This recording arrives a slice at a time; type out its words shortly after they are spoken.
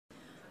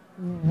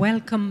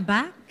Welcome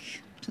back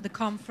to the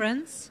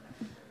conference.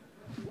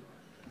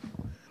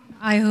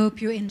 I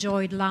hope you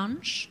enjoyed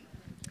lunch.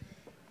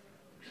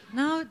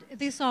 Now,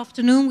 this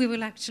afternoon, we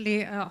will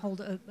actually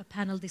hold a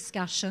panel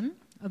discussion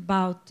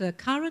about the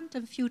current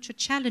and future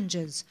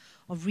challenges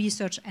of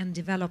research and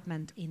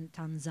development in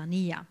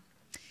Tanzania.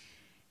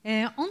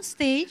 On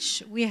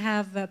stage, we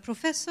have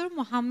Professor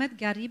Mohammed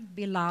Garib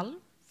Bilal,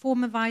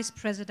 former Vice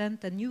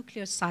President and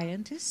nuclear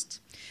scientist,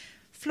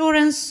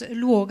 Florence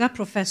Luoga,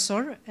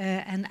 Professor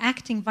and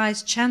Acting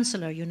Vice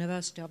Chancellor,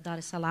 University of Dar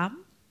es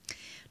Salaam,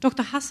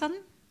 Dr. Hassan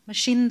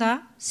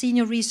Mashinda,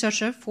 Senior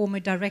Researcher, former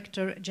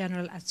Director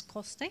General at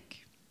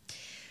COSTECH.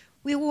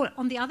 We were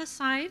on the other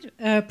side,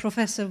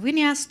 Professor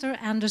Winnie-Aster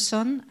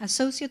Anderson,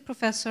 Associate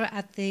Professor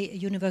at the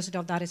University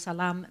of Dar es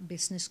Salaam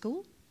Business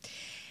School.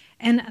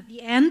 And at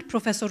the end,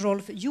 Professor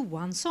Rolf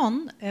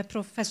Johansson,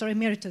 Professor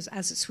Emeritus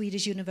at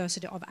Swedish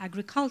University of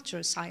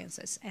Agricultural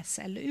Sciences,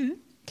 SLU.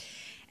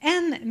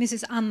 And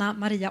Mrs. Anna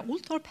Maria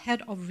Oltorp,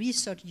 Head of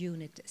Research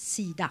Unit,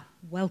 SIDA.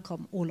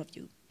 Welcome, all of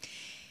you.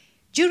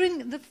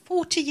 During the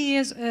 40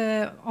 years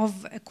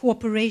of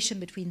cooperation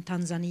between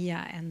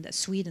Tanzania and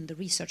Sweden, the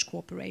research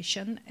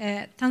cooperation,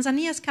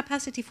 Tanzania's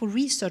capacity for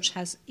research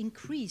has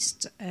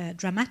increased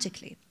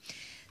dramatically.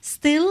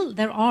 Still,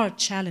 there are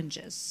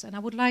challenges, and I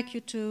would like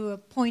you to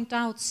point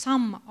out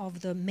some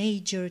of the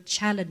major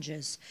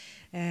challenges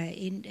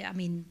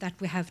that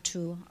we have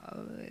to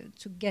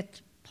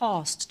get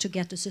past to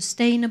get a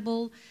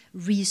sustainable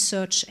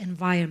research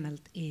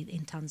environment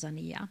in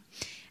Tanzania.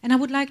 And I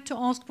would like to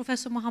ask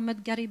Professor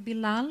Mohammed Garib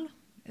Bilal,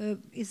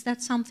 is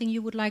that something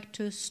you would like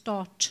to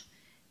start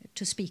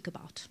to speak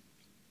about?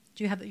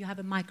 You have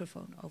a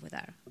microphone over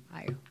there,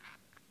 I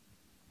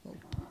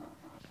hope.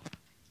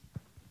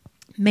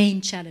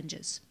 Main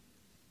challenges.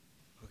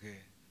 Okay.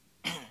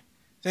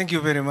 Thank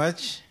you very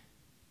much.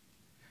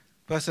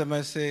 First, I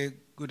must say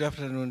good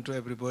afternoon to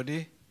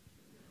everybody.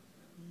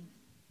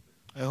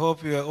 I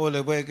hope you are all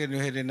awake and you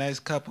had a nice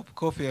cup of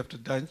coffee after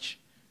lunch.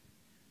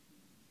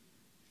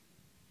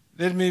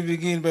 Let me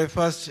begin by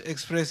first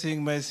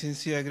expressing my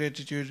sincere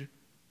gratitude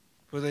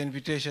for the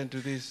invitation to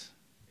this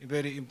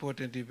very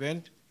important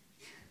event,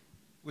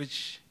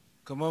 which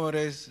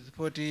commemorates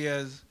 40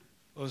 years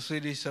of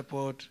Swedish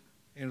support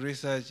in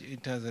research in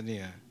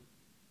Tanzania.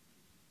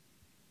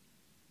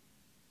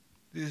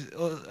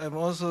 I'm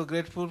also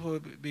grateful for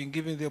being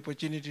given the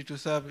opportunity to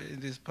serve in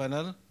this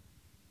panel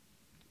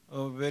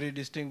of very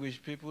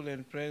distinguished people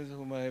and friends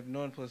whom I have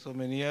known for so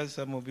many years,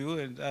 some of you,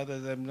 and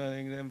others I'm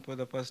knowing them for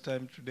the first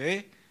time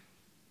today.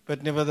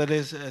 But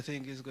nevertheless, I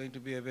think it's going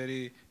to be a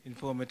very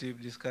informative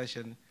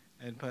discussion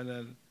and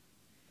panel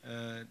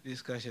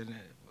discussion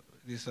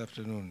this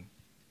afternoon.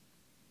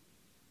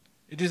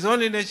 It is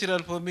only natural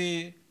for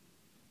me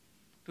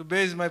to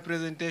base my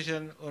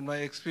presentation on my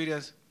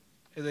experience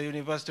at the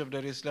University of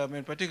Dar es Salaam,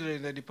 and particularly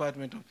in the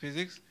Department of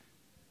Physics,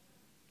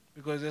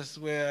 because that's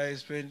where I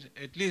spent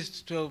at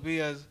least 12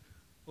 years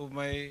of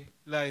my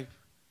life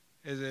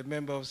as a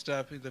member of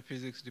staff in the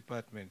physics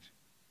department.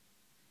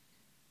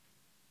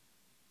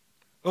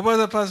 Over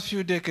the past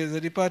few decades,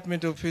 the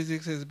Department of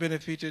Physics has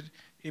benefited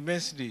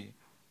immensely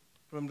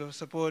from the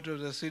support of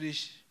the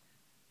Swedish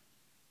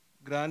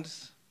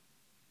grants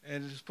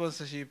and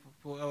sponsorship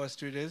for our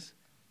students.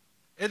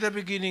 At the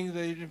beginning,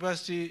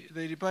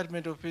 the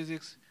Department of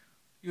Physics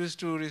used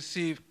to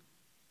receive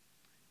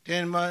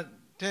 10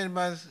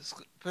 months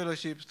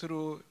fellowships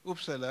through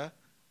Uppsala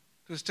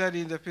to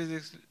study in the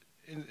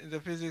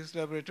physics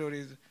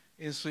laboratories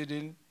in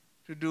Sweden,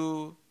 to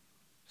do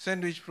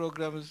sandwich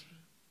programs,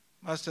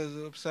 Masters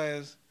of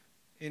Science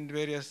in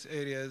various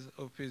areas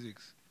of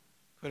physics.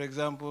 For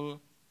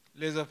example,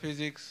 laser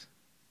physics,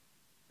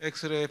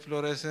 X-ray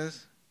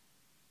fluorescence,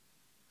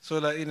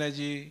 solar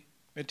energy,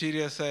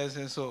 material science,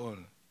 and so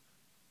on.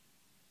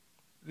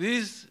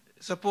 These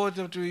support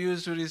that we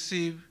used to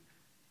receive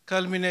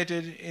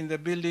culminated in the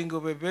building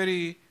of a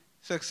very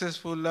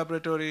successful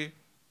laboratory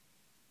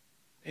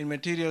in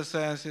material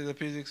science in the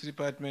physics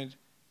department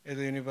at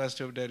the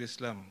University of Dar es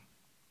Salaam.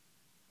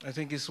 I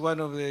think it's one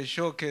of the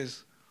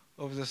showcase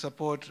of the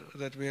support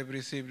that we have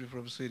received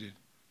from Sweden.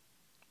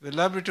 The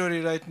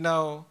laboratory right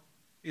now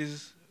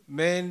is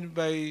manned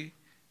by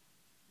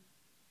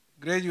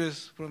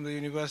graduates from the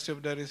University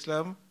of Dar es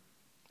Salaam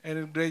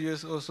and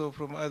graduates also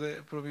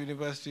from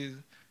universities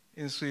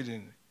in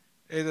Sweden,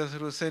 either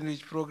through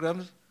sandwich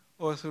programs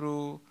or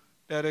through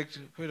direct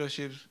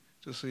fellowships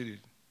to Sweden.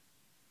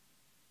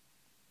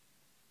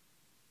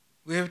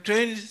 We have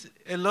trained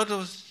a lot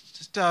of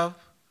staff,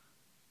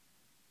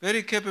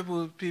 very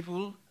capable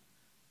people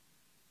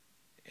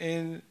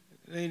in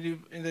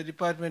the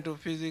Department of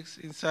Physics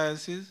in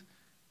Sciences,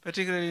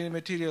 particularly in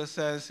material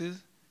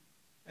sciences,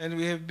 and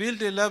we have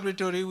built a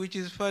laboratory which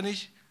is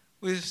furnished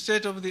with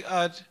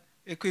state-of-the-art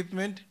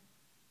equipment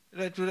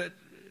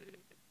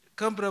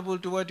comparable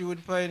to what you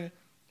would find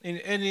in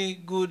any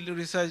good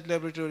research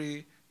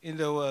laboratory in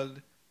the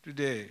world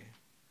today.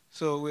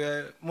 So we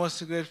are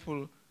most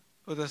grateful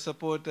for the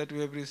support that we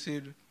have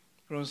received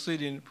from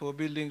Sweden for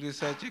building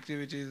research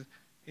activities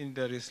in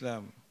Dar es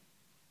Salaam.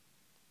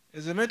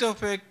 As a matter of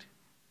fact,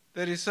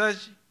 the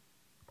research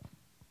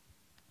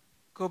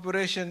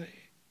cooperation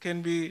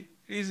can be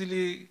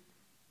easily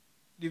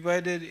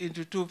divided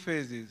into two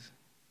phases.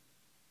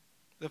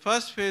 The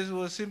first phase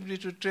was simply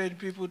to train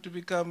people to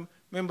become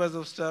members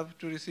of staff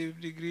to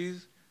receive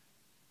degrees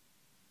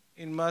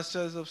in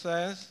Masters of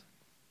Science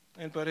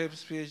and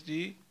perhaps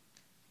PhD,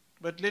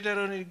 but later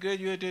on it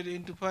graduated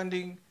into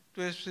funding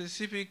to a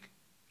specific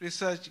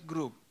research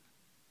group.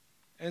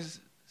 And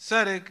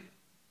SAREC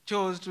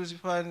chose to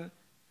fund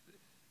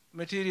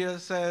material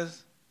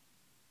science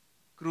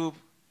group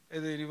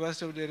at the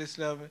University of Dar es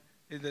Salaam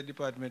in the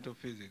Department of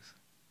Physics.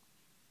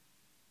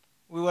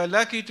 We were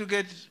lucky to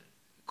get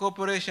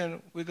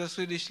cooperation with the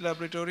Swedish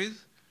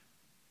laboratories,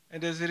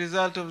 and as a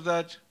result of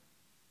that,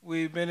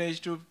 we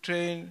managed to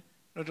train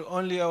not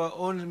only our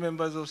own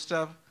members of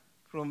staff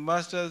from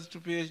master's to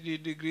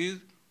PhD degrees,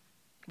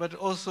 but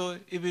also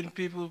even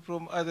people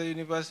from other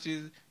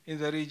universities in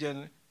the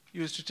region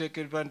used to take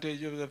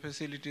advantage of the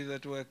facilities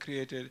that were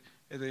created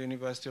at the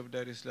University of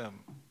Dar es Salaam.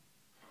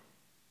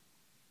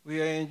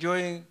 We are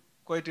enjoying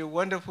quite a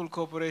wonderful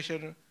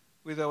cooperation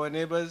with our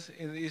neighbors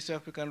in the East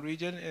African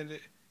region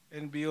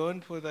and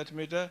beyond for that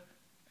matter,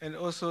 and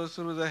also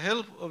through the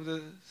help of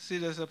the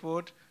CEDA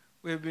support,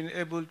 we have been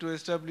able to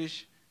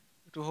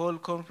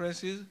hold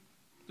conferences,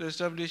 to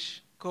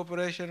establish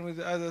cooperation with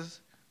other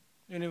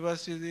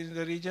universities in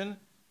the region,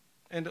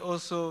 and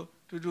also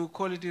to do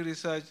quality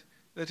research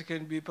that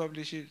can be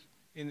published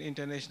in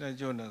international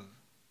journals.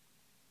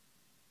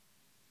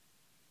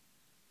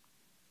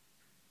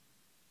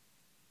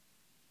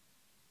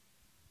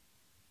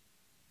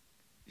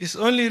 It's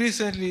only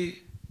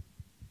recently,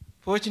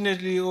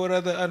 fortunately or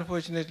rather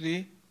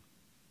unfortunately,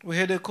 we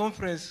had a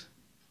conference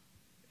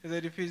at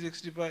the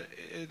physics department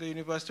at the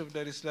University of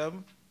Dar es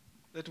Salaam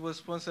that was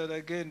sponsored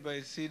again by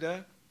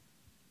CEDA.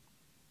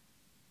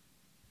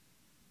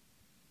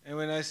 And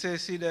when I say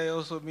CEDA, I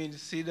also mean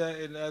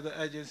CEDA and other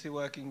agencies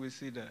working with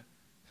CEDA,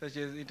 such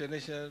as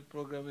International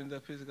Program in the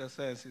Physical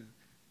Sciences,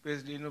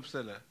 based in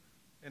Uppsala,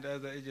 and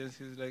other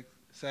agencies like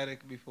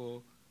SAREC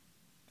before.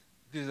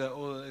 These are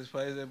all, as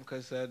far as I'm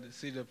concerned,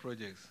 CEDA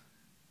projects.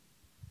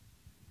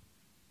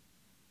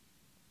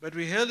 But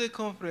we held a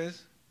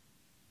conference,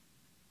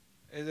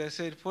 as I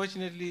said,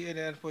 fortunately and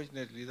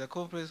unfortunately. The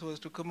conference was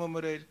to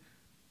commemorate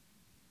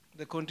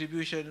the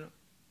contribution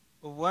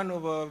of one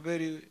of our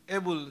very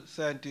able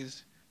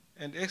scientists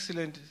and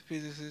excellent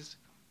physicists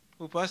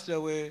who passed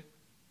away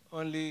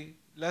only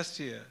last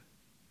year,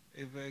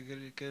 if I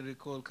can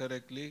recall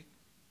correctly,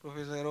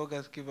 Professor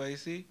Rogas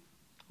Kivaisi,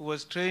 who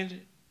was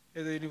trained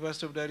at the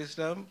University of Dar es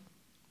Salaam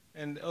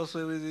and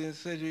also within the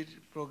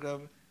graduate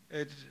program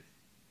at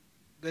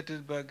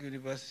Gothenburg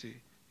University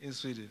in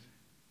Sweden.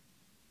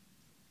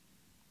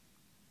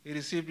 He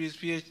received his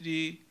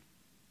PhD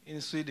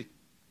in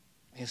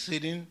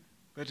Sweden,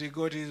 but he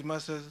got his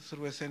master's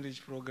through a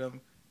sandwich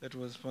program that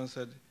was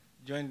sponsored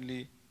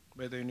jointly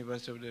by the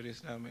University of Dar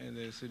es Salaam and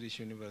the Swedish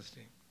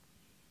University.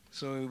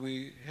 So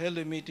we held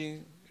a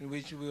meeting in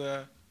which we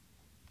were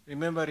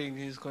remembering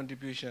his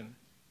contribution,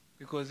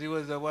 because he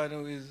was the one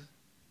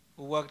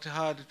who worked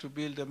hard to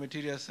build a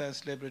material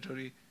science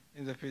laboratory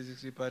in the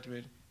physics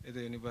department at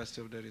the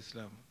University of Dar es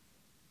Salaam.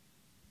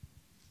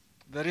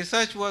 The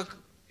research work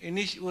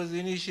was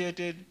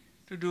initiated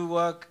to do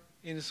work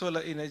in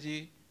solar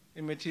energy,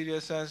 in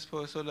material science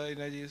for solar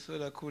energy,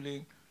 solar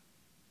cooling,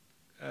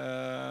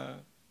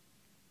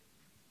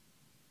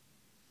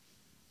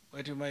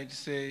 what you might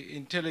say,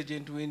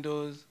 intelligent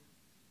windows,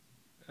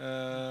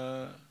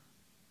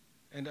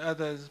 and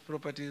other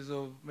properties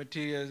of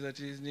materials that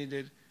is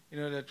needed in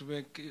order to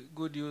make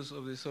good use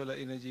of the solar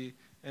energy,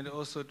 and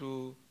also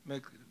to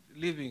make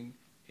living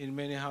in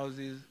many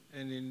houses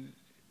and in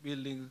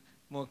buildings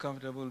more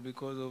comfortable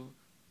because of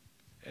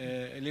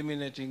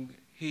eliminating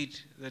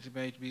heat that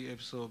might be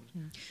absorbed.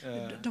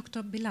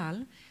 Dr.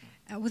 Bilal,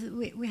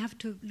 we have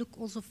to look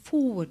also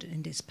forward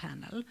in this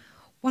panel.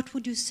 What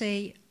would you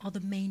say are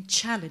the main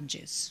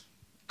challenges?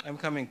 I'm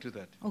coming to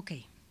that.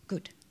 Okay,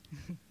 good.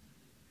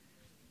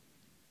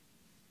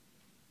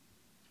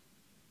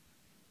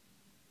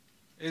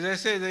 As I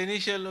said, the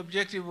initial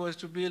objective was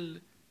to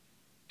build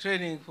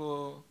training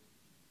for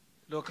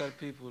local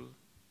people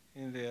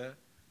in there.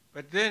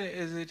 But then,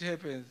 as it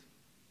happens,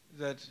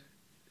 that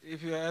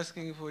if you are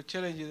asking for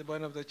challenges,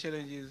 one of the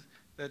challenges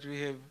that we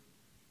have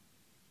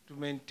to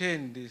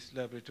maintain this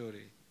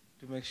laboratory,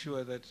 to make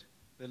sure that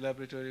the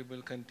laboratory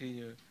will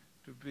continue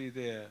to be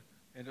there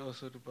and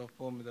also to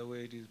perform the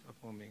way it is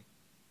performing.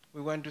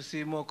 We want to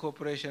see more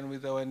cooperation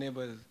with our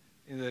neighbors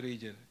in the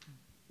region.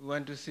 We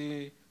want to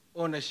see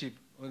ownership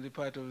on the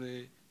part of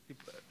the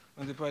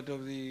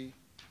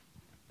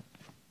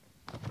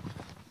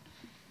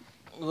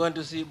we want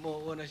to see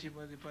more ownership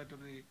on the part of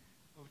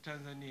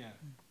Tanzania.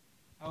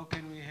 How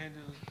can we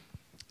handle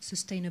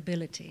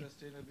sustainability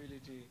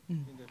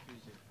in the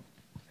future?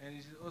 And it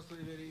is also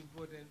very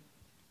important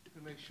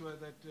to make sure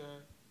that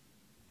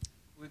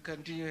we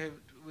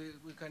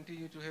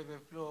continue to have a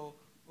flow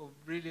of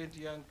brilliant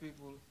young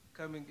people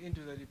coming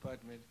into the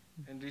department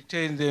and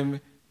retain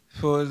them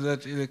so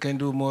that they can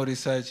do more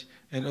research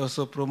and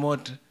also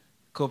promote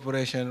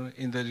cooperation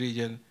in the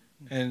region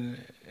and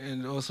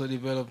also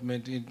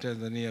development in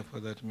Tanzania for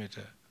that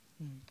matter.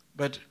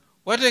 But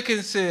what I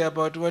can say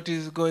about what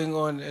is going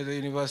on at the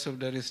University of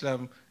Dar es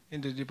Salaam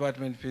in the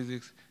Department of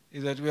Physics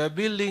is that we are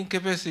building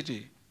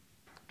capacity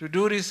to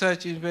do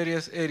research in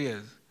various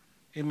areas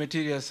in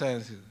material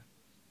sciences.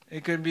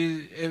 It can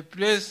be a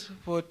place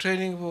for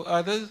training for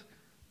others,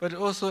 but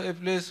also a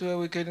place where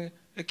we can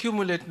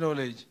accumulate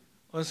knowledge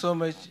on so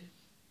much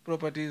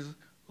properties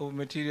of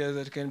materials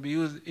that can be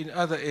used in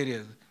other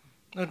areas,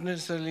 not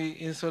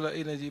necessarily in solar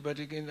energy, but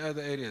in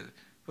other areas.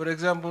 For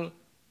example,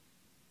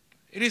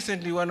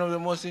 recently one of the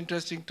most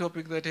interesting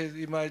topics that has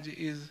emerged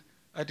is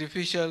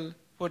artificial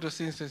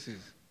photosynthesis.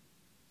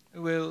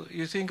 Well,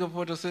 you think of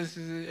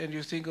photosynthesis and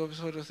you think of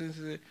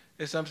photosynthesis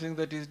as something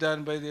that is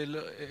done by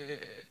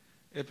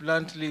a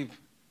plant leaf.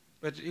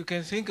 But you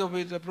can think of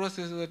it, the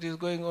process that is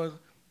going on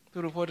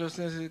through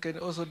photosynthesis can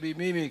also be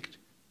mimicked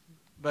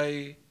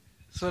by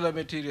solar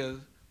materials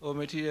or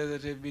materials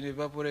that have been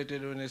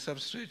evaporated on a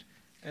substrate,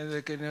 and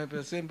they can have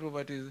the same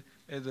properties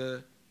as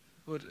the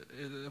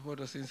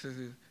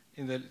photosynthesis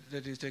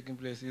that is taking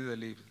place in the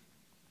leaves.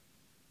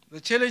 The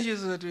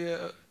challenges that we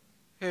are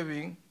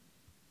having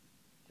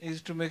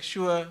is to make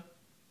sure,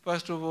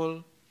 first of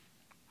all,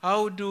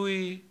 how do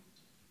we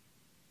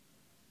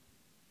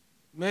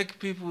make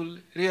people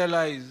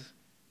realize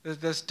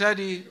that the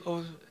study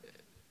of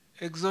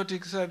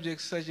exotic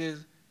subjects such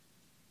as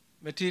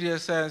material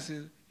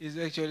sciences is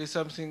actually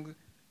something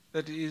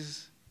that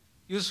is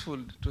useful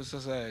to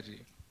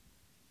society.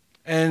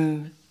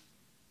 And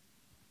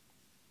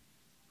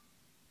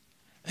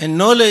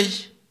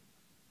knowledge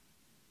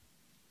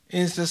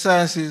in the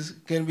sciences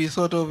can be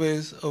thought of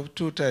as of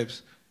two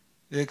types: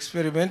 the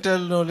experimental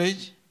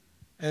knowledge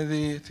and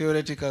the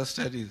theoretical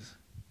studies.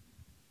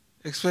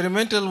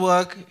 Experimental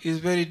work is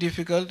very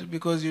difficult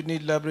because you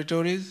need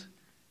laboratories,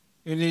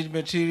 you need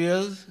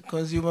materials,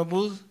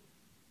 consumables,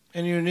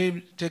 and you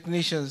need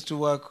technicians to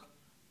work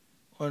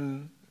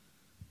on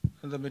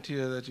the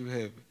material that you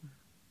have.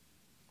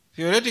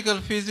 Theoretical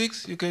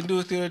physics, you can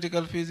do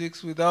theoretical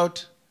physics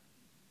without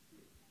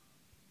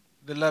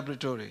the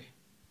laboratory.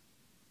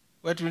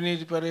 What we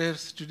need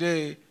perhaps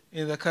today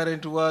in the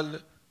current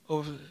world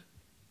of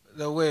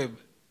the web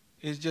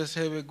is just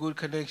have a good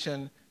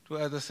connection to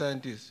other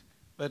scientists.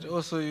 But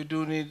also you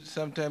do need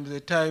sometimes the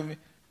time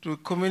to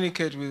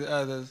communicate with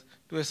others,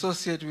 to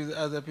associate with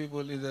other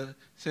people in the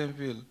same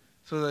field,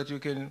 so that you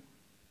can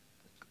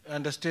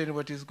understand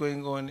what is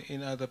going on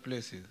in other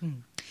places.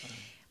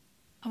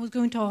 I was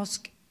going to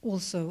ask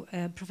also,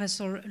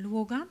 Professor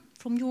Luoga,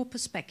 from your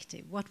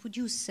perspective, what would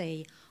you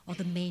say are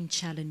the main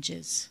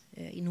challenges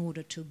in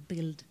order to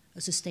build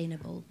a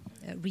sustainable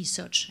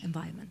research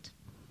environment?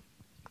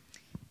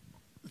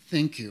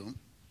 Thank you.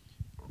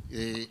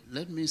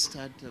 Let me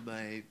start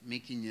by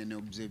making an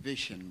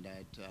observation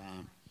that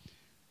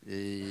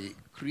the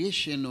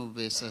creation of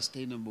a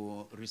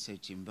sustainable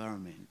research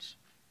environment,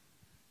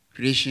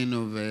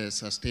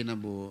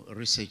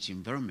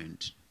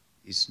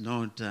 is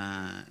not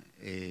an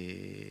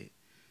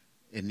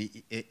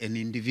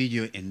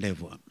individual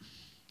endeavor.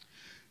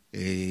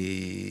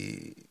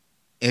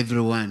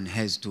 Everyone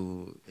has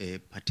to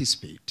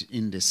participate,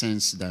 in the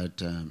sense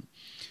that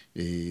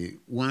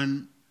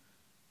one,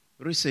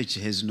 research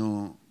has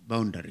no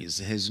boundaries,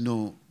 has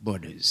no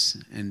borders,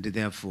 and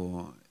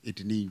therefore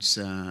it needs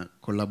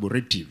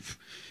collaborative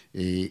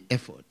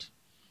effort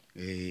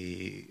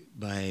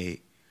by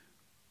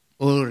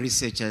all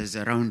researchers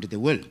around the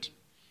world.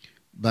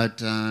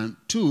 But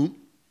two,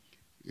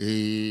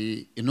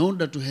 in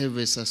order to have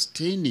a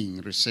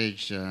sustaining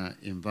research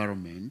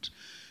environment,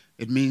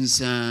 it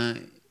means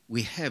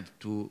we have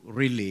to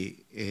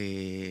really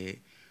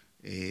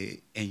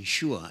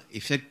ensure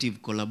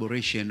effective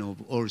collaboration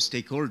of all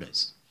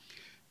stakeholders: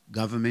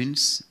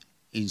 governments,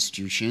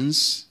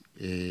 institutions,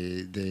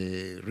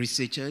 the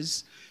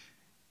researchers.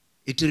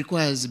 It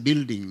requires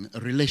building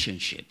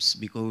relationships,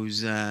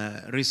 because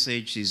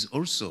research is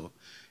also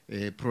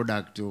a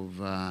product of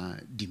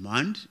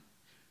demand.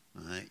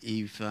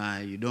 If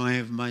you don't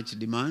have much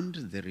demand,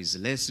 there is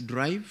less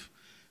drive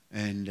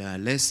and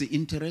less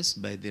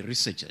interest by the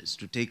researchers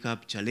to take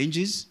up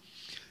challenges.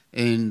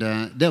 And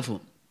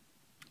therefore,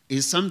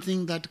 is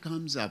something that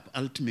comes up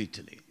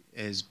ultimately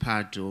as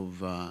part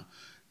of,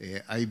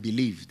 I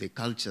believe, the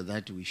culture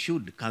that we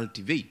should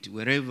cultivate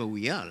wherever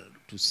we are,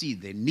 to see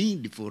the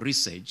need for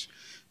research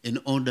in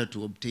order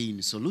to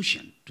obtain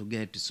solutions, to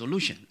get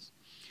solutions.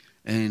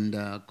 And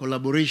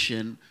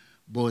collaboration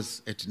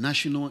both at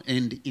national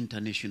and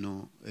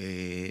international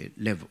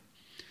level.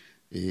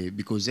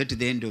 Because at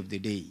the end of the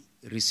day,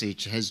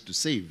 research has to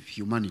save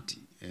humanity,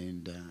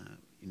 and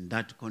in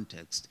that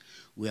context,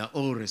 we are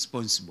all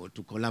responsible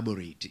to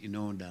collaborate in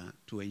order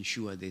to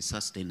ensure the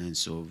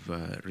sustenance of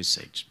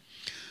research.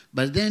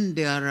 But then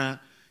there are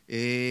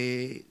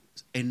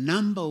a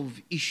number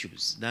of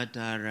issues that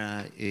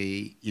are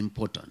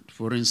important.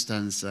 For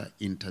instance,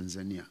 in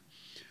Tanzania,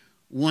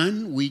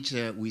 one which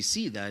we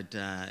see that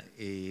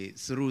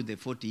through the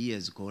 40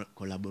 years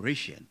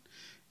collaboration,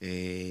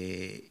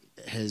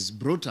 has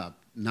brought up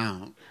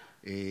now,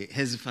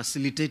 has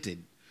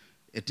facilitated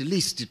at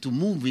least to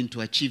move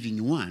into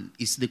achieving one,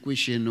 is the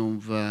question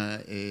of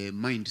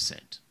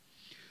mindset.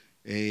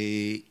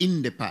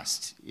 In the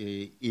past,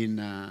 in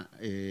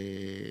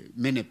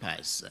many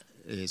parts,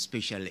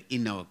 especially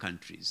in our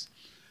countries,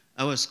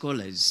 our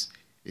scholars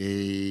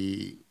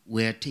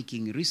were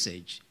taking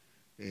research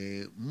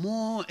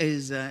more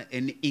as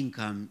an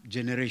income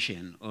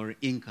generation or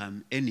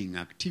income earning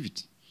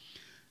activity,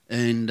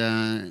 and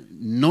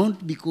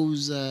not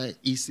because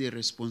it's a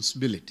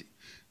responsibility.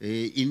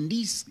 In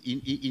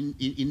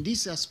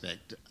this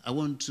aspect, I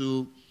want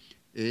to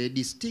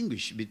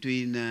distinguish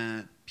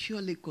between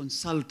purely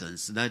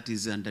consultance that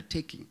is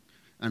undertaken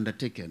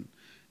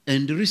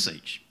and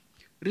research.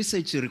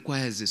 Research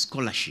requires a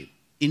scholarship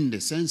in the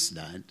sense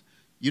that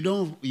you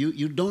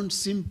don't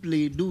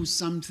simply do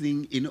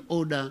something in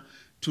order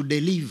to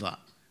deliver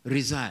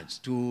results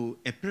to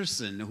a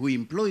person who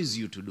employs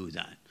you to do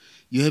that.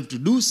 You have to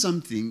do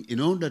something in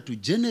order to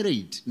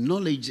generate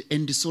knowledge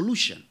and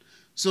solution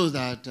so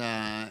that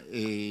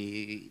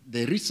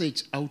the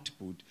research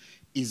output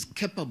is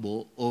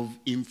capable of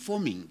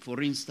informing,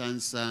 for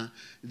instance,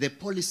 the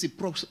policy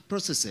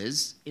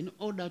processes in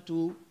order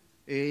to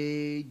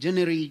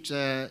generate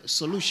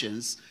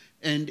solutions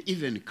and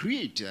even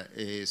create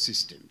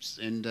systems.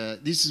 And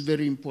this is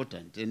very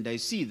important. And I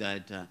see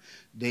that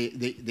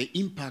the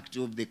impact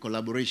of the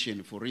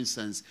collaboration, for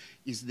instance,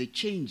 is the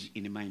change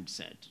in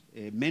mindset.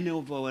 Many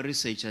of our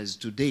researchers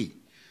today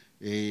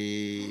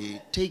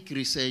take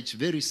research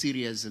very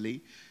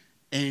seriously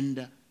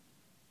and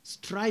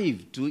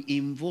strive to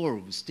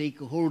involve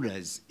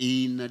stakeholders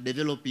in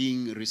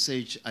developing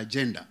research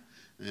agenda,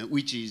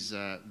 which is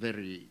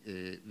very,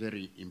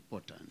 very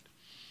important.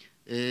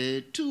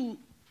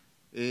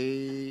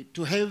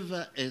 To have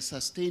a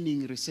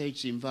sustaining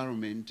research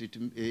environment,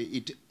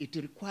 it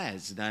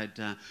requires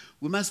that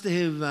we must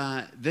have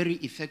a very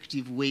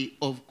effective way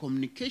of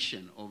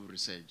communication of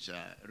research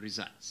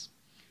results.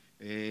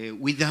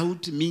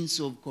 Without means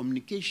of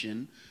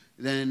communication,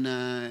 then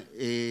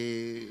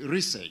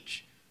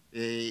research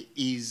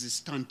is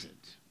stunted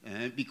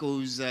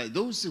because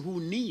those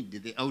who need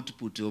the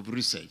output of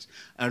research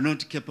are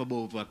not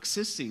capable of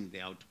accessing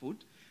the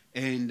output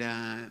and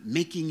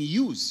making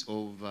use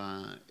of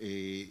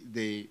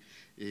the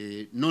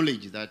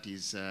knowledge that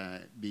is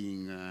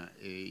being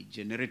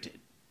generated.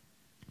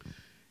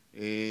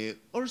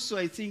 Also,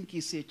 I think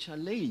it's a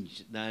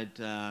challenge that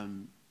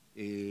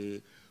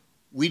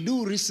we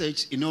do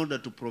research in order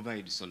to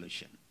provide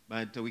solution,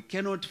 but we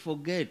cannot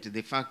forget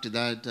the fact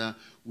that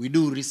we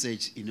do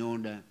research in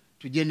order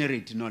to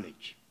generate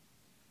knowledge.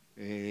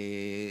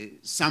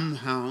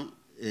 Somehow,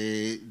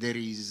 there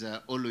is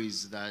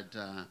always that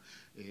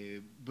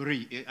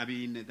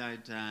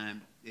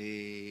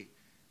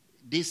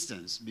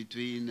distance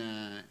between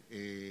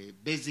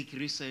basic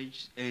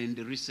research and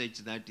research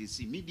that is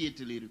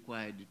immediately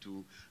required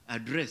to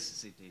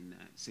address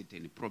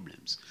certain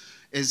problems.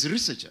 As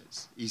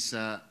researchers, it's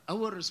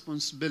our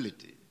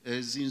responsibility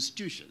as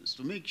institutions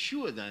to make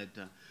sure that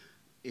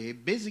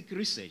basic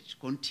research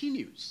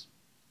continues.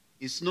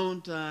 It's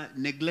not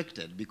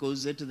neglected,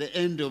 because at the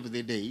end of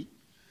the day,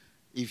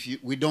 if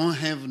we don't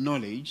have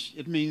knowledge,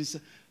 it means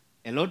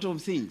a lot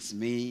of things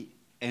may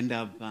end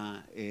up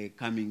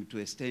coming to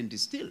a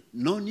standstill.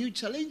 No new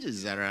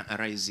challenges are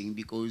arising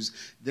because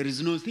there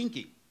is no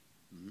thinking.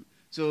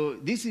 So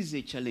this is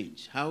a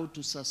challenge, how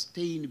to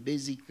sustain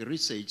basic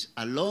research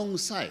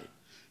alongside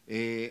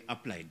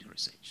applied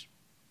research.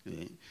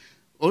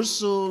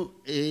 Also,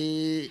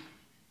 it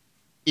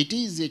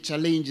is a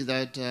challenge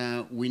that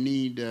we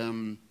need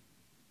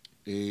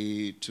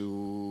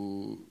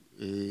to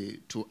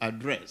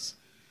address.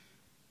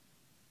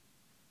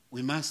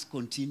 We must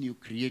continue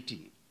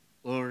creating,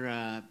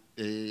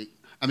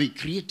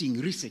 creating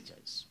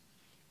researchers.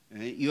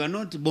 You are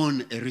not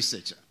born a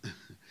researcher.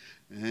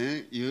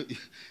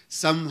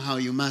 Somehow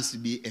you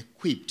must be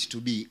equipped to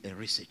be a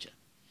researcher.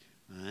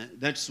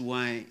 That's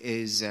why,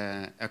 as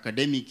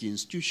academic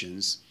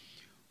institutions,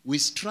 we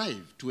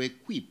strive to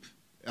equip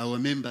our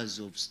members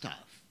of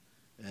staff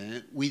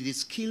with the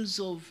skills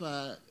of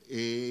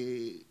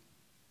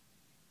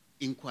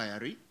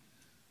inquiry,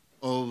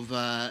 of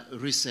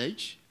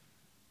research,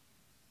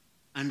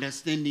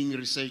 understanding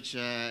research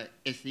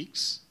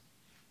ethics,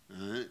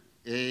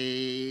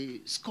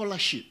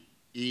 scholarship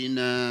in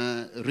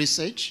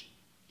research.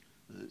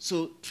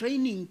 So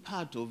training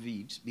part of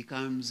it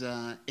becomes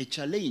a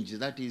challenge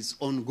that is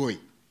ongoing.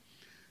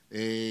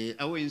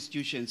 Our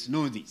institutions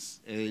know this,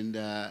 and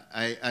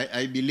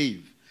I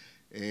believe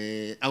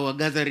our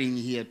gathering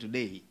here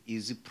today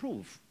is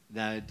proof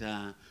that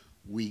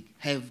we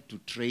have to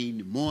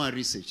train more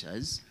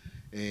researchers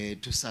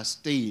to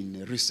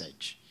sustain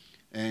research.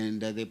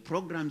 And the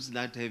programs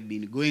that have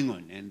been going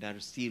on and are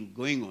still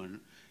going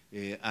on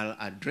are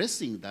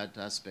addressing that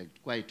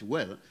aspect quite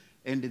well.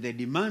 And the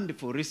demand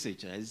for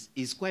researchers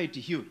is quite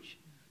huge.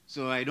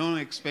 So I don't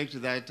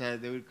expect that there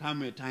will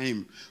come a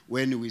time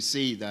when we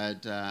say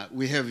that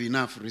we have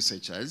enough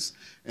researchers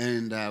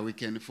and we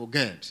can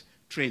forget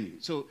training.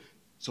 So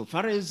So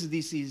far as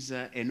this is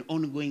an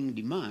ongoing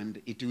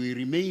demand, it will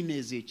remain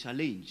as a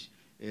challenge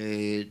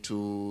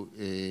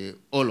to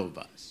all of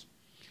us.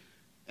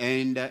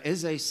 And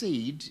as I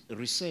said,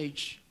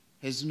 research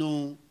has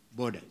no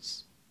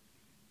borders.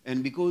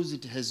 And because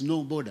it has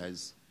no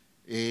borders,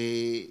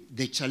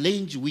 the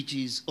challenge which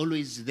is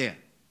always there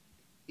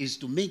is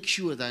to make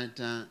sure that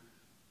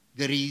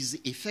there is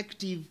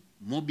effective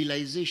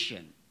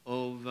mobilization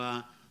of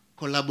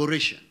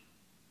collaboration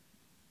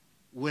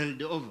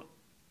world over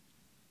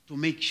to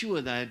make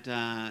sure that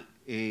there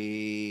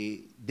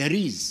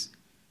is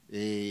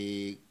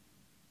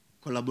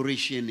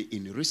collaboration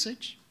in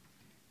research,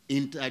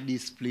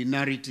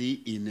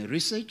 interdisciplinarity in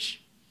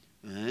research,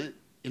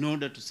 in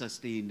order to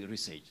sustain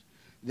research.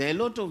 There are a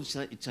lot of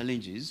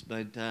challenges,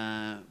 but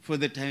for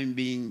the time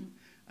being,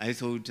 I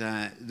thought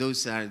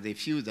those are the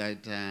few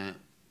that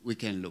we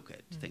can look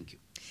at. Thank you.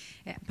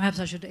 Perhaps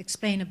I should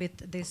explain a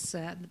bit this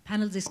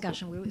panel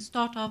discussion. We will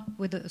start off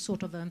with a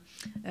sort of a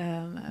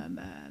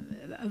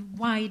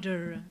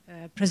wider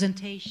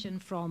presentation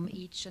from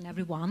each and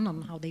every one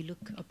on how they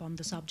look upon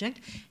the subject,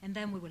 and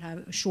then we will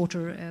have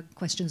shorter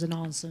questions and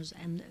answers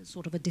and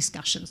sort of a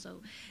discussion.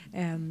 So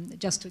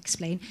just to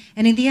explain.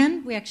 And in the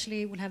end, we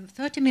actually will have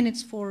 30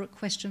 minutes for a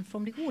question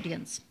from the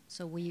audience.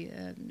 So we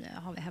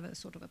have a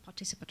sort of a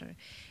participatory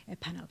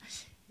panel.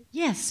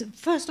 Yes,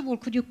 first of all,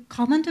 could you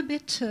comment a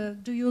bit?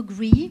 Do you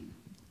agree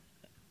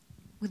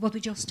with what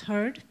we just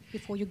heard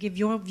before you give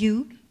your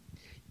view?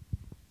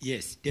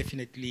 Yes,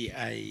 definitely.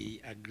 I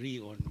agree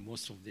on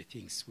most of the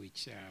things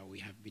which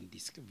have been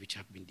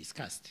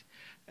discussed.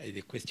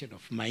 The question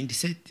of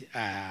mindset,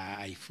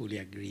 I fully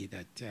agree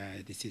that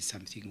this is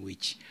something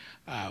which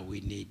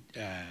we need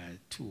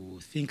to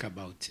think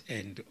about,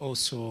 and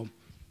also.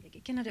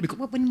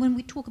 When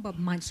we talk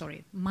about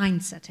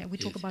mindset here, we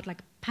talk about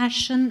like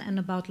passion and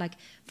about like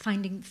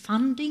finding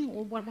funding,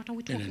 or what are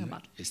we talking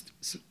about? Yes.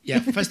 So,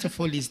 yeah, first of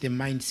all is the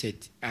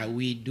mindset. Are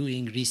we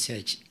doing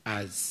research,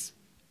 as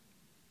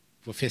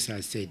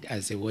Professor said,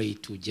 as a way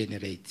to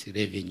generate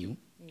revenue,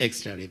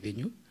 extra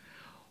revenue?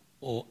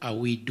 Or are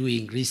we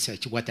doing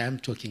research? What I'm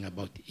talking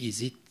about,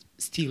 is it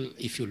still,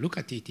 if you look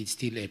at it, it's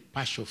still a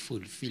partial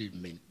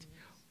fulfillment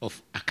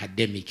of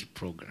academic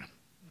program.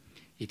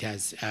 It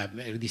has,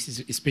 this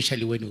is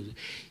especially when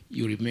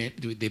you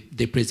remember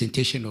the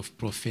presentation of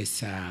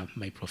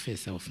my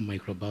professor of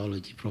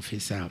microbiology,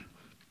 Professor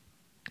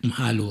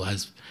Mhalu,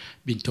 has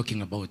been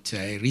talking about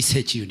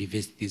research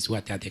universities.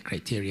 What are the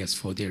criteria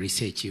for the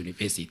research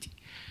university?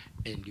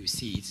 And you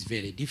see it's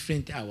very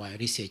different. Our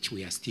research,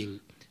 we are still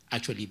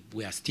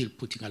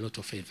putting a lot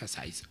of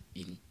emphasis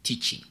in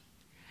teaching.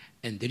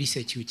 And the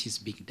research which is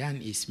being done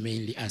is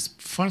mainly as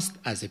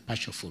a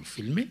partial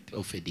fulfillment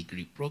of a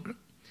degree program.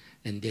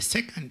 And the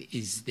second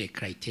is the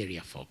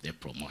criteria for the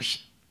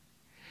promotion.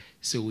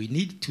 So we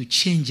need to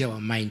change our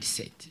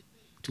mindset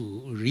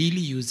to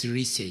really use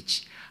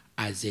research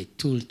as a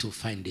tool to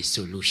find a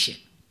solution.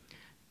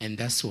 And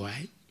that's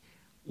why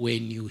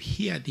when you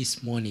hear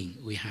this morning,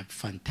 we have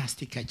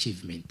fantastic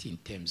achievement in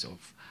terms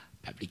of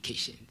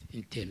publication,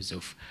 in terms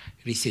of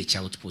research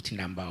output,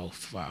 number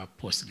of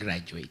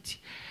postgraduate,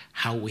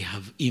 how we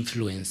have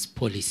influenced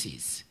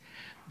policies,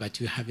 but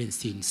we haven't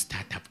seen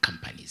startup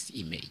companies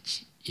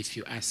emerge. If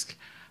you ask,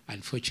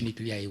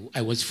 unfortunately,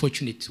 I was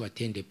fortunate to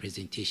attend a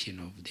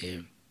presentation of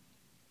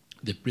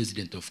the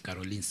president of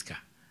Karolinska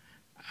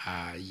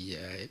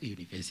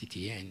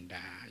University, and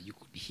you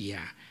could hear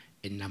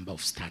a number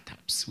of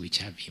startups which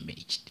have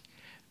emerged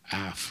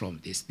from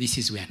this. This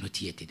is, we are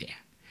not yet there.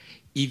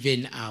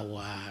 Even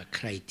our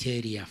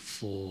criteria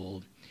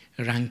for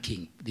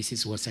ranking, this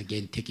is once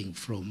again taken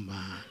from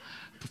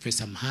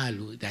Professor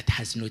Mhalu, that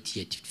has not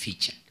yet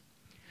featured.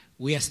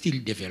 We are still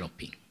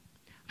developing.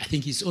 I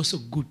think it's also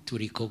good to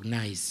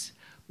recognize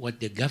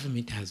what the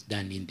government has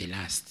done in the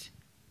last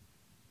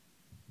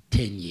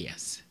 10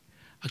 years.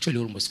 Actually,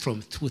 almost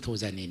from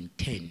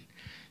 2010,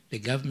 the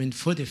government,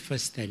 for the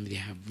first time, they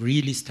have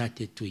really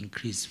started to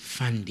increase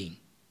funding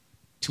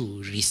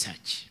to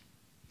research.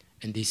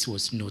 And this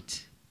was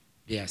not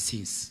there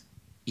since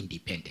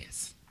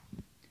independence.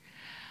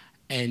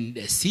 And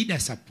the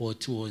CEDA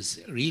support was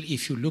really,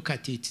 if you look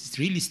at it, it's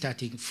really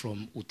starting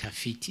from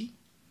utafiti,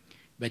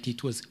 but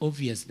it was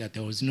obvious that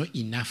there was not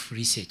enough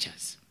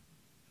researchers.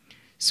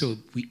 So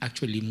we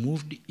actually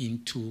moved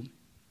into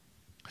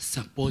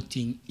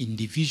supporting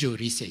individual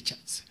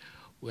researchers,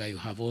 where you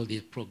have all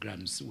these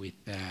programs with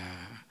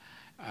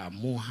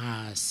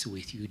MOHAS,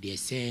 with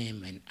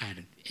UDSM and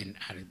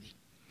RD.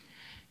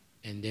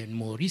 And then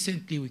more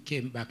recently, we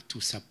came back to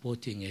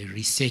supporting a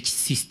research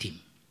system.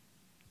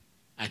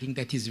 I think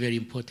that is very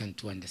important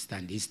to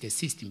understand. It's the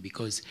system,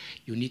 because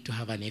you need to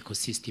have an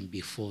ecosystem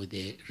before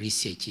the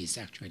research is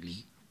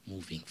actually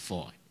moving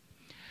forward.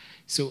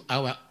 So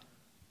our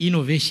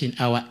innovation,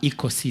 our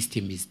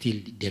ecosystem is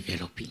still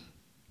developing.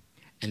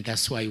 And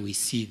that's why we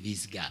see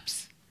these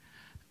gaps.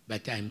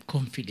 But I'm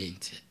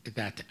confident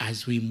that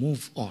as we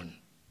move on,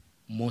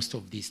 most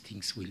of these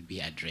things will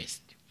be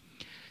addressed.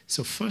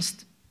 So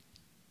first,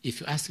 if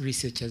you ask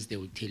researchers, they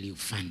will tell you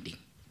funding.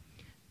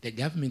 The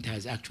government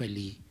has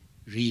actually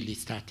really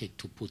started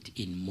to put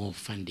in more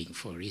funding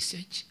for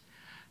research.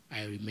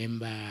 I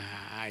remember,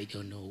 I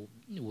don't know,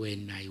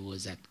 when I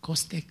was at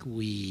COSTECH,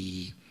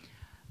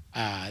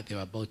 there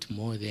were about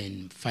more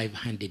than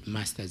 500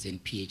 masters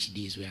and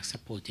PhDs were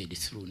supported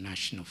through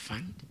National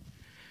Fund.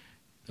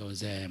 There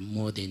was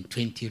more than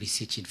 20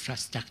 research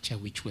infrastructure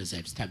which was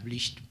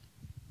established.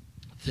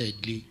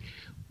 Thirdly,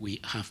 we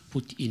have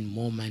put in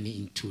more money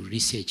into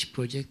research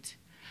projects,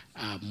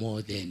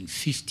 more than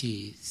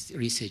 50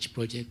 research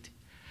projects.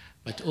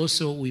 But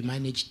also we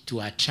managed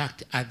to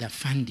attract other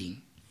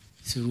funding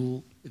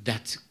through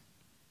that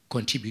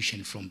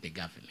contribution from the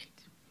government.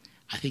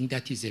 I think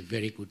that is a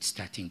very good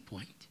starting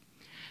point.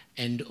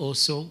 And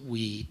also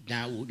we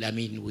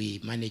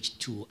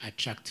managed to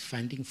attract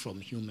funding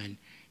from Human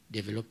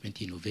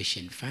Development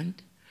Innovation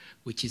Fund,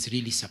 which is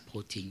really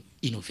supporting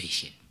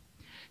innovation.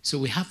 So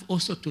we have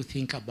also to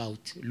think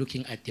about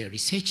looking at the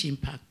research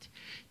impact,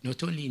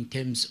 not only in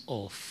terms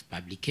of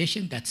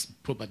publication, that's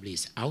probably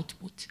is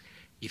output.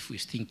 If we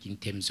think in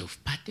terms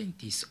of patent,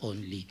 it's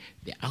only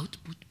the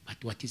output,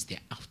 but what is the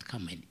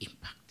outcome and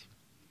impact?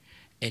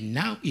 And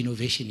now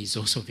innovation is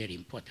also very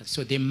important.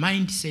 So the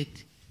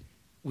mindset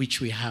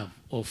which we have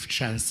of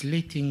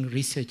translating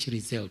research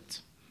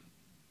results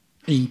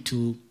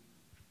into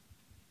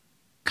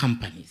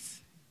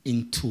companies,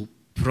 into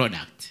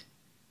product,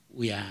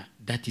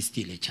 that is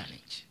still a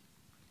challenge.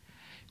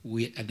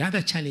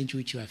 Another challenge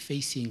which we are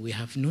facing, we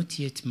have not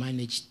yet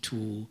managed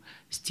to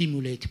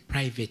stimulate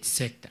private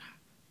sector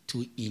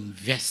to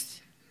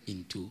invest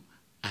into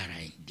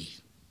R&D.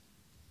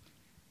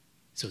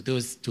 So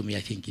those, to me, I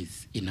think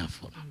is enough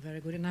for now.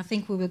 Very good, and I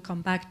think we will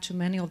come back to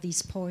many of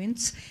these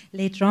points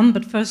later on.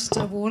 But first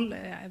of all,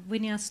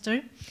 Winnie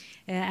Astor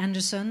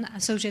Anderson,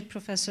 Associate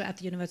Professor at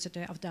the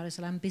University of Dar es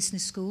Salaam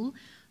Business School.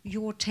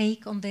 Your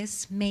take on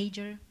this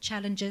major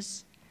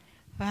challenges?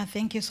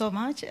 Thank you so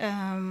much.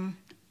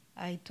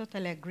 I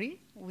totally agree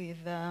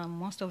with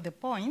most of the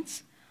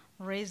points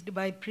raised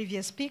by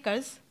previous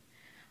speakers.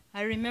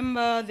 I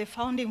remember the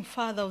founding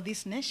father of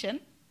this nation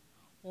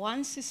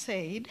once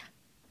said,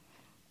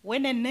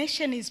 when a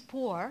nation is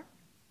poor,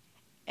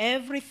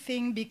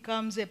 everything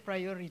becomes a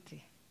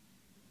priority.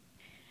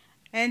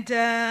 And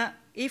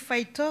if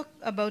I talk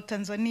about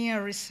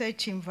Tanzania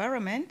research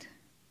environment,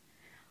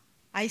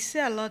 I see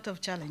a lot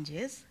of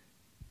challenges.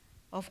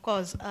 Of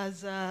course,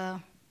 as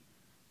the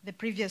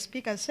previous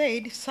speaker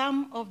said,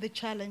 some of the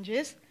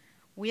challenges,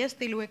 we are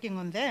still working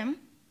on them,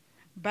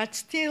 but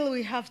still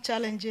we have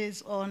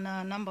challenges on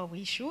a number of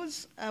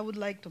issues I would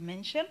like to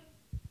mention.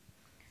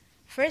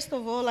 First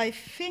of all, I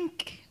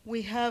think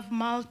we have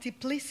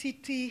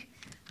multiplicity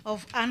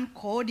of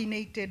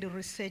uncoordinated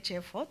research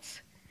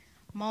efforts.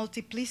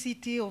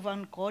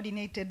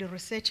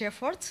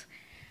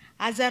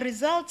 As a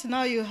result,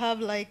 now you have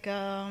like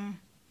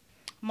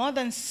more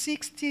than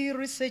 60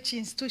 research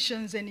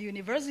institutions and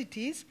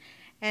universities,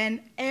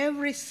 and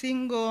every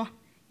single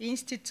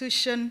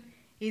institution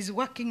is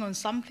working on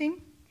something.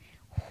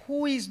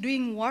 Who is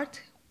doing what,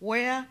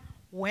 where,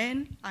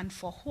 when, and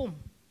for whom?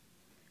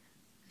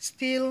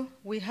 Still,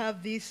 we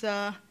have this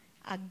a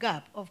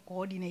gap of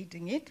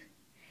coordinating it.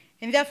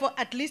 And therefore,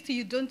 at least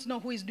you don't know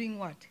who is doing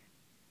what.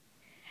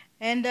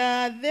 And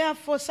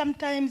therefore,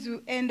 sometimes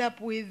you end up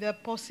with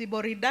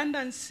possible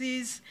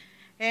redundancies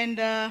and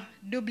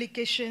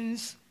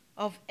duplications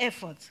of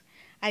efforts.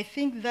 I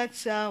think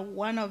that's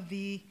one of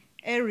the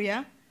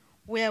areas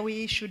where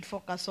we should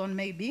focus on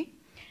maybe.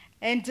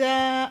 And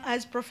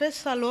as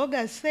Professor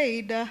Loga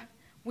said,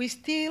 we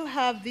still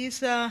have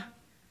this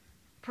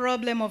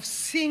problem of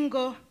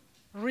single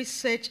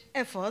research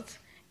efforts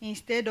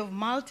instead of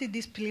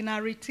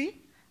multidisciplinarity,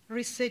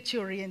 research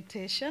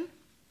orientation.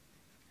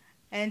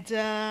 And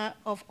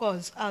of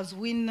course, as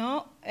we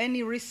know,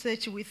 any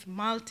research with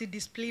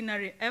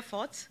multidisciplinary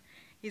efforts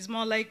is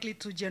more likely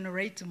to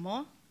generate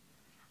more,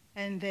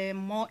 and the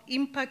more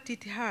impact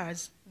it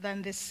has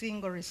than the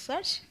single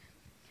research.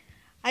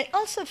 I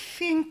also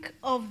think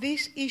of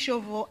this issue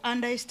of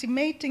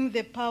underestimating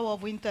the power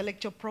of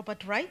intellectual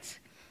property rights.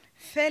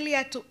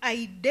 Failure to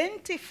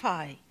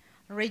identify,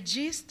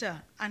 register,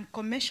 and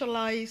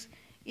commercialize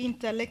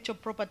intellectual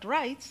property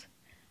rights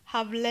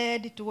have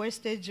led to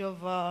wastage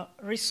of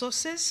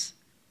resources,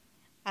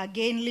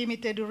 again,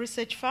 limited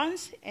research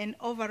funds, and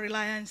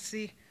over-reliance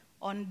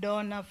on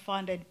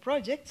donor-funded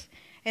projects.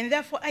 And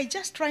therefore, I'm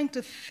just trying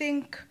to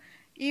think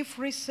if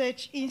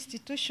research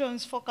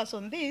institutions focus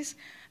on this,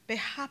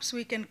 perhaps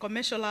we can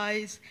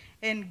commercialize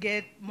and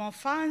get more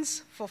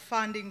funds for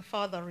funding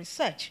further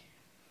research.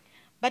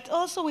 But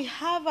also we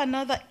have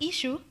another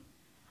issue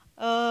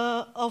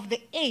of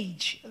the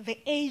age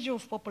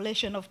of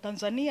population of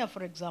Tanzania,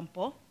 for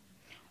example,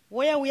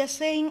 where we are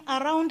saying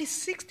around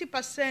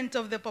 60%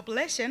 of the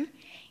population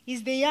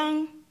is the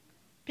young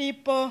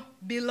people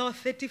below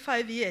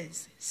 35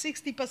 years,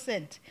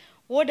 60%.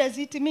 What does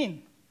it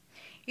mean?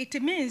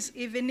 It means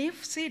even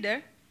if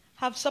CEDAR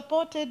have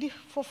supported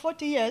for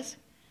 40 years,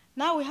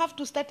 now we have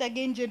to start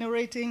again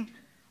generating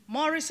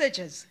more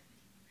researchers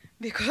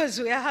because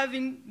we are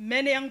having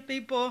many young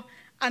people,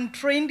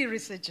 untrained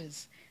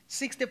researchers,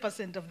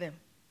 60% of them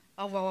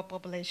of our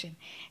population.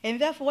 And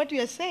therefore, what we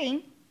are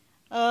saying,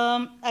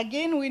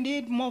 again, we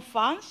need more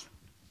funds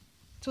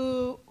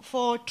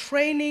for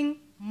training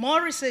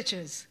more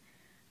researchers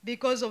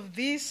because of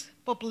this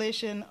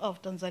population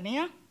of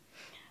Tanzania.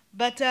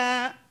 But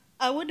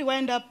I would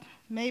wind up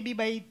maybe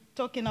by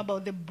talking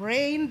about the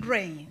brain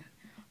drain.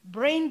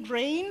 Brain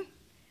drain,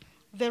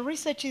 the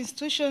research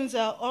institutions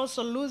are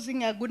also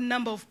losing a good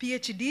number of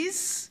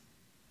PhDs,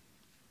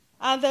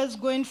 others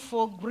going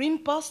for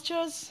green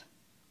pastures.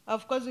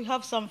 Of course, we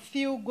have some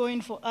few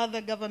going for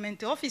other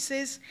government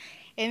offices,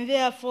 and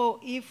therefore,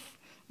 if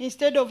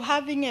instead of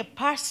having a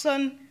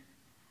person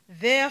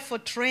there for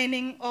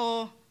training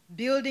or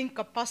building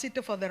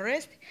capacity for the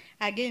rest,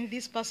 again,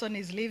 this person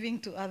is leaving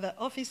to other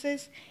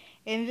offices,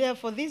 and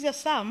therefore, these are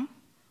some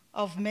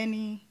of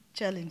many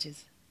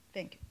challenges.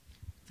 Thank you.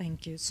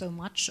 Thank you so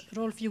much.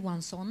 Rolf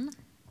Johansson,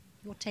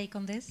 your take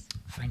on this?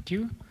 Thank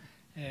you.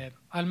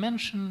 I'll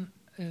mention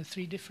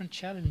 3 different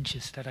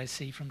challenges that I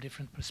see from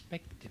different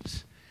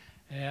perspectives.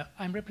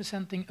 I'm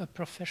representing a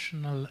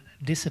professional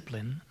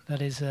discipline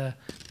that is an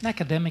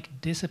academic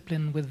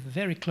discipline with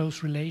very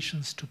close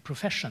relations to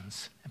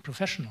professions and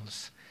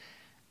professionals.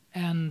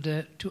 And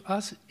to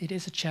us, it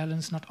is a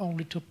challenge not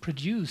only to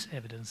produce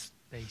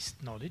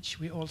evidence-based knowledge,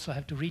 we also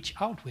have to reach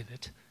out with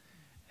it.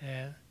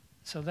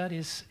 So that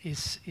is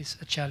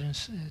a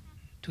challenge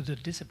to the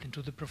discipline,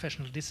 to the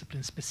professional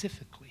discipline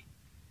specifically.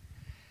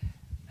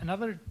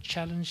 Another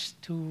challenge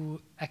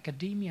to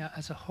academia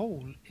as a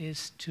whole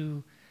is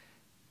to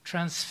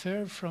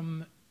transfer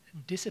from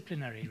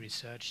disciplinary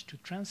research to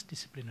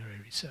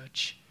transdisciplinary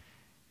research.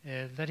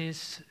 That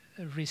is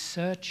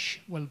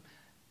research, well,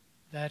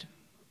 that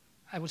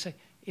I would say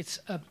it's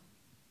a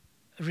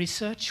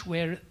research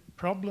where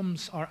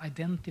problems are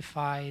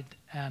identified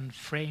and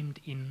framed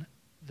in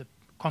the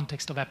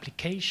context of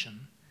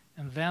application,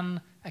 and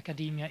then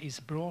academia is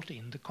brought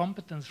in. The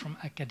competence from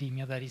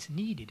academia that is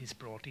needed is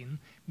brought in,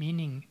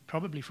 meaning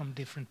probably from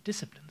different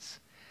disciplines.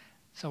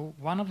 So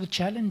one of the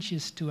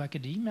challenges to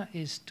academia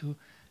is to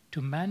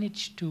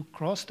manage to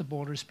cross the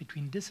borders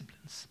between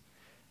disciplines.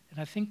 And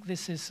I think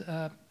this is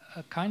a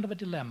kind of a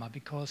dilemma,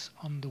 because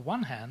on the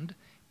one hand,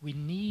 we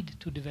need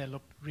to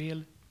develop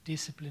real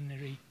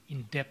disciplinary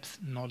in-depth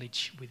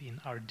knowledge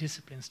within our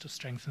disciplines to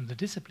strengthen the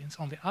disciplines.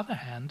 On the other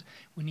hand,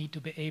 we need to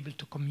be able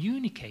to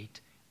communicate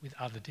with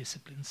other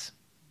disciplines.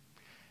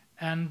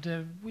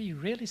 And we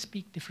really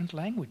speak different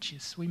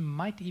languages. We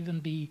might even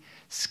be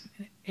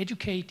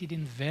educated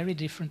in very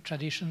different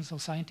traditions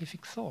of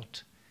scientific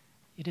thought.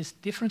 It is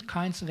different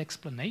kinds of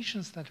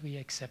explanations that we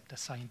accept as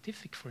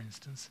scientific, for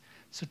instance.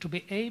 So to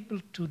be able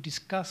to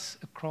discuss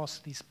across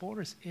these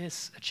borders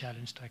is a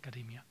challenge to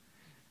academia.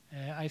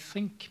 I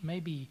think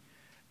maybe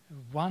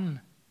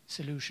one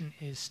solution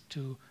is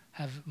to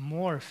have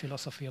more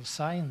philosophy of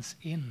science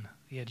in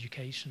the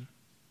education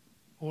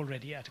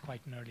already at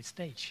quite an early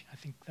stage. I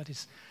think that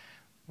is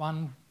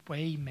one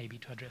way maybe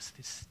to address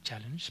this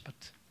challenge,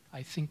 but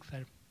I think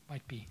there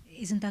might be.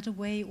 Isn't that a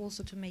way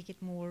also to make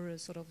it more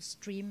sort of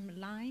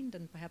streamlined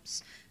and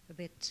perhaps a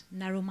bit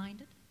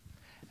narrow-minded?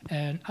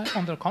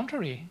 On the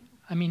contrary,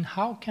 I mean,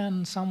 how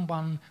can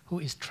someone who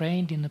is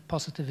trained in a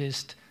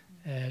positivist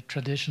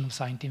tradition of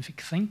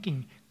scientific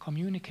thinking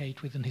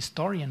communicate with an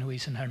historian who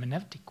is in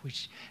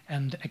hermeneutic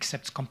and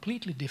accepts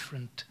completely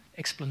different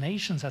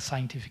explanations as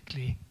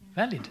scientifically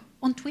valid?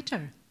 On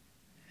Twitter.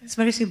 It's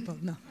very simple.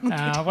 No.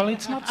 Well,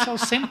 it's not so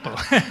simple.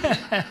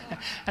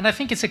 And I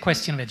think it's a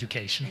question of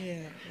education.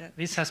 Yeah.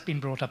 This has been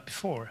brought up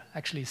before,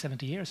 actually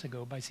 70 years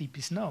ago by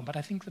C.P. Snow, but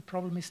I think the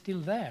problem is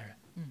still there.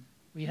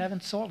 We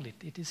haven't solved it.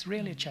 It is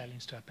really a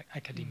challenge to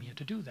academia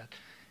to do that,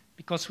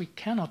 because we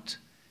cannot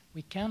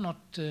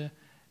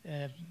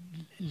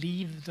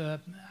leave the,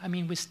 I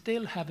mean, we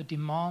still have a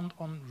demand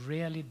on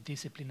really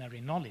disciplinary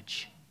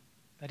knowledge.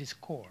 That is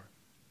core.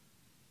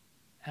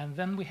 And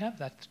then we have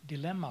that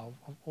dilemma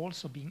of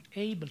also being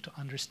able to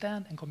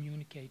understand and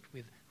communicate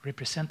with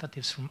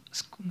representatives from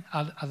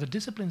other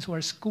disciplines who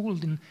are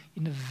schooled in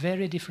a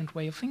very different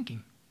way of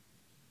thinking.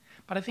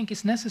 But I think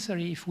it's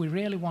necessary if we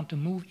really want to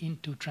move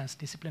into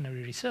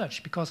transdisciplinary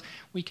research, because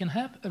we can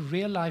have a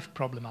real-life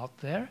problem out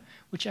there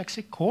which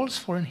actually calls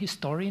for an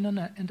historian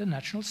and a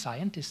natural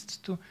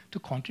scientist to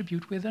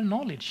contribute with their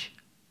knowledge.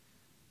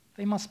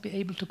 They must be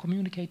able to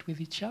communicate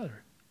with each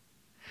other.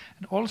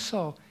 And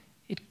also,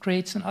 it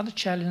creates another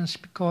challenge,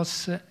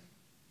 because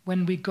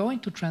when we go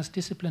into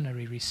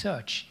transdisciplinary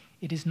research,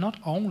 it is not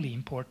only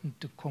important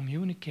to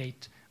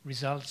communicate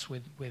results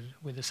with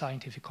the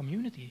scientific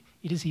community,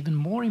 it is even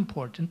more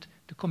important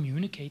to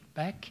communicate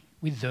back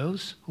with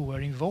those who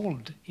were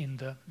involved in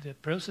the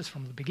process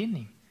from the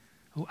beginning,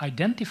 who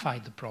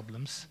identified the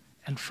problems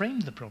and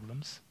framed the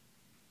problems.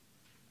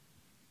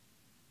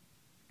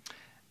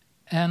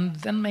 And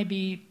then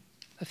maybe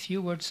a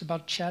few words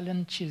about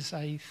challenges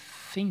I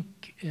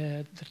think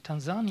the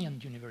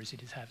Tanzanian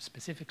universities have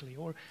specifically,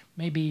 or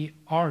maybe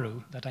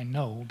ARU that I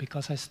know,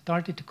 because I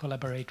started to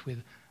collaborate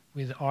with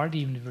RD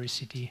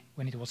University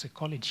when it was a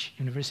college,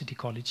 university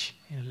college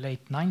in the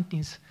late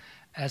 90s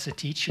as a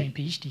teacher in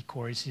PhD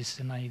courses,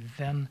 and I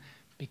then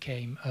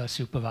became a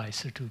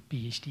supervisor to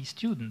PhD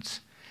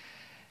students.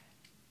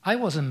 I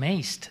was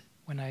amazed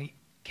when I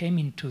came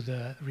into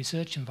the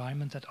research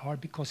environment at R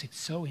because it's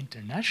so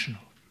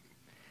international.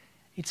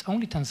 It's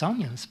only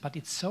Tanzanians, but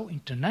it's so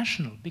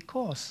international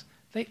because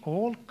they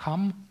all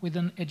come with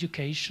an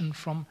education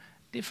from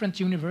different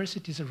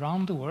universities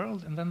around the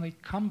world, and then they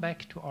come back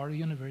to our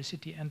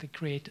university and they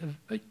create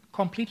a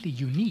completely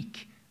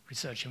unique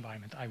research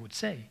environment, I would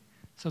say.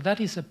 So that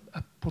is a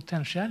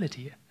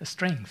potentiality, a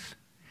strength.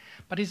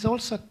 But it's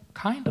also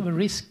kind of a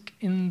risk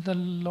in the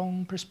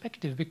long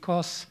perspective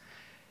because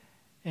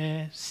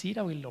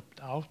SIDA will opt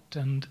out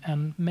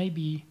and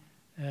maybe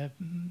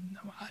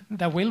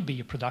there will be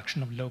a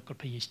production of local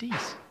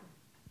PhDs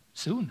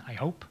soon, I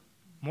hope.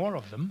 More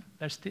of them.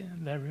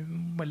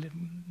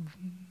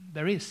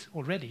 There is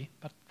already,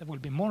 but there will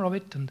be more of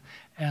it,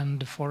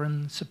 and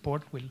foreign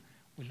support will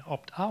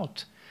opt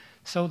out.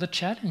 So the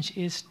challenge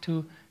is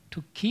to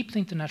keep the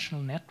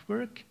international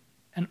network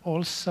and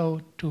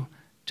also to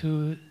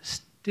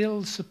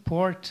still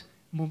support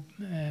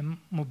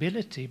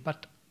mobility,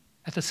 but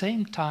at the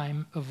same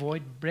time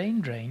avoid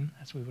brain drain,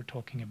 as we were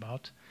talking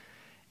about.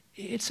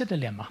 It's a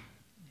dilemma.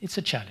 It's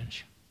a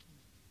challenge.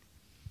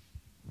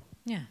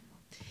 Yeah.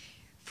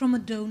 From a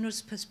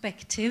donor's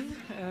perspective,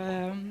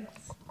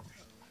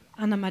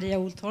 Anna Maria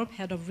Oltorp,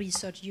 Head of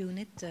Research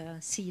Unit,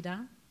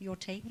 SIDA, your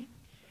take?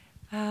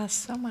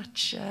 So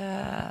much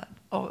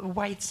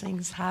white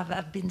things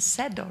have been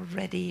said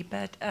already,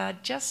 but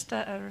just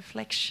a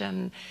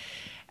reflection.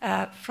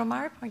 From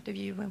our point of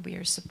view, when we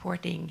are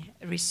supporting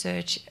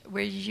research,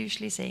 we're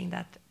usually saying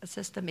that a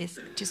system is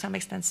to some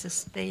extent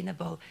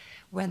sustainable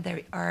when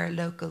there are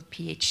local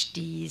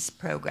PhDs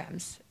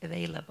programs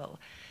available.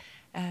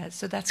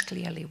 So that's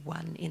clearly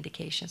one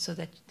indication, so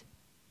that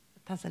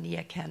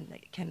Tanzania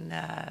can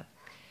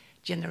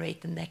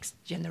generate the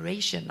next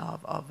generation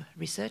of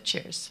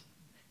researchers.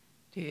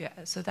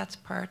 So that's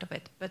part of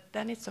it. But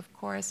then it's, of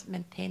course,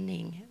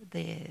 maintaining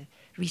the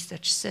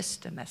research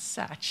system as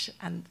such,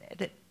 and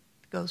that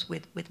goes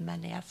with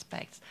many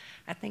aspects.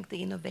 I think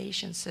the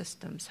innovation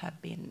systems have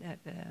been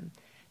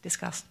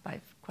discussed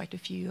by quite a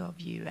few of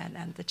you,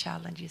 and the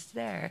challenge is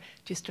there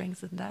to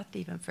strengthen that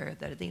even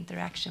further, the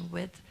interaction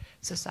with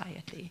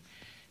society.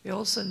 We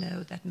also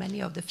know that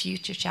many of the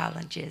future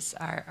challenges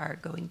are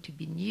going to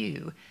be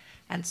new,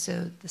 and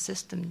so the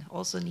system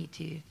also needs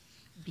to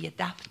be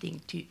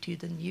adapting to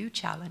the new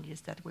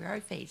challenges that we are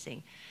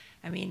facing.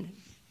 I mean,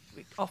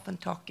 we often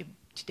talk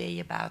today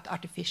about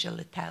artificial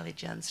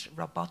intelligence,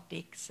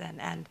 robotics,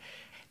 and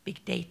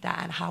big data,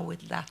 and how will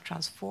that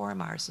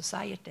transform our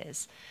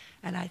societies.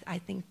 And I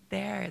think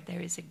there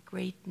is a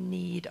great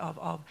need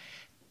of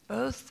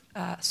both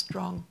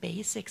strong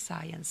basic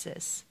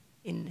sciences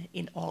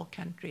in all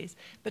countries,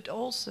 but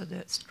also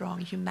the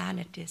strong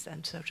humanities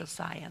and social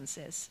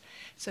sciences.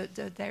 So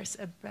there's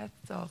a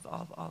breadth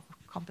of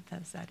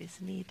competence that is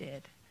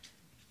needed.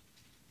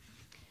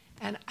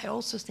 And I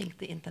also think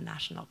the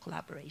international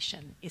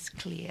collaboration is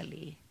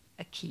clearly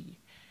a key.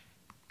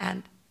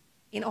 And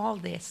in all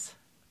this,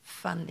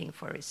 funding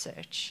for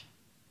research,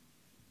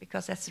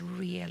 because that's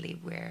really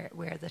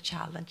where the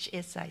challenge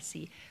is, I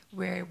see.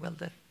 Where will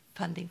the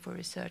funding for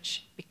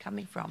research be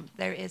coming from?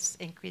 There is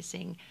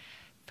increasing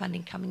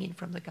funding coming in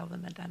from the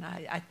government, and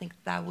I think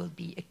that will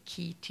be a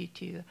key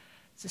to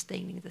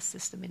sustaining the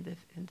system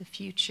in the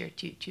future,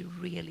 to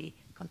really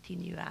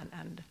continue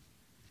and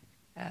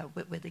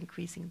with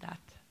increasing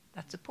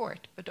that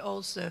support, but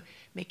also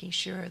making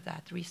sure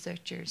that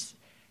researchers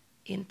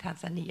in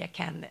Tanzania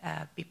can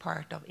be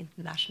part of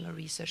international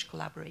research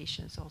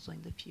collaborations also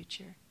in the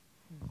future.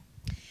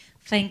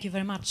 Thank you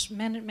very much.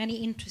 Many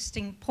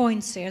interesting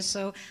points here.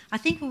 So I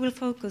think we will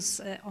focus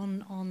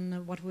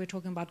on what we were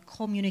talking about,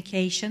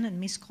 communication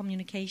and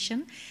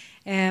miscommunication.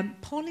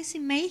 Policy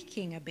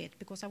making a bit,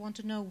 because I want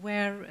to know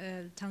where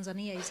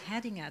Tanzania is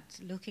heading at,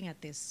 looking at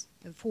this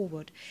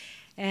forward.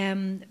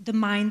 The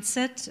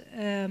mindset,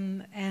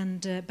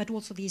 but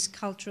also these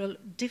cultural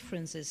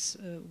differences,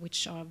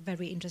 which are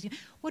very interesting.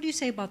 What do you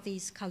say about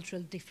these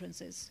cultural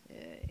differences,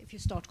 if you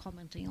start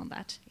commenting on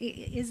that?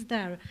 Is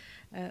there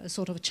a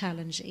sort of a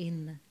challenge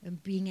in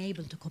being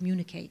able to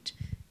communicate?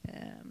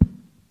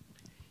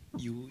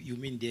 You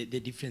mean the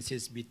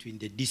differences between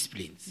the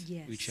disciplines,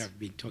 yes, which have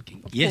been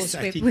talking? Of yes, course,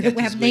 I think we that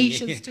have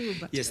nations too.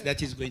 But yes,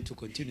 that is going to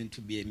continue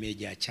to be a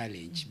major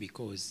challenge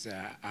because,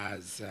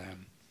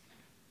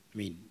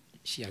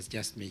 she has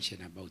just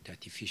mentioned about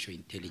artificial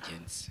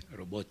intelligence,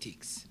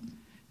 robotics.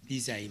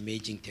 These are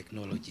emerging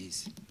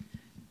technologies,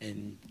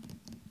 and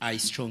I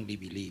strongly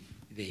believe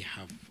they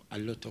have a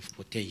lot of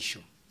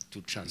potential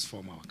to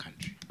transform our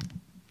country.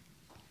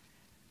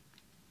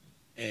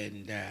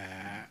 And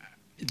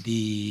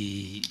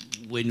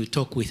when we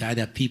talk with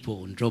other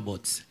people on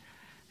robots,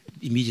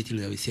 immediately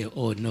they will say,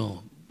 "Oh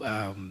no,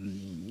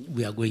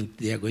 they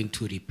are going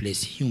to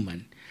replace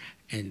human."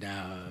 And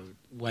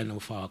one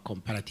of our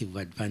comparative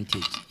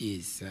advantage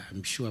is,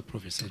 I'm sure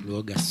Professor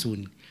Luoga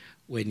soon,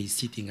 when he's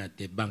sitting at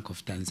the Bank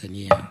of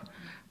Tanzania, I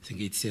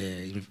think it's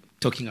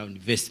talking about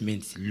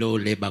investments, low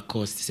labor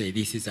costs, say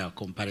this is our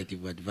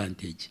comparative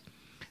advantage.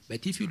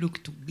 But if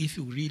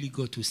you really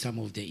go to some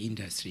of the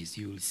industries,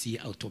 you will see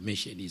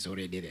automation is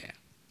already there.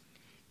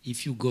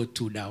 If you go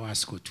to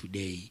Dawasco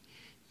today,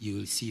 you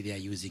will see they are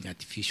using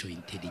artificial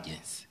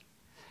intelligence.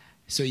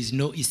 So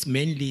it's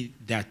mainly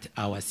that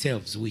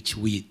ourselves, which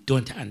we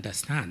don't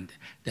understand,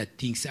 that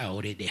things are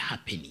already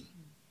happening.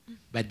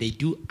 But they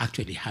do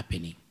actually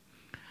happening.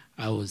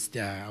 I was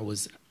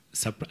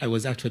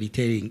actually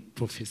telling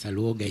Professor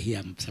Luoga here,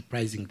 I'm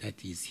surprising that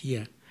he's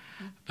here,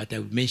 but I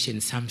would mention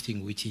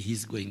something which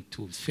he's going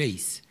to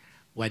face.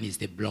 One is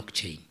the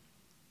blockchain.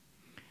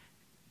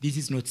 This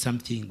is not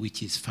something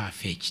which is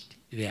far-fetched.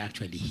 They're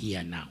actually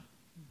here now.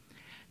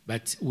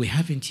 But we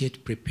haven't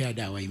yet prepared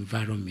our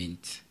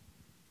environment,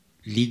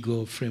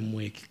 legal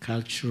framework,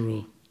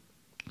 cultural,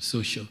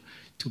 social,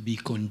 to be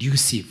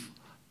conducive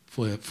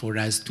for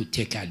us to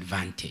take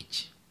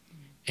advantage.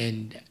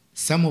 And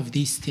some of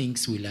these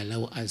things will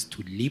allow us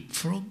to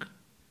leapfrog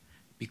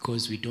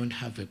because we don't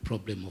have a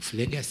problem of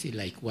legacy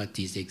like what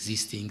is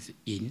existing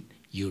in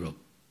Europe.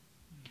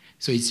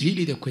 So it's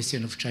really the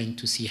question of trying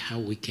to see how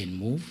we can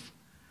move.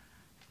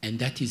 And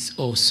that is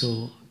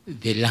also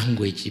the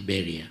language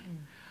barrier.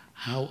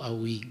 How are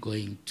we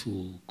going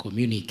to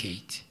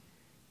communicate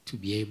to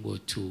be able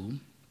to,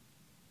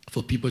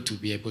 for people to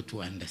be able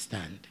to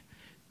understand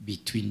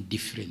between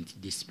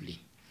different disciplines?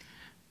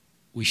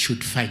 We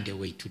should find a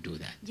way to do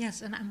that.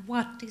 Yes, and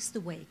what is the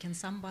way? Can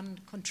someone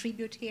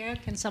contribute here?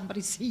 Can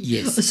somebody see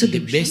yes, a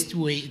solution? The best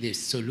way, the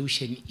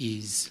solution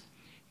is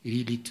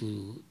really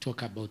to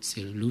talk about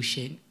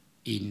solution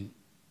in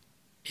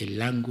a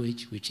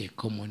language which a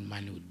common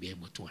man would be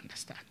able to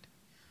understand.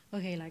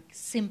 Okay, like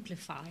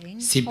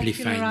simplifying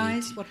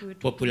popularize it, what we were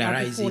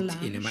popularize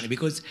about it in a manner,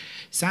 because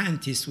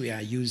scientists, we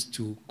are used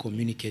to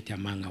communicate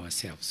among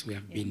ourselves. We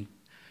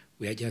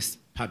are just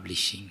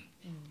publishing,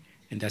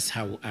 and that's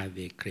how are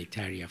the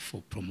criteria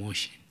for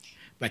promotion.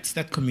 But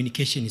that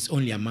communication is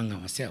only among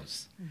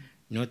ourselves,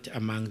 not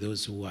among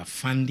those who are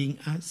funding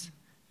us,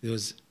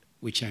 those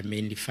which are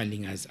mainly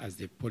funding us as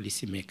the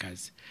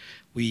policymakers.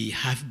 We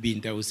have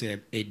been, there was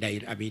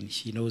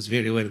she knows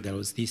very well, there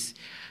was this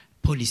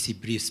policy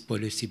briefs,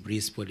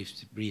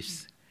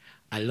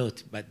 a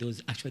lot, but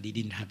those actually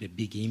didn't have a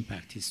big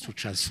impact. It's to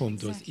transform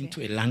those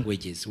into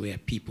languages where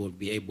people will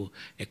be able,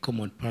 a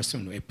common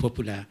person or a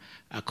popular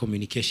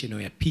communication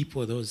where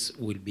people, those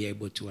will be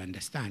able to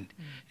understand.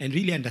 And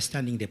really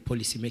understanding the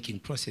policy-making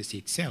process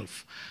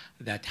itself,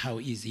 that how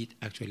is it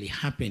actually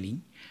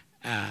happening,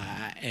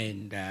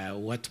 and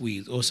what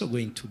is also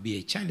going to be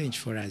a challenge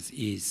for us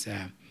is,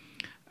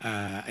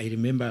 I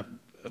remember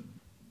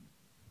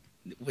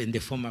when the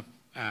former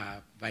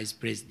vice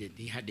president,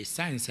 he had a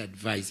science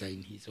advisor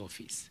in his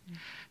office.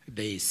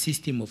 The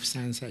system of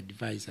science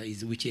advisor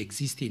which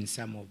exists in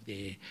some of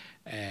the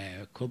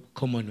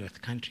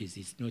Commonwealth countries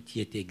is not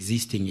yet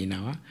existing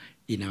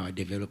in our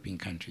developing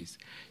countries.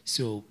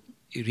 So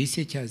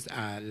researchers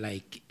are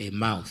like a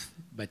mouth,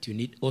 but you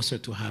need also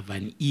to have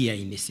an ear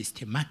in a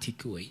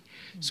systematic way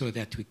so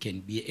that we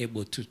can be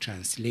able to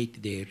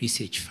translate the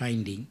research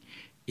finding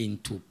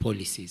into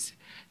policies.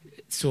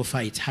 So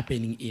far, it's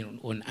happening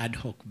on ad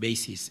hoc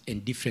basis,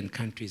 and different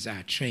countries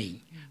are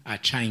trying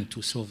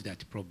to solve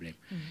that problem.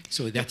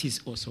 So that is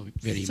also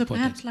very important. So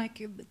perhaps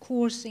like a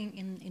course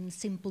in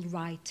simple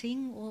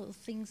writing or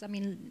things, I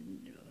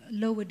mean,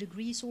 lower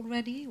degrees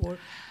already, or,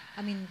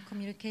 I mean,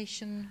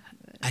 communication?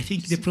 I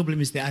think the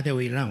problem is the other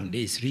way around.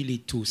 It's really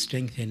to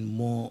strengthen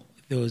more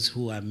those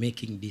who are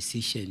making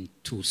decisions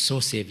to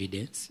source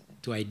evidence,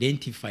 to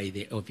identify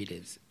the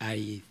evidence.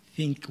 I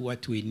think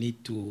what we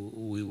need to,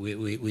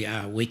 we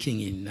are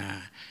working in,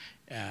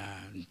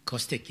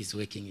 COSTECH is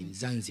working in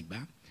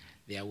Zanzibar.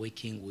 They are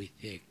working with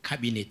the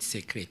cabinet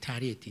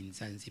secretariat in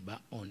Zanzibar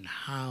on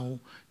how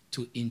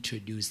to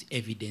introduce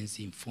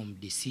evidence-informed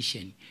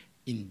decision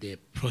in the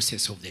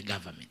process of the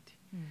government.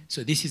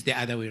 So this is the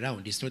other way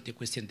around. It's not a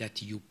question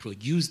that you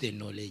produce the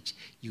knowledge,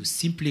 you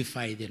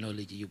simplify the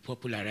knowledge, you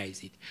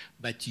popularize it,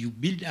 but you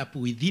build up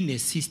within a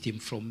system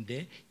from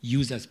the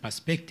user's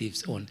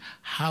perspectives on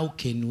how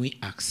can we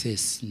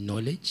access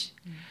knowledge,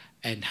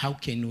 and how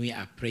can we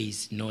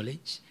appraise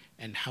knowledge,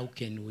 and how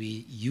can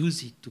we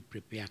use it to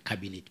prepare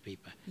cabinet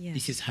paper. Yes.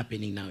 This is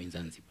happening now in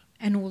Zanzibar.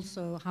 And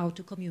also how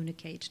to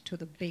communicate to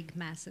the big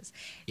masses.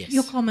 Yes.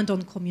 Your comment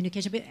on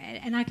communication,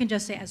 and I can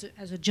just say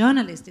as a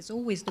journalist, it's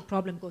always the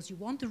problem because you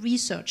want a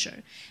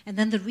researcher, and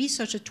then the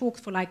researcher talks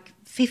for like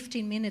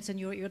 15 minutes and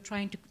you're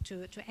trying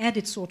to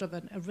edit sort of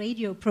a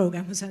radio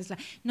program. So it's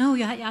like, no,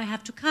 I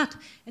have to cut.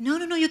 No,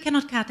 you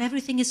cannot cut.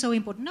 Everything is so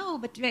important. No,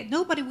 but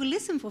nobody will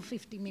listen for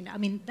 15 minutes. I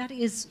mean, that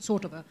is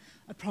sort of a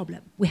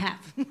problem we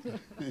have.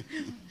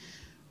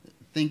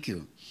 Thank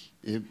you.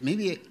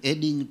 Maybe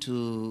adding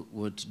to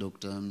what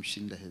Dr.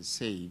 Mshinda has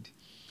said,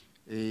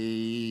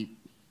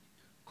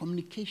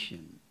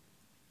 communication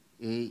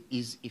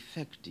is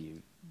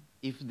effective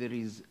if there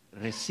is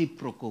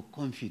reciprocal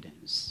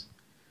confidence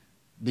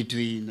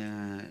between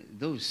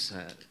those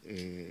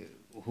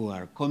who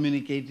are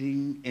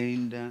communicating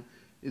and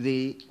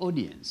the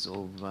audience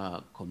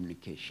of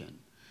communication.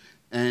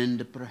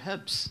 And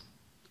perhaps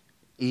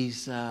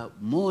is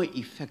more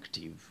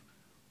effective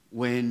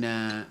when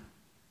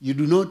you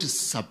do not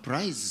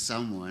surprise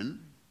someone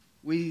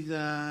with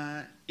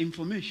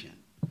information,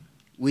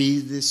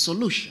 with the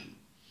solution.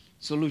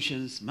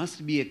 Solutions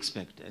must be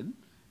expected,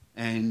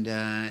 and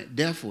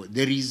therefore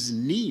there is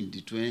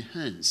need to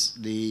enhance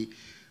the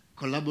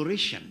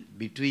collaboration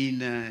between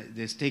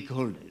the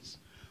stakeholders.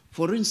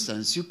 For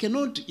instance, you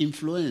cannot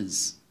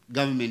influence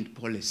government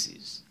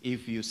policies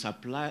if you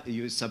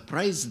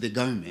surprise the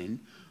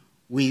government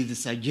with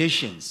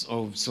suggestions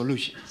of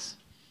solutions.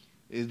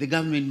 The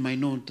government might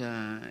not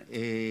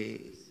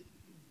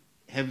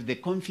have the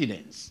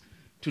confidence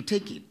to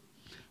take it.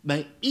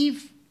 But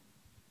if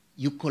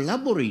you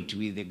collaborate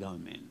with the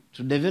government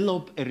to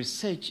develop a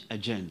research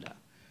agenda,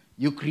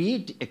 you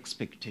create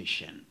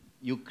expectation,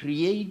 you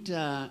create,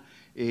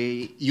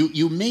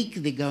 you make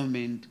the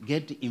government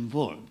get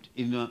involved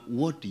in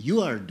what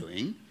you are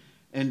doing,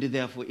 and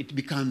therefore it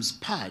becomes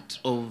part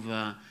of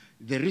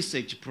the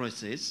research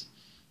process,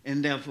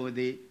 and therefore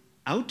the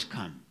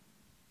outcome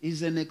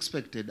is an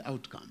expected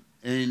outcome.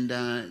 And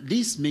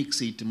this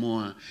makes it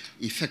more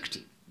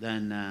effective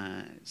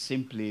than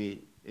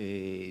simply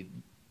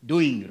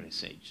doing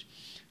research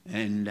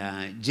and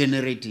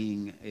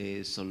generating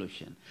a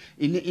solution.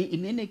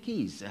 In any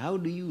case, how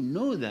do you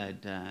know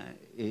that,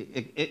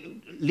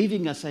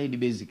 leaving aside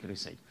basic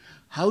research,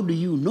 how do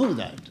you know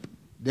that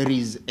there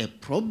is a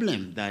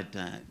problem that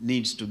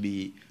needs to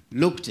be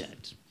looked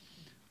at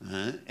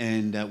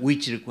and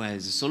which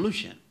requires a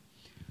solution?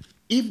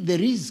 If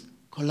there is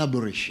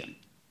collaboration,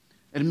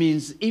 it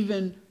means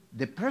even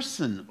the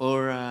person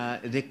or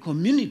the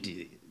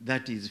community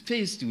that is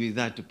faced with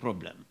that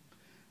problem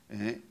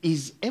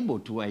is able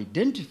to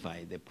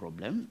identify the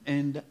problem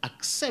and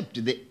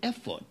accept the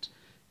effort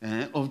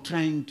of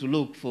trying to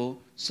look for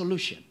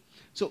solution.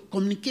 So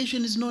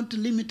communication is not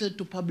limited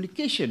to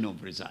publication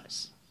of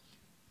results,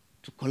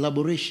 to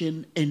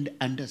collaboration and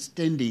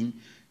understanding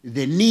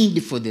the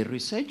need for the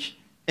research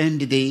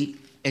and the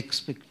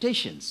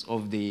expectations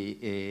of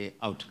the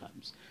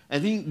outcomes. I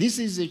think this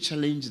is a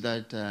challenge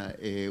that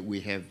we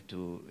have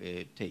to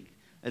take.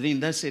 I think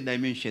that's a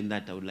dimension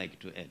that I would like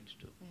to add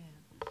to.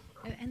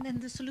 Yeah. And then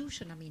the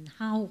solution, I mean,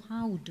 how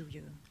do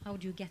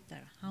you get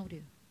there?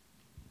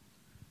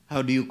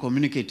 How do you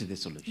communicate the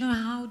solution?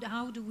 No,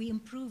 how do we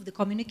improve the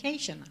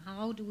communication?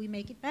 How do we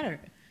make it better?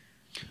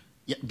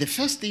 Yeah, the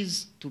first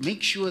is to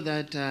make sure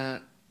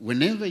that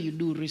whenever you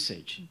do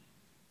research,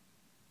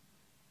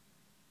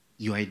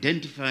 you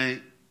identify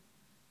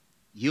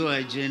your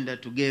agenda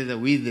together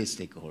with the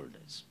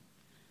stakeholders.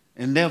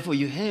 And therefore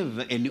you have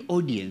an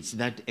audience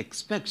that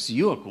expects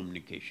your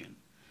communication.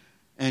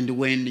 And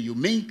when you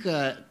make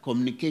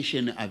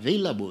communication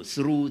available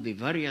through the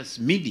various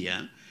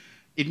media,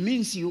 it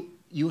means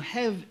you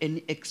have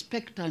an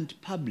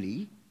expectant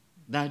public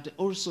that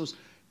also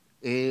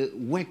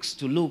works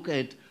to look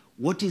at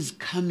what is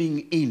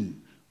coming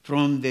in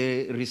from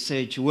the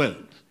research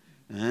world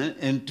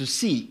and to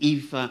see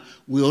if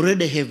we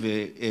already have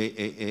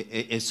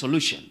a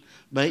solution.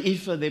 But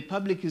if the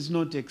public is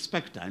not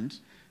expectant,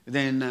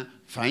 then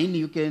fine,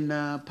 you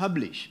can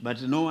publish,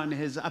 but no one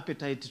has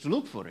appetite to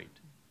look for it.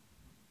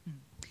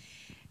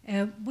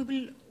 We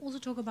will also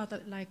talk about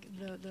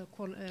the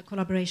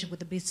collaboration with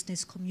the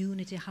business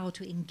community, how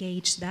to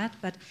engage that.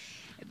 But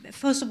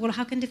first of all,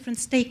 how can different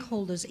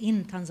stakeholders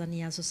in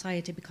Tanzania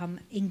society become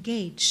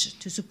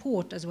engaged to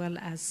support as well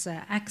as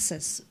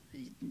access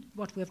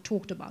what we have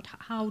talked about?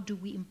 How do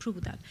we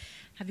improve that?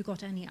 Have you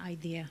got any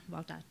idea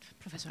about that,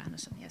 Professor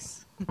Anderson?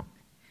 Yes.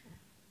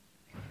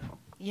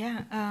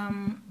 Yeah,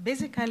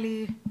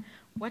 basically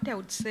what I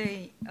would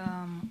say,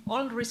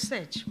 all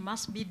research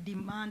must be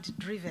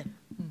demand-driven.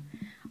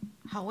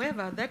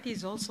 However, that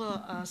is also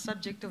a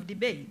subject of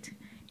debate.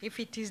 If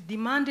it is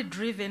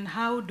demand-driven,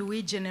 how do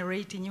we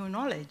generate new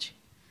knowledge?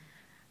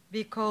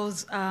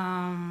 Because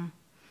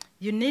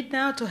you need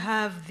now to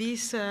have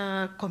this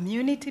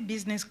community,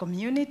 business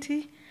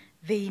community.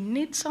 They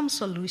need some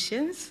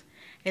solutions.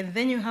 And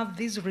then you have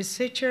these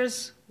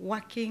researchers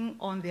working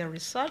on their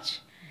research.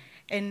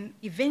 And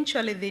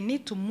eventually they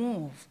need to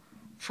move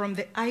from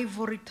the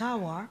ivory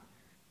tower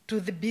to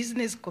the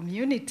business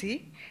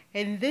community,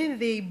 and then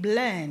they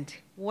blend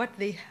what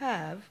they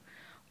have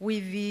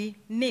with the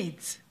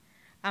needs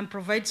and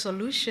provide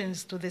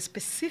solutions to the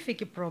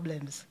specific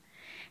problems.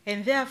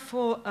 And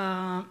therefore,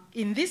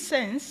 in this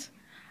sense,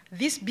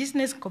 this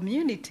business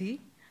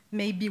community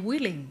may be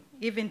willing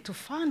even to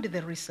fund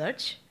the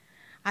research.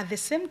 At the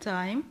same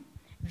time,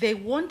 they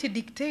won't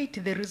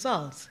dictate the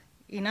results.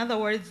 In other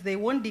words, they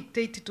won't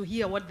dictate to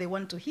hear what they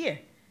want to hear.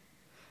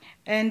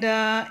 And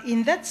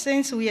in that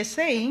sense, we are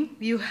saying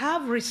you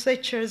have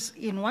researchers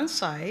in one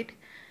side,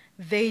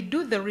 they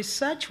do the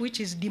research which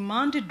is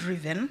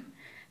demand-driven,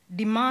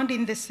 demand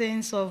in the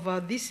sense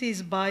of this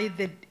is by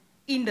the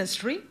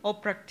industry or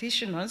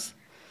practitioners,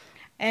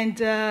 and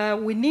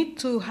we need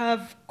to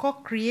have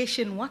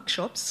co-creation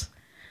workshops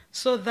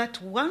so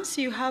that once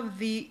you have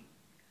the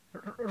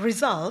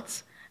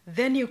results,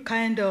 then you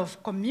kind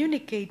of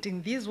communicate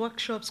in these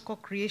workshops,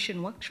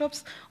 co-creation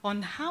workshops,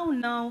 on how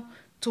now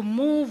to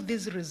move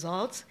these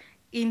results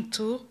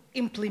into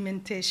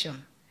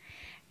implementation.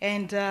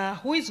 And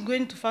who is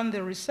going to fund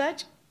the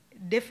research?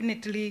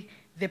 Definitely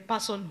the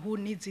person who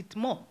needs it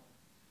more.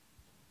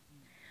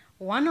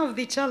 One of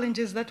the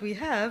challenges that we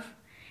have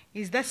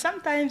is that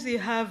sometimes you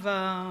have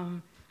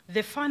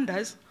the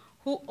funders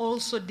who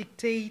also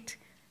dictate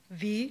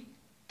the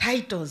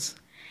titles.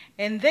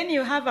 And then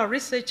you have a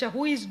researcher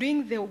who is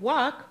doing the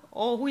work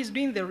or who is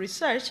doing the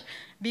research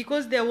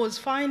because there was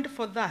fund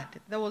for that.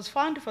 There was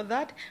fund for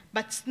that,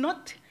 but it's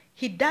not,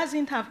 he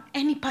doesn't have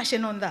any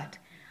passion on that.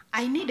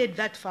 I needed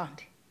that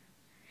fund.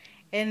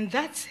 And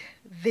that's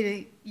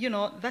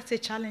that's a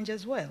challenge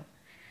as well.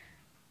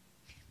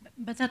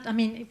 But that, I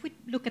mean, if we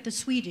look at the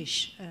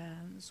Swedish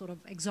sort of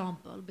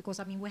example, because,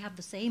 I mean, we have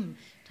the same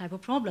type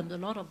of problem. A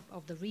lot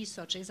of the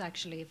research is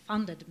actually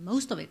funded,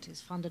 most of it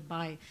is funded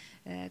by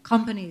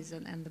companies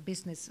and the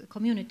business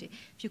community.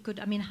 If you could,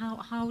 I mean,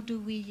 how do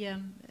we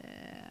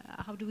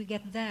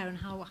get there, and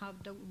how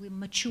do we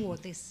mature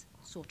this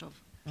sort of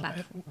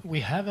platform? We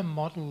have a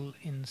model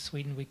in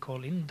Sweden we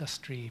call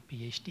industry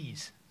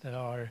PhDs that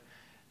are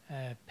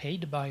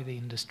paid by the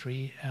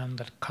industry and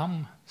that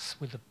comes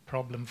with a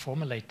problem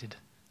formulated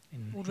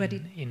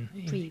in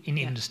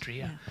industry.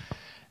 Yeah.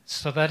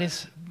 So that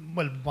is,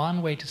 well,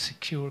 one way to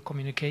secure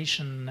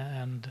communication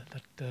and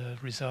that the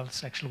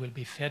results actually will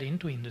be fed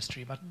into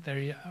industry, but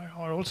there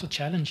are also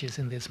challenges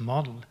in this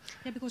model.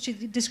 Yeah, because she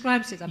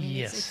describes it. I mean,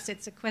 yes.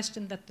 it's a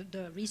question that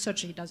the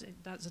researcher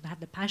doesn't have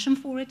the passion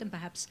for it, and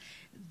perhaps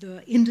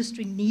the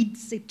industry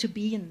needs it to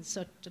be in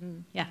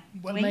certain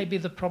Well, way. maybe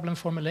the problem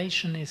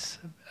formulation is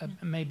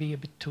maybe a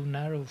bit too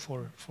narrow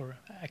for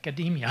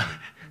academia.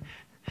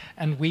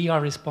 And we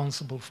are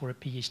responsible for a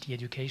PhD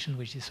education,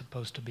 which is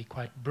supposed to be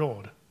quite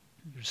broad.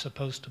 You're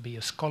supposed to be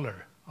a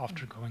scholar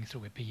after going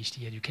through a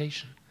PhD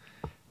education.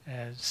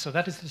 So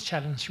that is the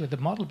challenge with the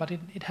model, but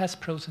it has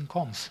pros and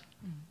cons,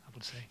 I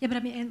would say. Yeah, but I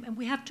mean, and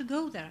we have to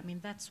go there. I mean,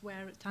 that's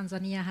where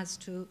Tanzania has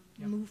to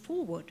move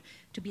forward,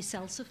 to be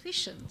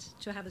self-sufficient,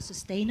 to have a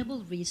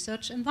sustainable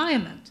research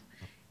environment.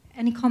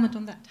 Any comment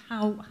on that?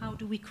 How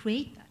do we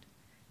create that?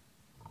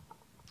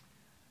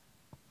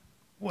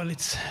 Well,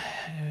 it's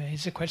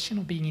a question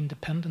of being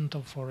independent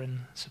of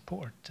foreign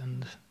support,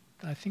 and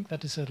I think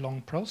that is a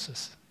long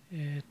process.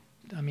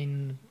 I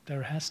mean,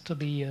 there has to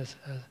be a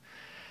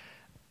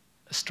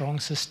strong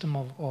system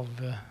of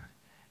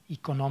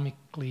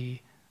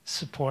economically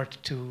support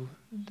to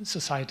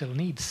societal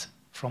needs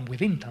from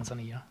within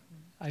Tanzania.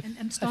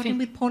 And starting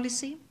with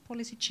policy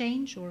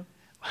change, or?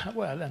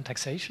 Well, and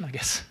taxation, I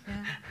guess.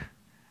 Yeah,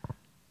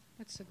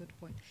 that's a good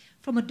point.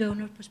 From a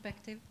donor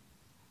perspective?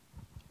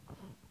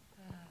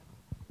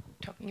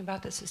 Talking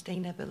about the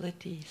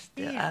sustainability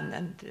still,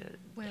 yeah.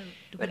 Where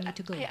do we need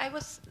to go? I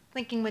was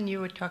thinking when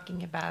you were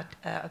talking about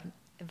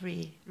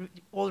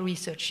all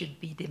research should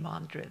be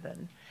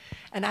demand-driven,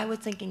 and I was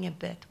thinking a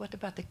bit, what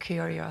about the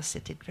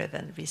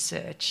curiosity-driven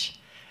research,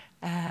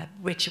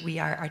 which we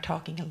are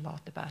talking a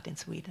lot about in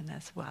Sweden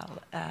as well,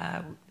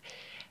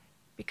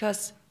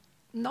 because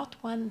not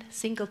one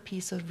single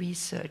piece of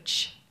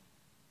research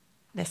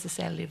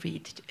necessarily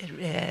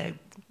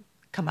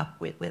come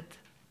up with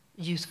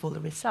useful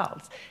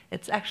results.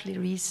 It's actually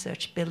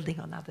research building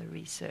on other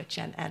research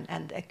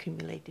and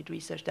accumulated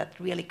research that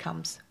really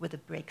comes with the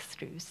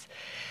breakthroughs.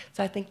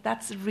 So I think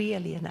that's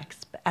really an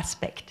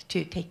aspect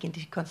to take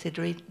into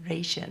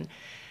consideration.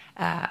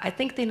 I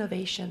think the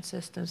innovation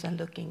systems and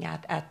looking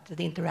at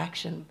the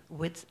interaction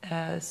with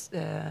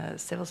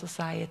civil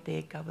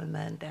society,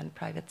 government and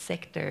private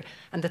sector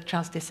and the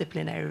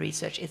transdisciplinary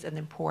research is an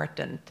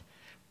important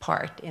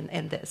part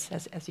in this,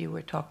 as you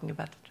were talking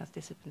about the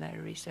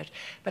transdisciplinary research.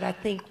 But I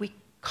think we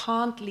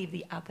can't leave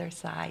the other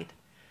side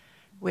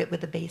with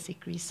the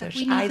basic research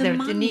either. The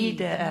money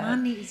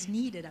is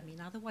needed. I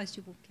mean, otherwise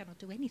you cannot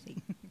do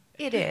anything.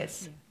 It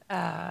is,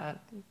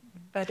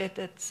 but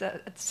it's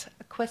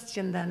a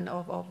question then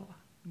of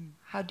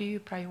how do you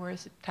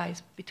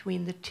prioritize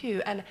between the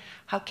two, and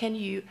how can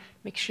you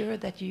make sure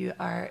that you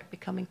are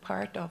becoming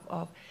part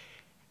of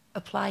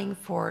applying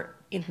for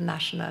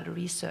international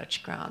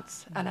research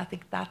grants. And I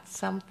think that's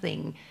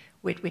something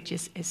which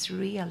is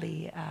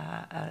really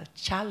a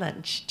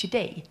challenge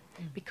today,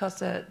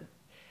 because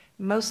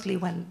mostly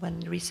when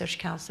research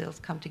councils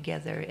come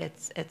together,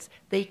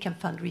 they can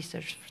fund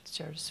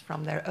researchers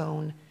from their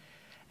own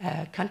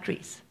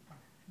countries.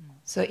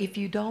 So if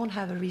you don't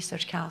have a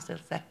research council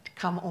that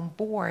come on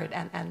board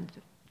and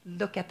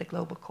look at the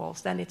global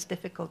calls, then it's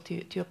difficult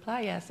to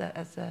apply as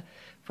a,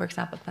 for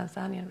example,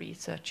 Tanzanian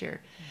researcher.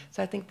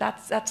 So I think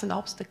that's an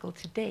obstacle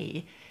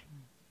today.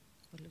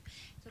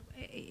 So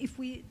if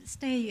we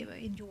stay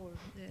in your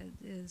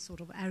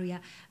sort of area,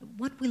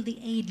 what will the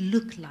aid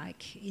look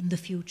like in the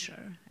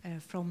future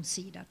from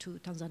SIDA to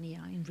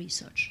Tanzania in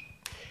research?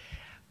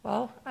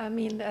 Well, I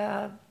mean,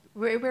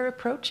 we're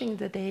approaching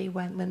the day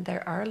when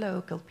there are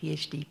local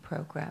PhD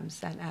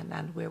programs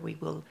and where we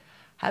will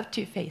have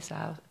to phase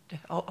out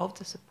of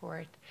the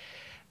support.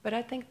 But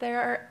I think there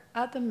are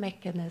other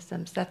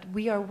mechanisms that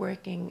we are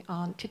working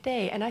on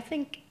today. And I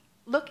think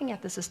looking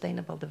at the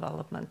Sustainable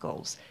Development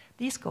Goals,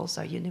 these goals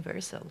are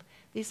universal.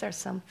 These are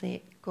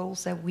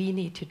goals that we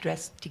need to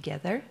address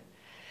together.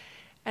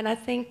 And I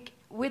think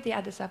with the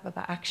Addis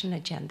Ababa Action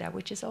Agenda,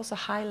 which is also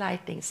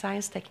highlighting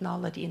science,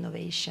 technology,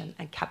 innovation,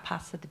 and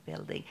capacity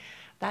building,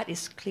 that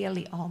is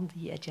clearly on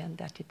the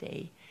agenda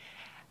today.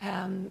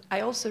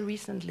 I also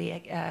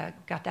recently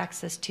got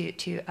access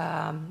to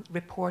a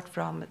report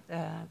from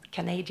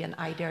Canadian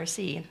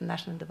IDRC,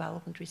 International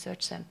Development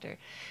Research Center,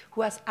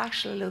 who has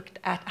actually looked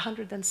at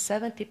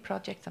 170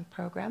 projects and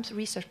programs,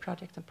 research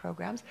projects and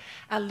programs,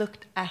 and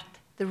looked at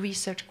the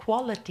research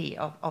quality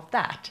of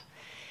that.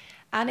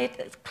 And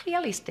it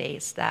clearly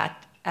states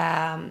that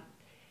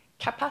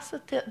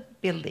capacity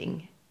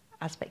building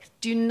aspects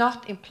do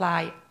not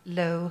imply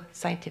low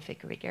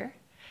scientific rigor.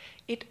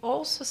 It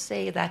also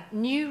says that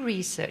new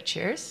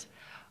researchers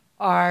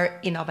are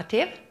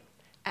innovative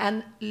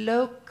and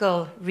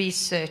local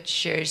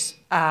researchers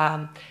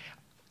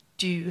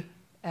do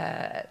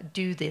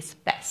this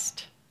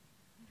best.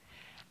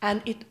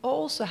 And it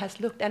also has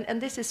looked,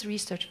 and this is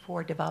research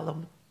for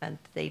development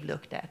they've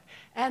looked at,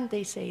 and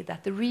they say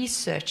that the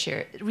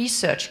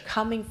research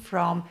coming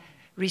from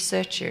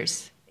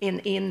researchers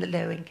in the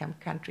low-income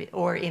country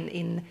or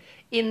in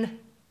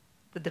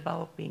the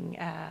developing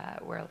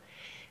world,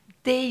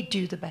 they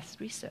do the best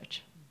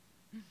research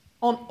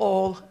on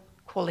all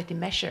quality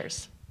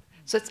measures.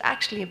 So it's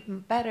actually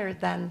better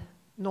than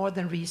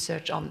northern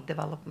research on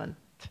development.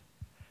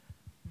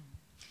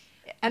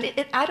 And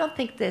I don't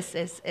think this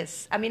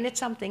is, I mean, it's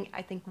something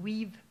I think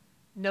we've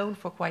known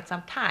for quite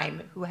some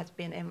time, who has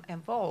been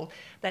involved,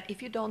 that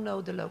if you don't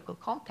know the local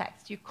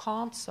context, you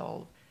can't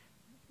solve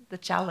the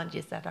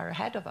challenges that are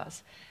ahead of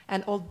us.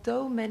 And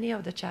although many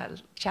of the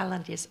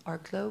challenges are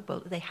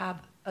global, they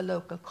have a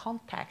local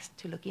context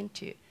to look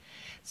into.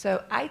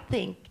 So I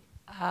think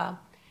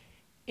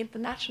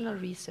international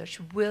research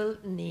will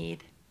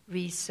need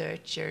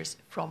researchers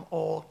from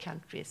all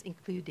countries,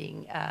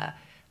 including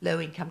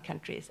low-income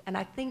countries. And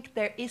I think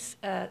there is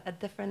a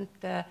different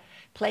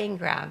playing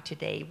ground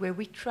today where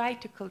we try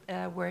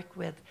to work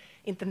with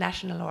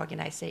international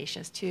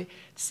organizations to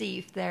see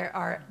if there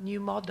are new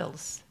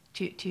models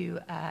to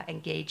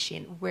engage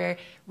in, where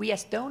we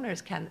as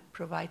donors can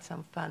provide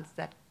some funds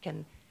that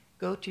can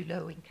go to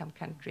low-income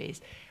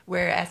countries,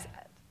 whereas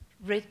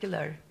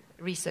regular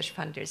research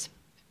funders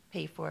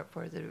pay for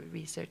the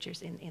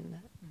researchers in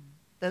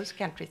those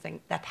countries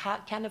that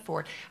can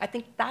afford. I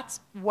think that's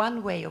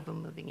one way of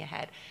moving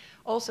ahead.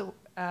 Also,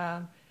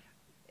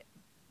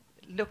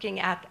 looking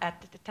at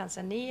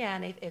Tanzania,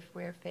 and if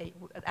we're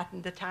at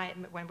the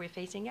time when we're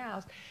phasing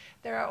out,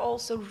 there are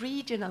also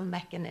regional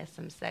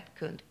mechanisms that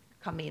could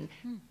come in,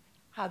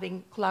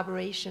 having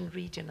collaboration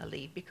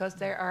regionally, because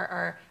there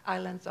are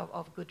islands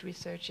of good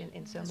research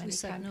in so many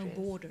countries. No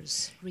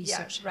borders.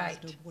 Research has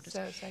no borders.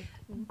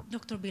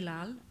 Dr.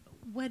 Bilal,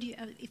 where do you,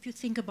 if you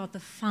think about the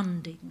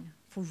funding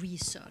for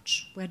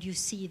research, where do you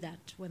see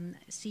that when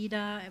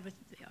SIDA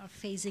are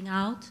phasing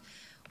out?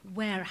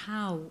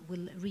 How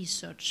will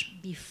research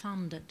be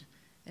funded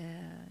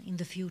in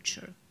the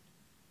future?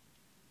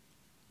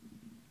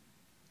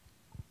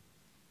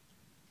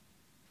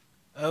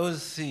 I will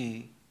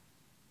see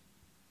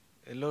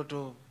a lot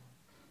of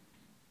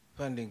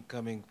funding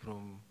coming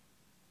from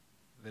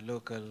the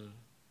local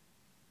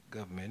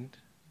government.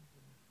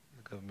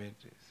 The government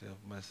itself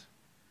must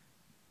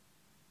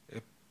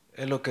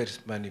allocate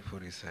money for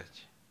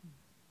research.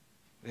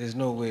 There's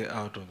no way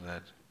out of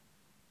that.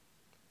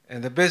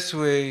 And the best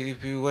way,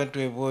 if you want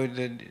to avoid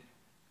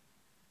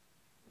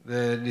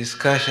the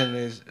discussion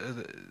as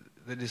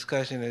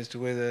to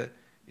whether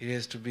it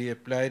has to be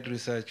applied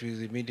research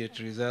with immediate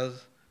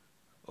results,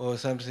 or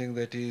something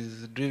that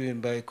is driven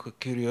by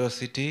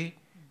curiosity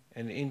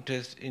and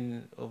interest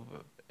of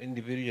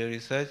individual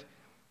research,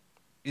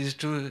 is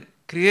to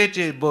create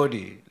a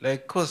body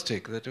like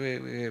COSTECH, that way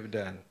we have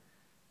done,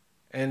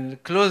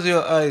 and close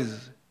your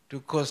eyes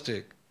to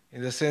COSTECH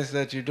in the sense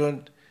that you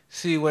don't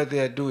see what they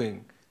are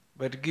doing,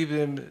 but give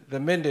them the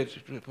mandate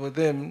for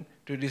them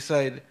to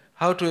decide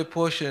how to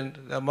apportion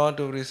the amount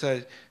of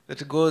research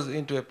that goes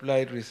into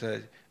applied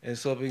research and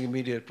solving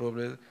immediate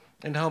problems,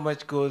 and how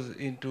much goes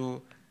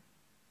into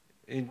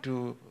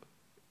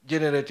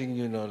generating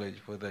new knowledge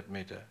for that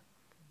matter.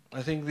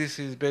 I think this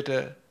is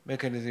better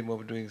mechanism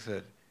of doing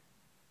that.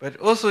 But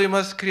also we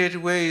must create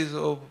ways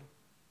of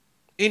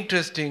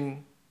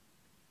interesting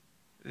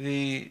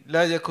the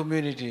larger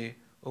community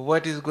of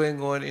what is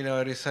going on in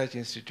our research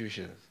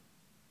institutions,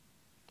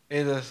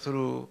 either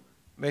through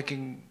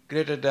making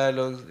greater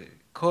dialogues,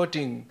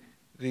 courting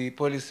the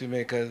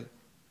policymakers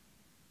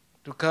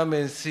to come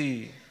and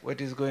see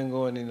what is going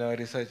on in our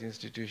research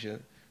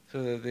institutions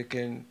so that they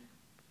can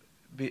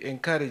be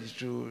encouraged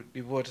to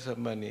devote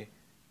some money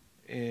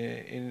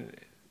in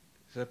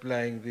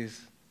supplying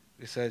these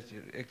research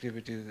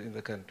activities in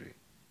the country.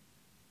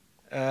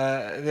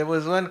 There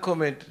was one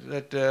comment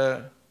that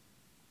Dr.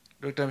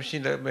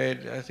 Mshinda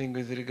made, I think,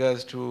 with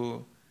regards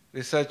to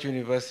research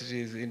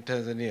universities in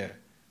Tanzania.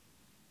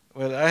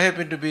 Well, I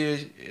happen to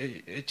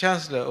be a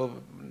chancellor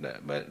of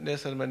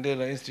Nelson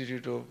Mandela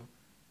Institute of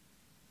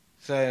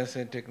Science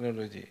and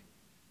Technology.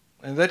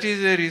 And that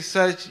is a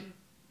research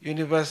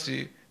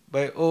university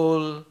by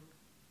all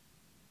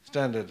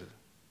standards.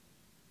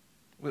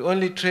 we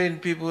only train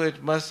people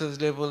at master's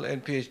level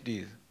and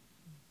PhDs.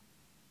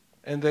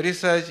 And the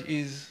research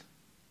is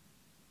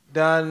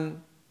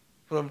done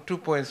from 2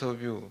 points of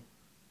view.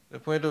 The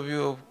point of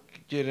view of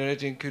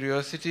generating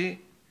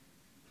curiosity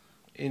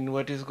in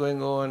what is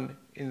going on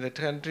in the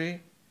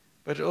country,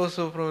 but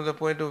also from the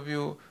point of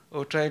view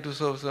of trying to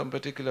solve some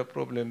particular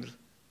problems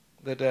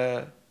that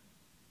are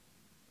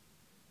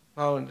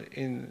found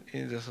in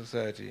the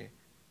society,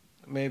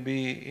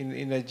 maybe in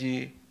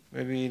energy,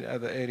 maybe in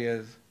other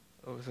areas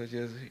such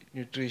as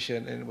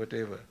nutrition and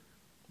whatever.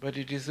 But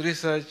it is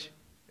research,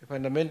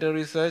 fundamental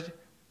research,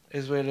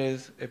 as well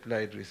as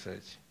applied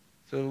research.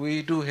 So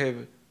we do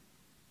have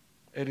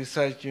a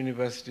research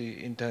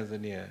university in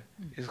Tanzania.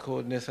 It's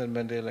called Nelson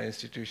Mandela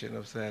Institution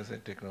of Science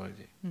and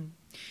Technology.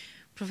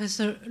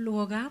 Professor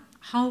Luoga,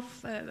 how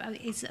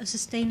is a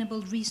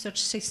sustainable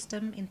research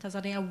system in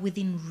Tanzania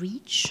within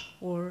reach,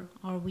 or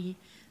are we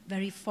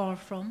very far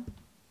from?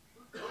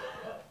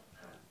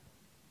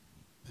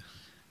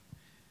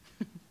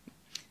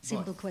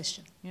 Simple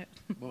question. Yeah.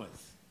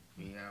 Both.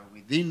 We are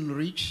within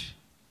reach,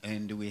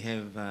 and we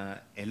have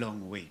a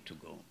long way to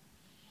go.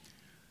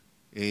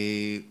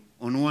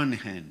 On one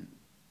hand,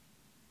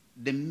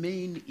 the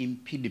main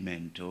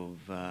impediment of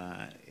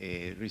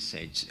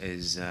research,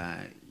 as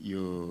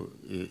you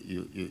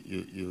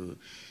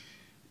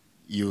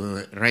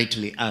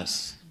rightly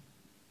asked,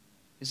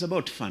 is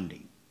about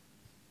funding.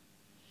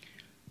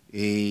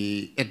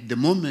 At the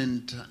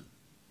moment,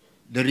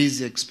 there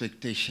is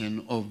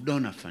expectation of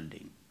donor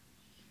funding,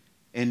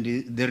 and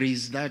there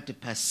is that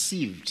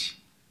perceived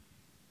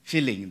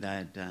feeling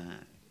that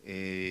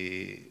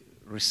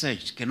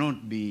research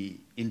cannot be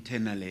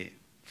internally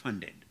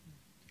funded.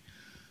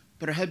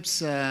 Perhaps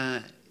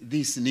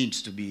this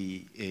needs to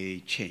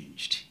be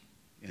changed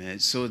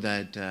so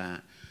that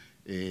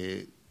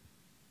there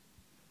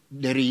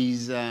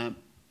is a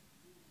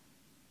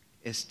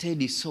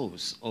steady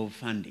source of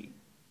funding.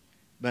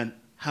 But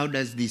how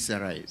does this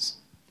arise?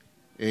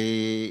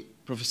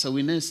 Professor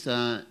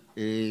Winesta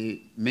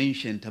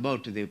mentioned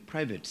about the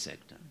private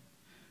sector.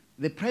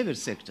 The private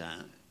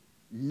sector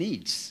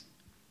needs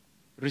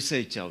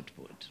research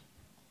output.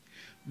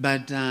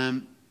 But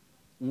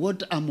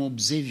what I'm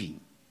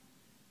observing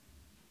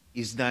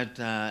is that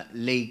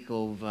lack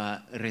of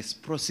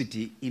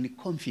reciprocity in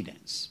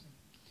confidence.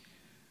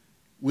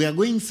 We are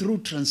going through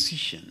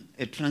transition,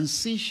 a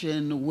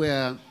transition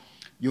where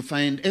you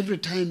find every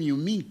time you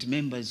meet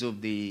members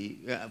of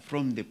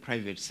from the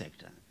private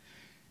sector,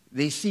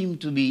 they seem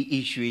to be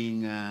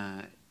issuing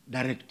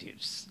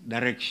directives,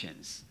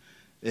 directions.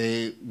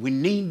 We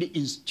need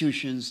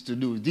institutions to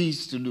do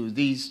this, to do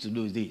this, to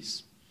do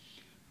this,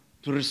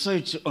 to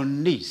research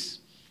on this.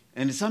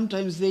 And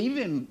sometimes they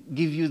even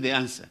give you the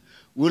answer.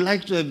 We'd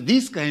like to have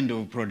this kind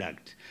of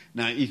product.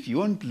 Now, if you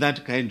want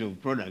that kind of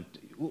product,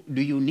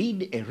 do you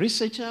need a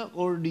researcher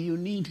or do you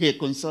need a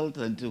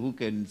consultant who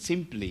can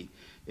simply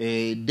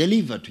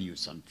deliver to you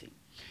something?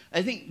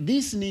 I think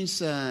this needs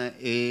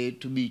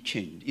to be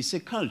changed. It's a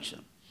culture.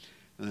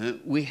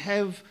 We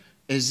have,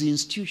 as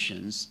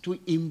institutions, to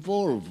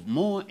involve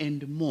more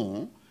and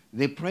more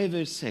the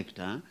private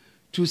sector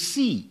to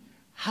see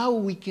how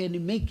we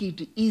can make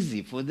it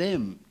easy for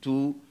them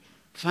to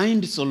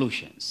find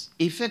solutions,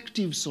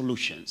 effective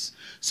solutions,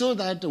 so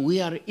that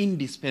we are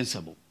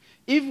indispensable.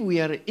 If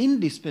we are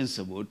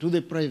indispensable to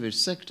the private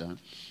sector,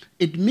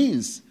 it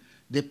means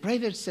the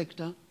private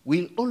sector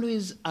will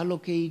always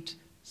allocate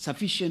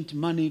sufficient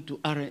money to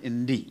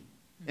R&D.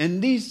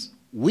 And this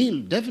will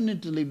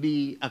definitely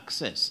be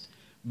accessed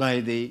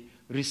by the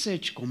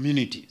research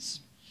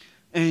communities.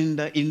 And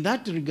in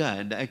that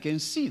regard, I can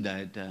see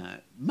that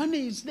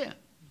money is there.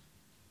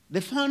 The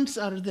funds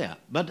are there,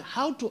 but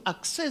how to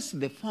access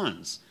the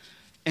funds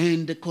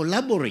and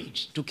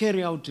collaborate to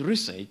carry out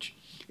research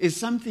is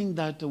something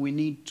that we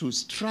need to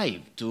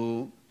strive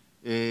to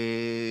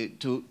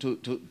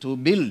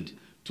build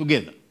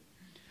together.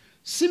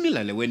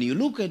 Similarly, when you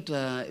look at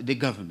the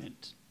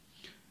government,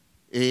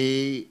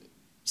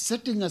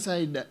 setting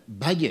aside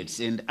budgets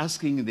and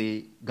asking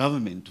the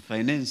government to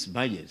finance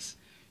budgets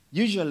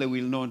usually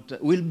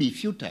will be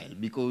futile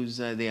because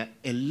there are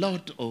a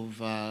lot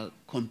of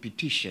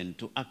competition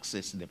to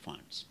access the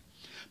funds.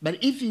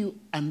 But if you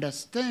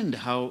understand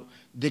how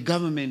the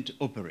government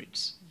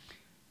operates,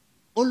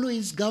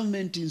 always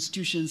government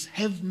institutions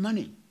have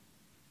money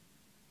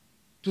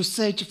to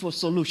search for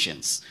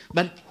solutions.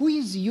 But who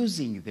is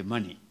using the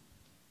money?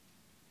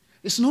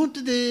 It's not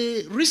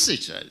the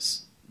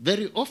researchers.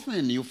 Very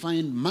often you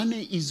find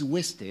money is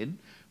wasted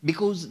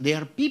because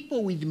there are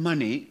people with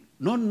money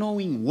not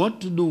knowing what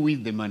to do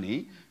with the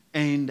money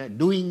and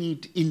doing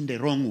it in the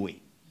wrong way.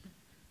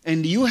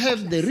 And you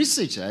have the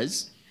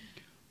researchers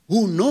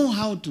who know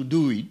how to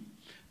do it,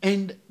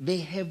 and they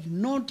have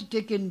not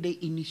taken the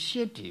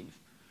initiative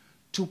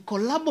to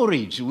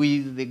collaborate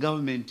with the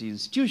government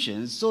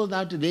institutions so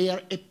that they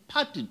are a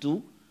party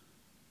to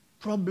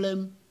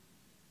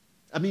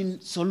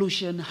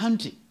solution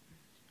hunting.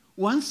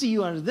 Once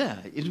you are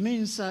there, it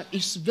means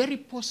it's very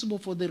possible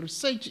for the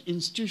research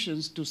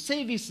institutions to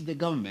service the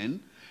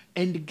government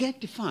and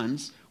get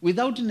funds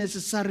without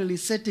necessarily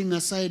setting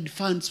aside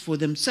funds for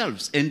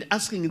themselves and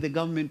asking the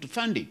government to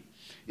fund it.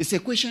 It's a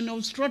question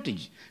of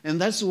strategy. And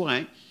that's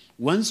why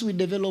once we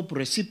develop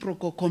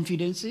reciprocal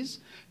confidences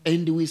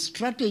and we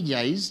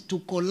strategize to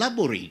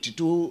collaborate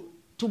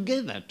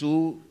together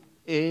to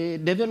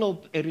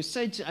develop a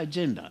research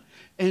agenda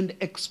and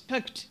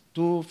expect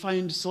to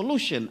find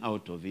solution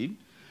out of it,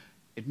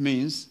 it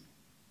means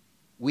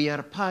we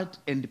are part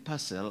and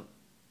parcel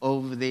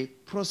of the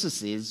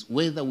processes,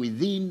 whether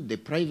within the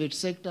private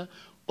sector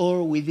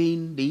or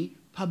within the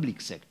public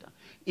sector.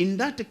 In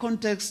that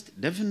context,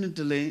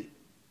 definitely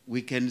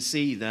we can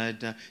say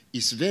that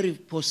it's very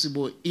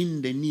possible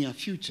in the near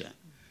future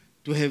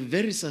to have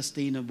very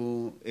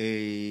sustainable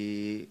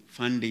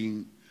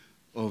funding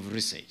of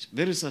research,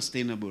 very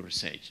sustainable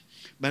research.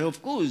 But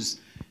of course,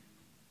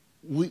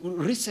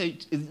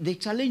 research, the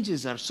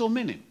challenges are so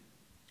many.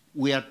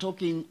 We are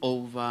talking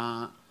of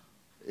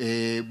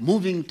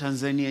moving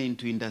Tanzania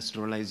into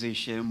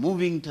industrialization,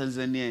 moving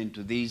Tanzania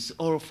into this,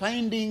 or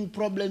finding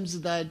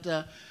problems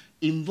that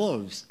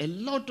involves a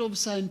lot of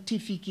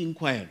scientific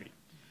inquiry.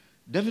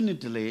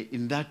 Definitely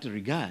in that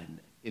regard,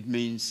 it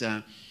means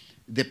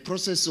the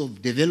process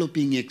of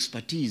developing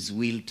expertise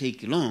will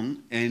take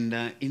long, and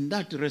in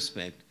that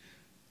respect,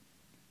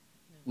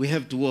 we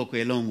have to walk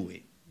a long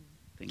way.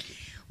 Thank you.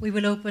 We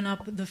will open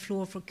up the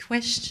floor for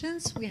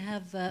questions. We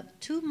have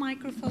 2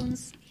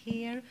 microphones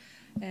here.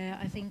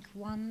 I think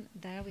one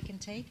there we can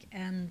take,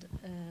 and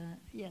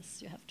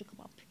yes, you have to come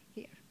up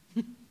here.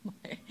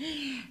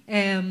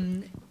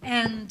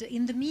 And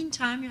in the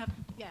meantime,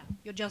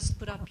 you just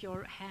put up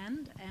your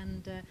hand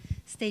and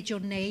state your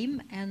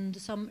name and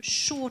some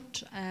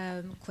short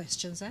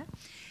questions there.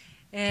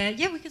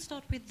 We can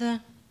start with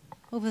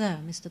over there,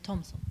 Mr.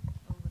 Thompson.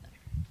 Over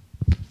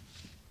there.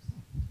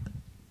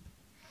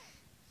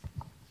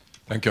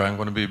 Thank you. I'm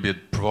going to be a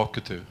bit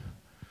provocative.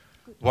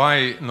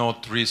 Why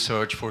not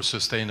research for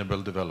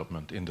sustainable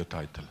development in the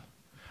title?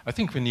 I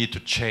think we need to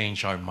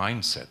change our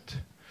mindset.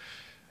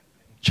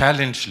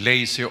 Challenge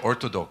lazy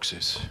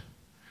orthodoxies.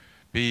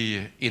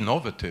 Be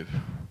innovative.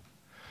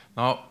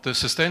 Now, the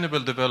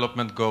Sustainable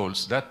Development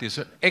Goals, that is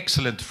an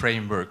excellent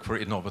framework for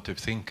innovative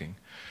thinking.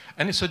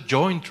 And it's a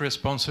joint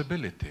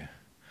responsibility.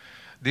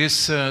 This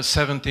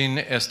 17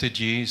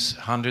 SDGs,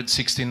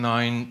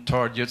 169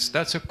 targets,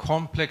 that's a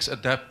complex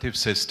adaptive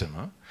system.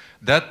 Huh?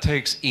 That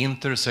takes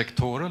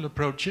intersectoral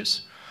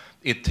approaches.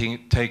 It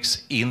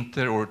takes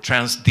inter or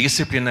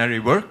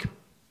transdisciplinary work.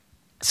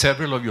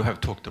 Several of you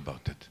have talked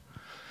about it.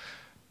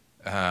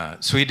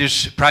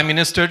 Swedish Prime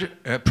Minister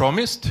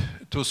promised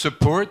to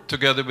support,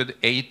 together with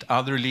 8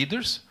 other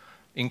leaders,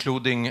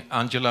 including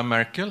Angela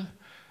Merkel,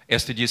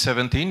 SDG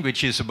 17,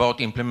 which is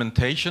about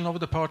implementation of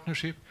the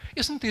partnership.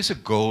 Isn't this a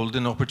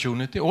golden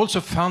opportunity? Also,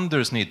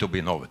 funders need to be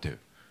innovative.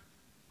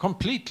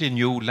 Completely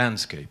new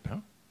landscape. Huh?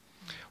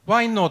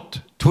 Why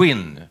not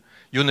twin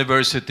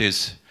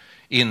universities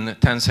in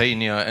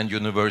Tanzania and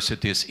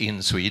universities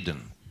in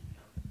Sweden?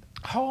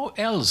 How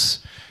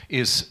else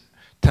is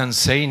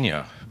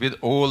Tanzania, with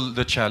all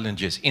the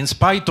challenges, in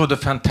spite of the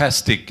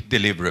fantastic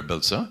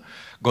deliverables,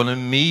 going to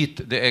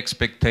meet the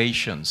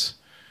expectations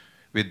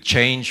with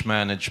change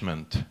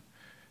management?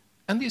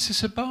 And this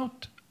is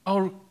about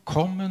our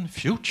common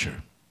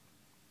future.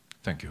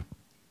 Thank you.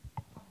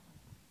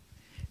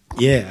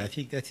 Yeah, I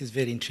think that is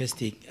very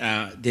interesting.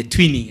 The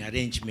twinning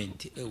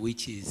arrangement,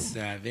 which is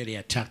very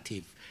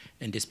attractive,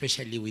 and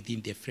especially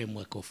within the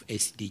framework of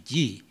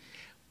SDG,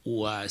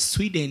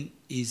 Sweden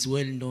is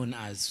well known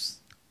as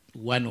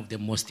one of the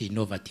most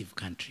innovative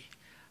countries.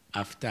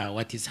 After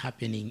what is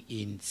happening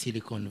in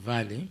Silicon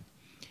Valley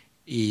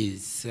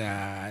is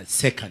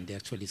second,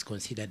 actually is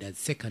considered as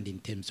second in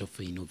terms of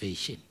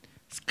innovation.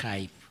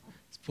 Skype,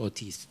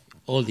 Spotify,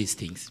 all these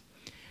things.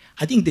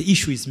 I think the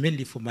issue is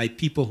mainly for my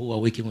people who are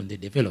working on the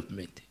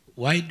development.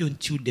 Why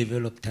don't you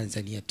develop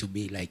Tanzania to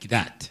be like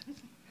that?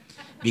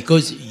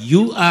 Because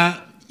you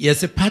are,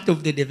 as a part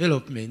of the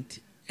development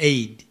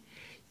aid,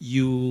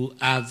 you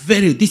are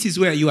this is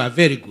where you are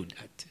very good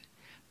at.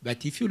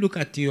 But if you look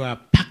at your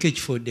package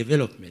for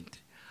development,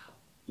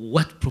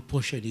 what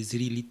proportion is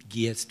really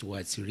geared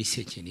towards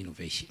research and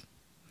innovation?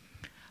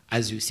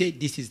 As you said,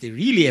 this is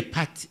really a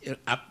part,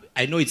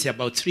 I know it's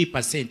about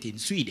 3% in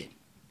Sweden.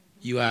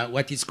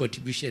 What is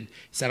contribution?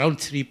 It's around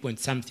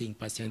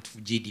 3-point-something%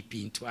 of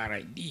GDP into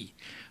R&D.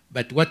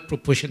 But what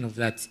proportion of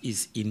that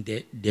is in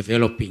the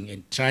developing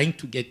and trying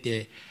to get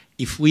there?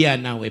 If we are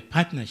now a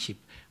partnership,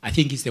 I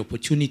think it's the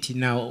opportunity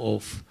now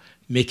of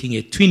making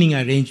a twinning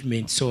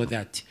arrangement so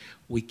that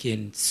we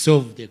can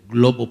solve the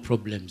global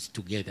problems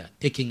together,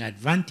 taking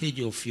advantage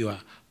of your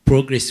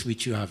progress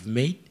which you have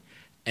made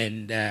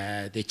and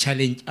the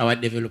challenge, our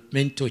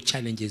developmental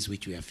challenges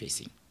which we are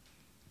facing.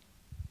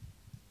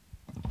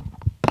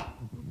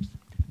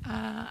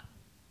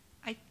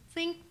 I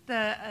think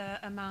the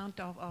amount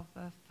of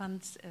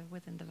funds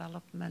within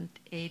development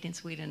aid in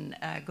Sweden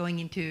going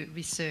into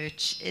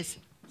research is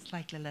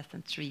slightly less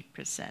than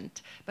 3%,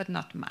 but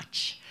not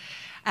much.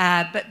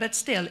 But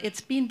still,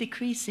 it's been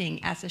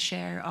decreasing as a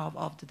share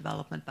of the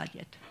development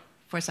budget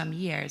for some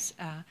years.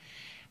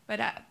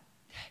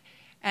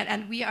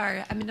 And we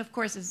are, I mean, of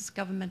course, it's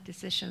government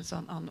decisions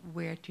on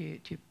where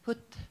to put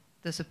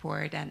the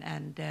support,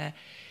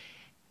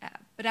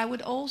 but I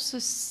would also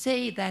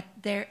say that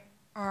there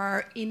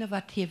are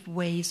innovative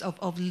ways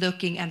of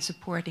looking and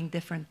supporting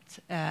different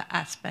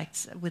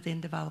aspects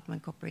within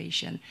development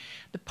cooperation.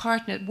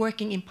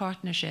 Working in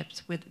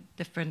partnerships with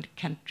different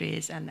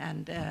countries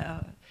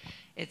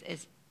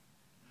is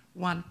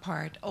one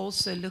part.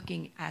 Also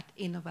looking at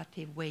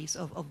innovative ways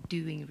of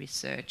doing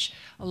research.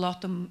 A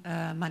lot of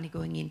money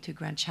going into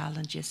Grand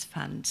Challenges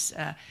funds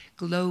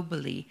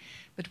globally,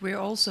 but we're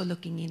also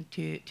looking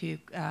into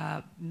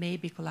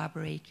maybe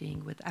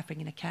collaborating with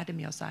African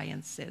Academy of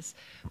Sciences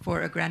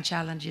for a Grand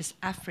Challenges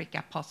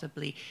Africa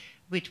possibly,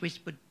 which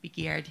would be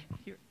geared.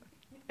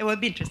 It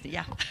would be interesting,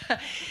 yeah.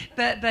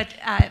 but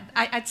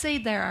I'd say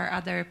there are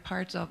other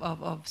parts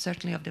of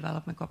certainly of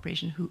development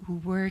cooperation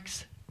who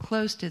works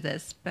close to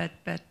this, but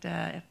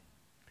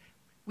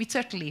we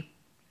certainly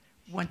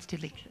want to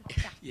link.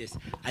 Yes,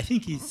 I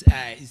think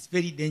it's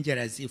very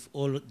dangerous if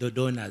all the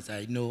donors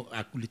I know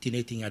are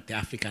agglutinating at the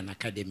African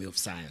Academy of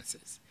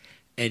Sciences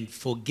and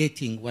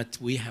forgetting what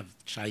we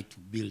have tried to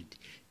build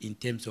in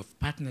terms of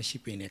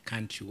partnership in a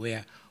country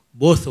where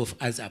both of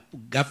us,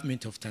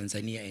 government of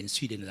Tanzania and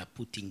Sweden, are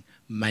putting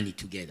money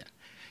together.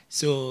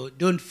 So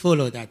don't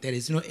follow that. There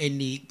is no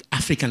any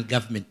African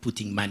government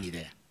putting money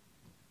there.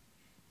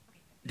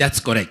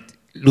 That's correct.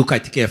 Look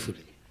at it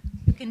carefully.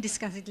 You can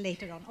discuss it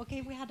later on.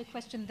 Okay, we had a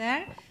question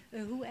there.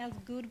 Who else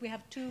good? We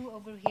have two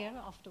over here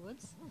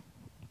afterwards.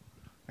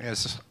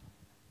 Yes,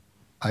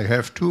 I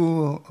have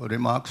two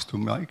remarks to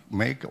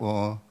make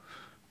or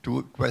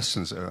two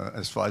questions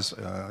as far as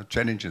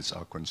challenges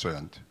are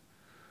concerned.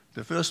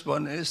 The first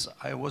one is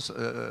I was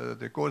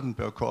the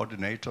Goldenberg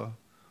coordinator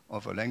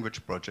of a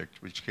language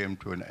project which came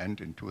to an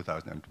end in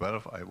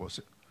 2012. I was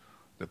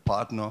the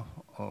partner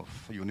of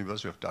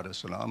University of Dar es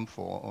Salaam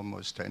for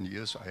almost 10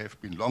 years. I have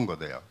been longer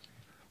there.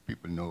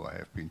 People know I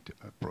have been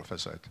a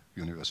professor at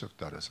University of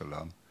Dar es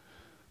Salaam,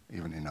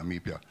 even in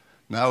Namibia.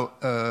 Now,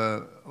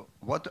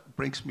 what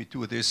brings me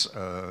to this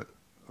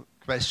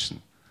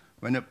question?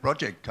 When a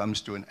project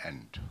comes to an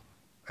end,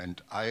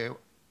 and I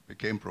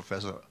became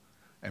Professor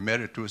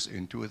Emeritus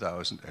in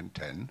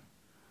 2010,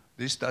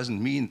 this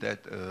doesn't mean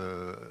that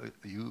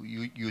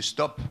you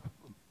stop.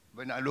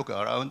 When I look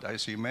around, I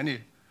see many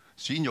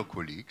senior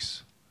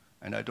colleagues,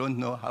 and I don't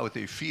know how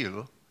they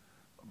feel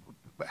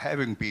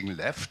having been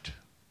left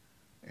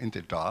in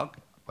the dark,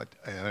 but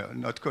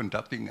not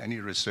conducting any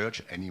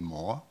research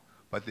anymore,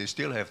 but they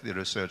still have the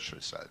research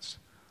results.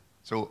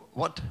 So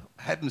what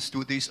happens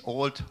to these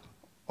old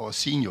or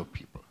senior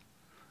people?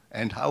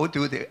 And how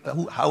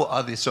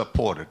are they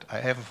supported? I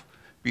have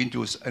been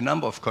to a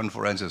number of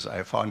conferences.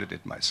 I founded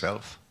it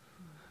myself.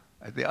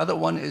 The other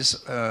one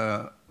is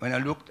when I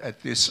looked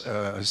at this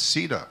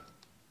CEDAR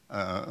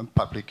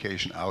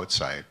publication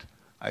outside,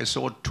 I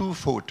saw two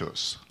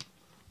photos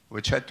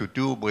which had to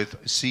do with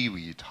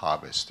seaweed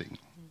harvesting.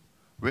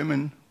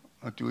 Women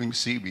are doing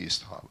seaweed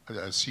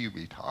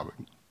harvesting,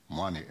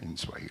 money in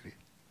Swahili.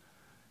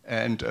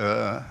 And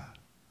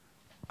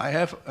I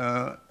have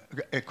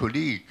a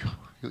colleague,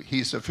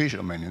 he's a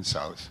fisherman in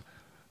South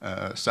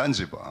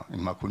Zanzibar, in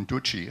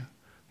Makunduchi.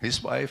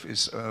 His wife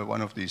is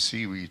one of these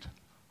seaweed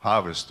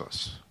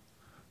harvesters.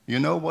 You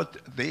know what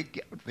they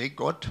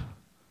got?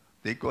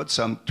 They got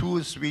some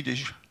 2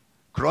 Swedish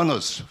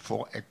kronos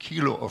for a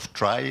kilo of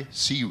dry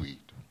seaweed.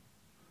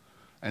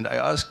 And I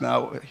asked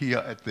now here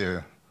at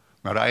the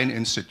Marine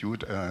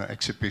Institute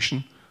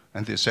exhibition,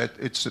 and they said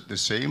it's the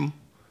same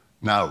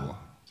now,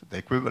 the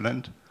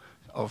equivalent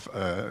of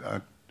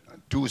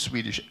 2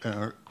 Swedish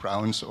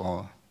crowns.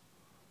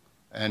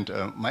 And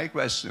my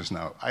question is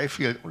now, I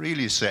feel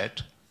really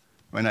sad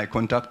when I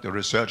conduct a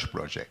research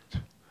project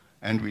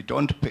and we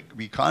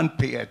can't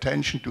pay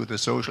attention to the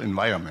social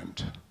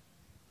environment.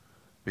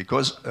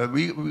 Because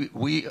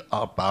we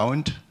are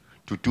bound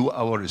to do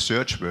our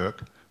research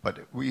work, but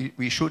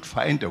we should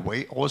find a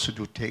way also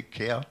to take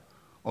care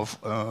of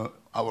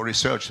our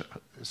research,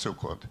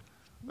 so-called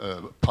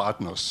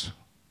partners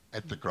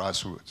at the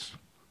grassroots.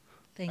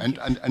 And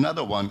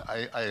another one,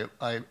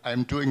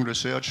 I'm doing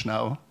research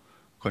now,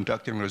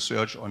 conducting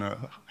research on a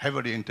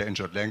heavily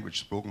endangered language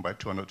spoken by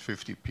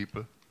 250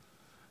 people.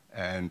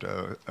 And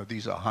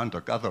these are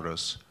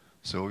hunter-gatherers,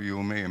 so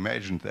you may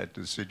imagine that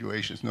the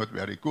situation is not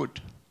very good.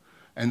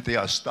 And they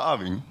are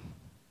starving.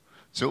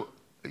 So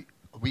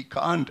we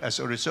can't, as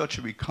a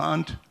researcher, we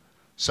can't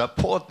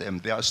support them.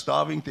 They are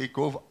starving. They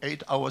go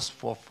 8 hours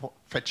for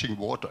fetching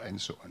water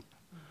and so on.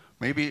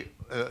 Maybe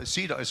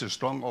CEDAR is a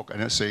strong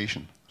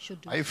organization.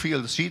 I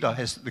feel CEDAR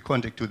has the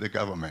contact to the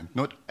government.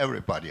 Not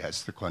everybody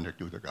has the contact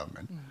to the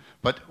government.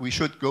 But we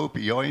should go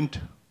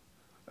beyond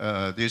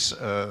this,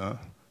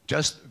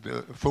 just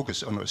the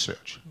focus on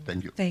research.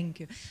 Thank you. Thank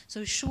you.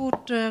 So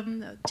short,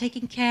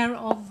 taking care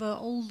of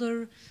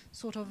older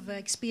sort of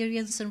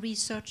experienced and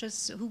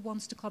researchers. Who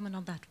wants to comment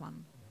on that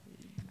one?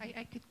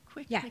 I could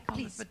quickly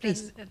comment,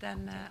 but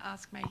then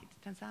ask my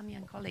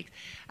Tanzanian colleagues.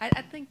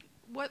 I think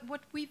what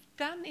we've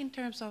done in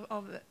terms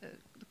of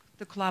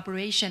the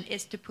collaboration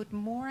is to put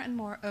more and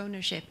more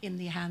ownership in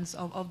the hands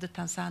of the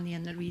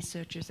Tanzanian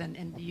researchers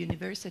and the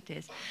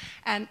universities.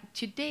 And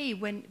today,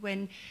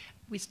 when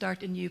we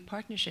start a new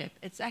partnership,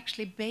 it's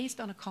actually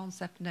based on a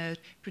concept note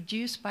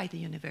produced by the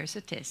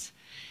universities.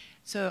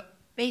 So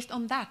based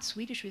on that,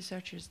 Swedish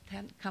researchers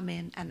can come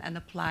in and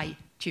apply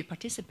to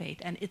participate,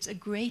 and it's a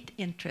great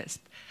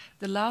interest.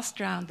 The last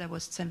round, there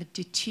was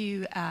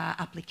 72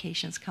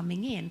 applications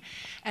coming in,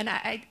 and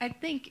I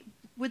think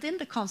within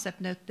the concept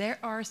note, there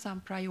are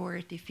some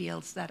priority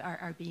fields that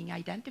are being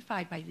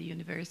identified by the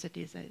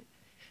universities,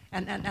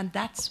 and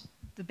that's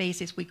the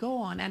basis we go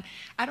on. And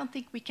I don't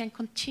think we can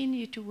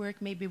continue to work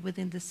maybe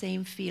within the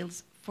same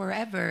fields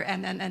forever,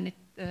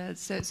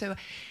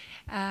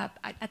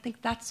 I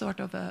think that's sort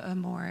of a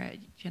more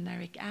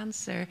generic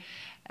answer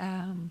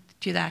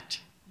to that.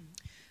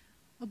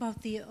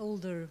 About the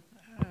older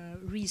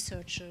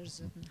researchers,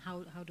 and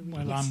how do we...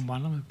 Well, yes. I'm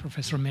one of the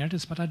Professor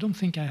Emeritus, but I don't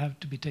think I have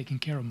to be taken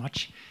care of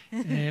much.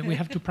 We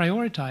have to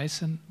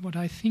prioritize, and what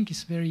I think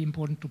is very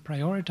important to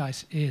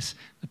prioritize is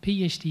the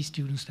PhD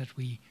students that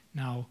we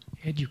now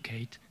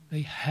educate.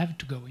 They have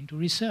to go into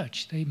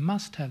research. They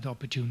must have the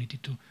opportunity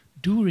to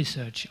do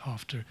research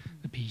after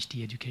the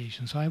PhD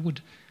education. So I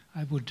would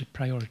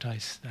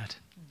prioritize that.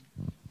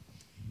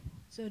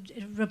 So,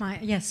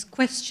 yes,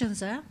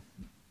 questions,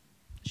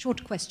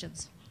 short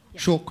questions.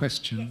 Yes. Short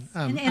question.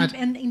 Yes.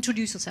 And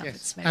introduce yourself. Yes.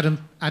 It's very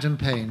Adam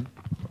Payne,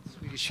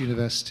 Swedish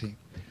University.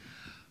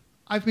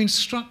 I've been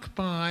struck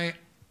by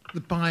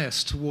the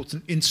bias towards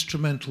an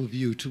instrumental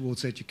view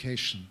towards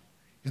education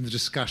in the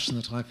discussion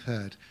that I've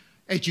heard.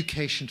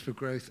 Education for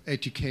growth,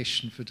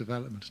 education for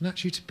development. And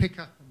actually, to pick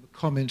up on the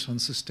comment on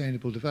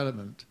sustainable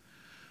development,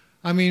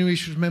 I mean, we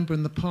should remember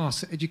in the past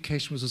that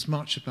education was as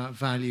much about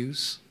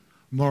values,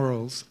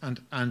 morals,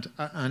 and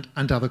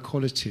other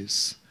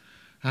qualities.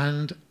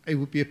 And it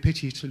would be a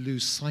pity to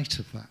lose sight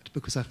of that,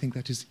 because I think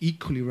that is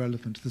equally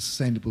relevant to the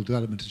Sustainable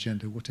Development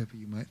Agenda, whatever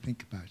you might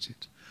think about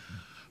it.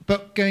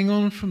 But going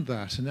on from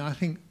that, and I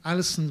think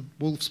Alison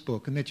Wolf's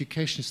book, an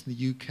educationist in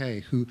the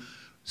UK, who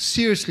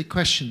seriously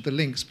questioned the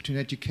links between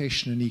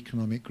education and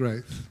economic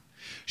growth.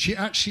 She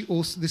actually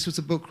also, this was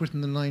a book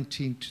written in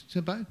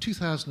about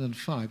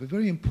 2005, a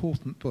very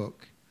important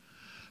book.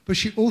 But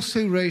she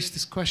also raised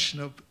this question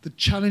of the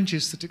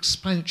challenges that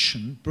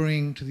expansion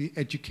bring to the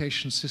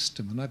education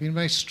system. And I've been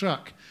very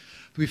struck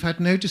that we've had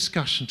no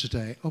discussion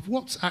today of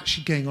what's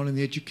actually going on in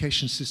the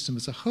education system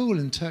as a whole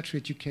in tertiary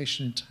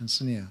education in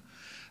Tanzania.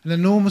 An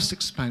enormous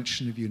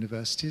expansion of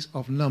universities,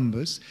 of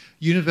numbers.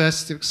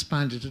 Universities have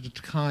expanded at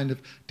a kind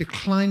of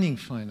declining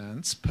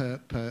finance per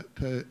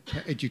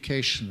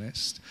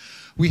educationalist.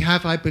 We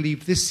have, I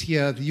believe, this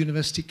year, the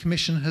University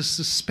Commission has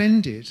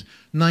suspended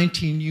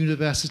 19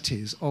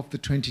 universities of the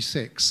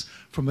 26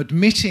 from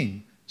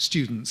admitting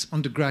students,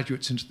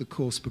 undergraduates, into the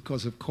course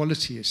because of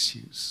quality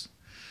issues.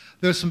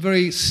 There are some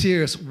very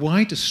serious,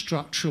 wider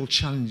structural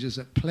challenges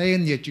at play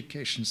in the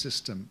education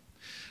system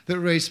that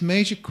raise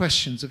major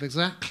questions of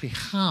exactly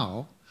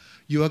how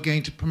you are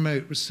going to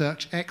promote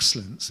research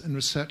excellence and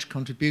research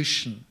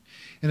contribution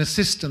in a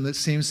system that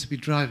seems to be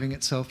driving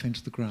itself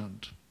into the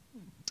ground.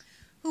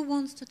 Who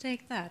wants to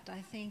take that?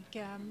 I think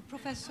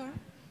Professor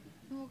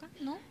Morgan?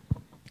 No?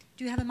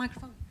 Do you have a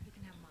microphone? You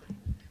can have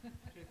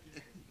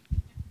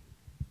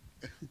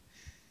mine.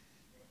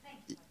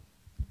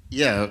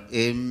 Yeah.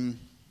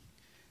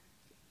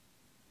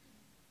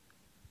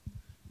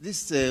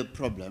 This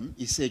problem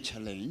is a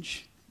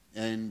challenge,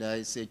 and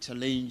it's a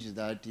challenge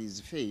that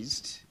is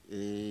faced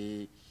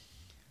in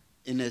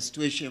a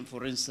situation,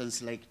 for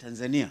instance, like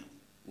Tanzania,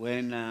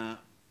 when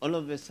all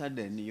of a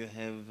sudden you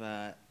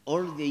have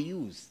all the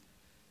youth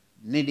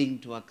needing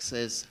to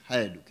access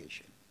higher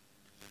education.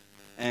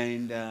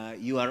 And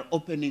you are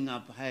opening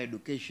up higher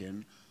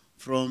education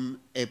from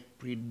a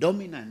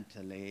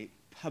predominantly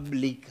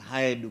public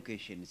higher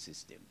education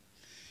system.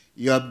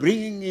 You are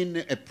bringing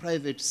in a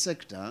private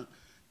sector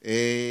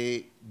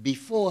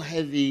before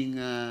having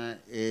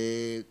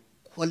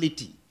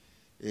quality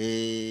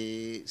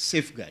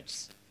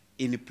safeguards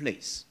in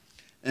place.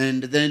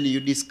 And then you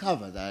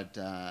discover that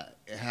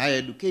higher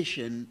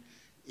education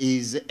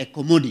is a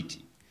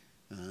commodity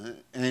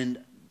and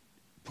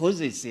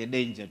poses a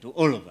danger to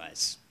all of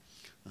us.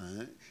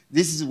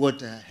 This is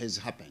what has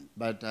happened,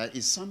 but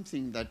it's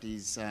something that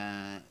is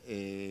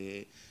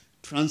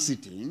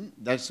transiting.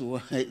 That's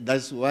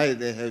why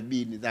there have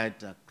been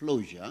that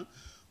closure,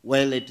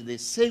 while at the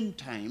same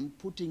time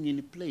putting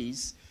in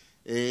place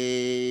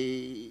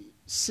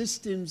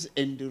systems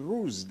and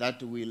rules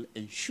that will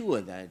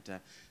ensure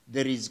that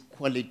there is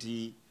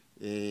quality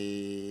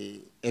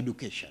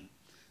education.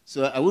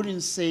 So I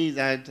wouldn't say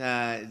that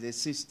the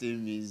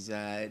system is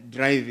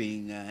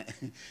driving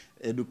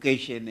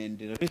education and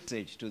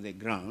research to the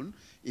ground.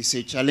 It's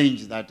a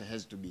challenge that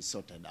has to be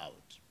sorted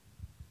out.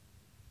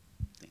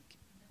 Thank you.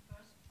 The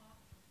first part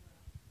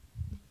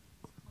of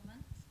the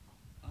comment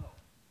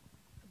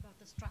about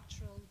the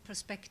structural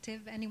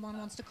perspective. Anyone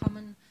wants to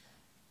comment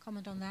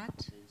on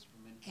that?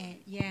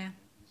 Yeah.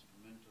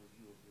 Instrumental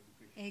view of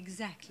education.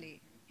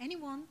 Exactly.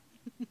 Anyone?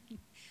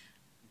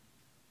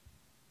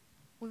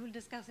 We will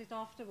discuss it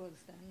afterwards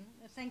then.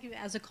 Thank you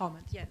as a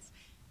comment, yes.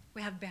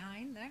 We have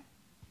behind there.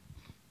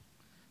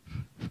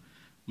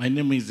 My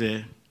name is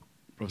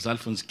Professor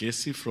Alphonse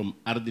Casey from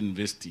Ard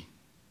University.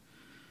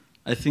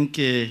 I think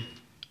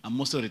I'm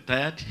also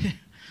retired,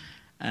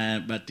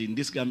 but in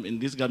this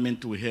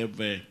government we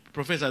have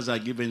professors are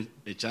given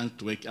a chance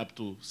to work up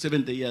to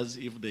 70 years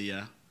if they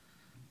are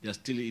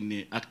still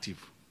in active.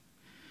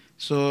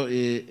 So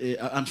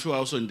I'm sure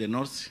also in the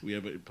north we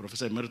have a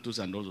Professor Emeritus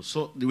and also,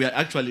 so we are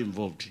actually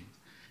involved.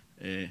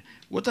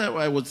 What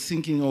I was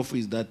thinking of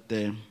is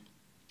that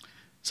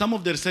some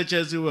of the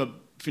researchers who have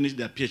finished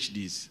their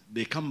PhDs,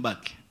 they come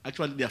back.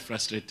 Actually, they are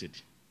frustrated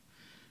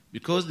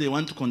because they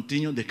want to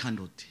continue, they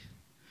cannot.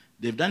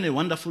 They've done a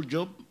wonderful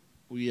job.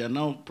 We are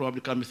now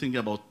probably thinking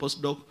about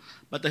postdoc,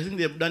 but I think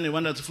they've done a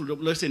wonderful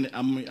job. Listen,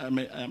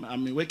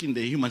 I'm working in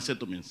the human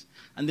settlements,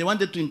 and they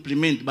wanted to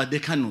implement, but they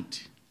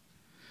cannot.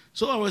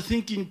 So I was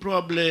thinking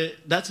probably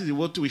that is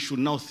what we should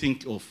now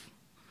think of: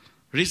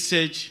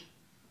 research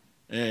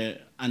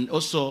and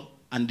also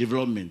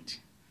development.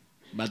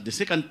 But the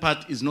second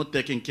part is not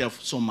taken care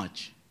of so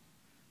much.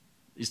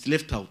 It's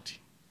left out.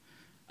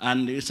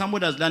 And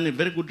somebody has done a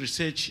very good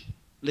research,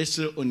 let's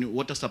say on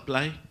water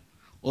supply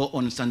or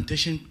on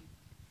sanitation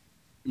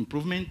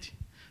improvement,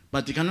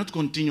 but he cannot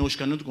continue, she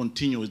cannot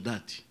continue with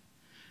that.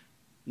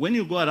 When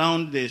you go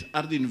around the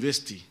Ard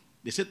University,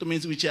 the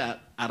settlements which are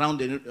around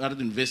the Ard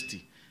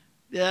University,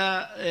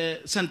 their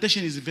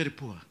sanitation is very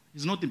poor.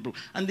 It's not improved.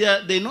 And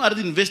they know Ard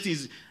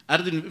University,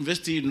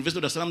 University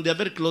of Dar es Salaam, they are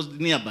very close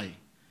nearby.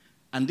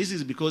 And this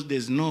is because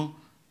there's no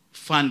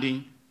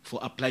funding for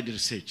applied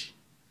research.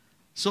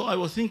 So I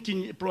was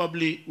thinking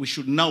probably we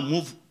should now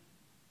move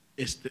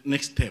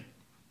next step.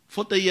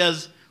 40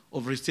 years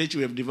of research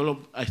we have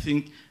developed, I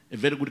think, a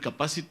very good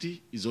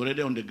capacity is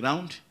already on the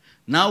ground.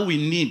 Now we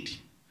need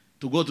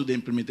to go to the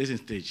implementation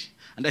stage.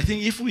 And I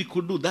think if we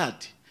could do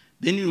that,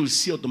 then you will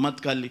see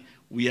automatically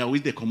we are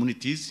with the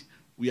communities,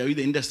 we are with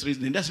the industries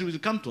will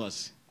come to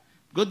us.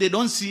 Because they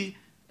don't see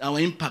our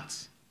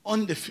impacts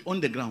on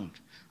the ground.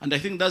 And I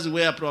think that's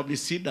where probably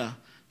CEDA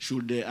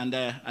should, and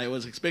I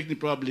was expecting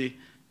probably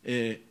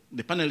the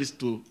panelists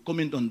to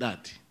comment on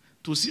that,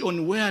 to see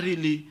on where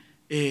really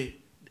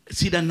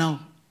CEDA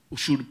now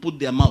should put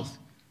their mouth.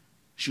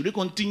 Should we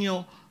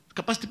continue?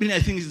 Capacity building,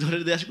 I think, is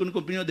already there. Should we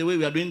continue the way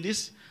we are doing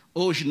this?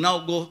 Or we should now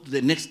go to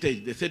the next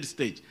stage, the third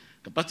stage.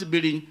 Capacity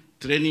building,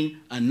 training,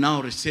 and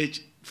now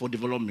research for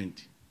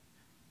development.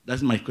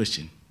 That's my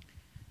question.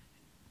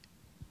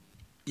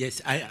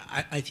 Yes,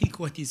 I think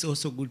what is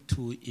also good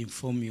to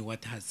inform you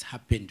what has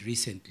happened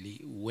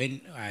recently.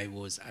 When I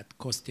was at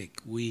COSTECH,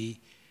 we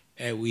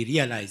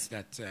realized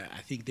that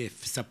I think the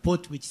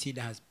support which CEDA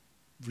has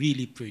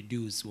really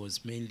produced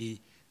was mainly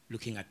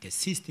looking at the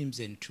systems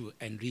and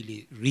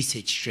really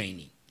research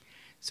training.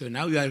 So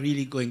now we are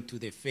really going to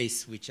the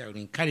phase which I would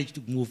encourage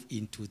to move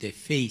into the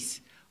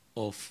phase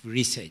of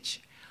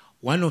research.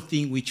 One of the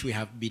things which we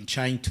have been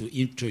trying to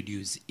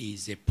introduce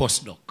is a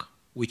postdoc,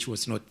 which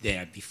was not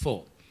there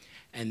before.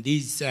 And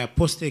these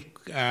postdoc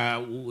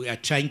we are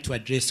trying to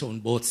address on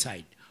both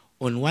sides.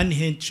 On one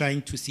hand,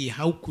 trying to see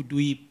how could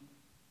we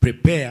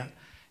prepare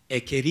a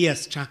career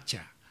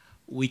structure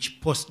which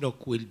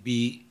postdoc will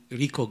be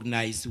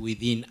recognized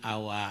within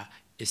our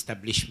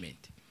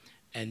establishment.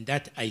 And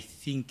that, I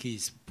think,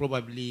 is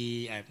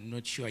probably, I'm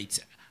not sure, it's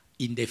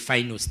in the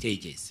final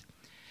stages.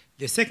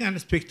 The second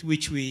aspect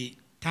which we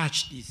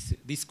touched is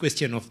this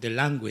question of the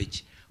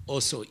language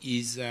also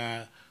is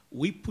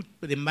we put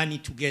the money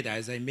together.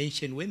 As I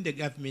mentioned, when the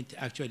government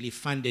actually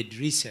funded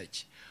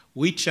research,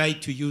 we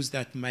tried to use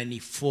that money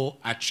for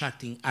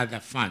attracting other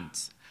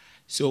funds.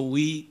 So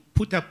we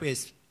put up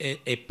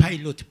a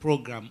pilot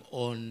program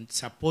on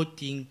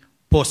supporting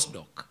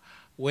postdoc,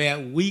 where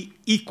we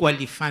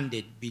equally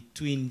funded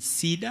between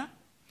CEDA,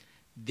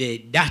 the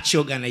Dutch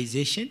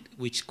organization,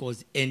 which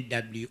calls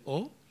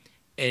NWO,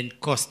 and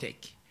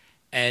COSTECH.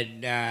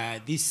 And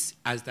this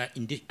as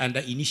under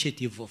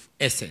initiative of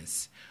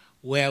Essence,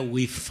 where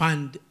we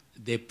fund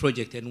the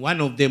project. And one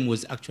of them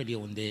was actually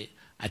on the,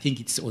 I think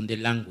it's on the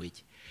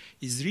language.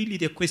 It's really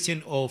the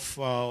question of,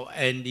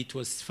 and it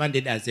was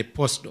funded as a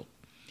postdoc.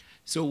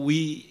 So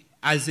we,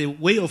 as a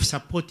way of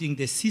supporting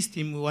the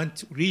system, we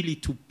want really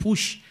to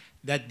push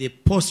that the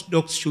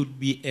postdocs should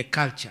be a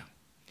culture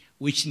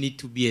which need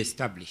to be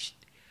established.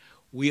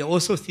 We are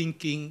also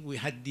thinking, we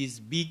had this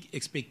big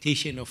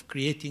expectation of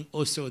creating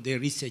also the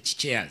research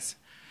chairs.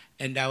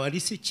 And our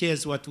research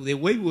chairs, the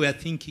way we are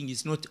thinking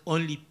is not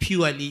only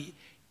purely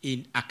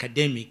in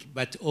academic,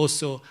 but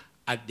also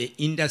at the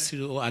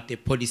industry or at the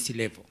policy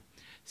level.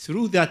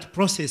 Through that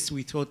process,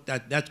 we thought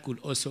that that could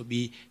also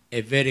be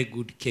a very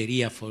good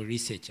career for a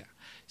researcher.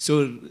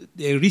 So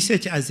the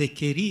research as a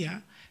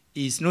career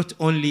is not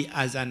only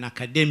as an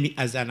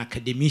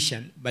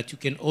academician, but you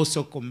can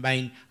also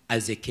combine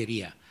as a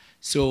career.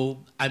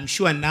 So I'm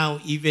sure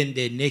now even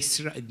the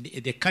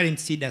current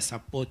CEDA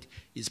support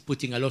is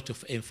putting a lot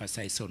of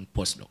emphasis on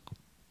postdoc.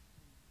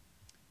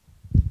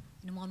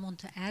 Anyone want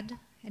to add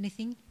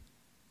anything?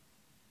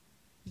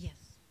 Yes,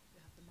 you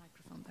have the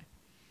microphone there.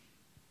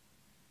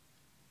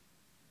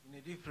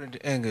 a different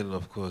angle,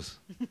 of course.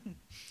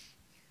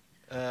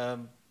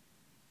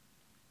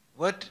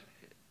 What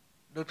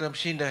Dr.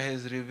 Mshinda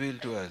has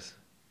revealed to us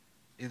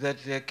is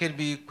that there can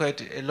be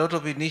quite a lot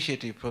of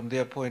initiative from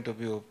their point of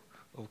view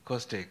of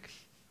COSTECH.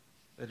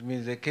 That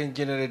means they can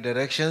generate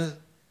directions,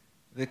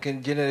 they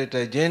can generate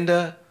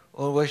agenda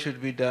on what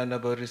should be done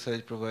about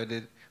research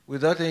provided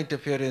without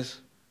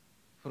interference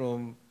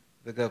from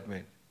the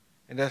government.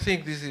 And I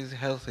think this is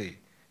healthy.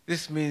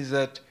 This means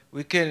that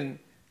we can,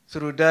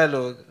 through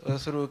dialogue or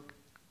through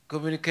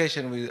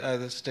communication with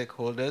other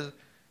stakeholders,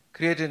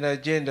 create an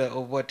agenda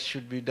of what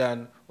should be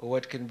done or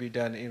what can be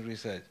done in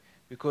research,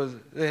 because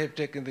they have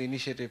taken the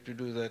initiative to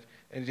do that,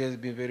 and it has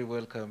been very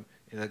welcome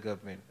in the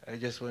government. I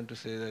just want to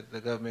say that the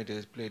government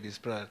has played its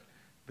part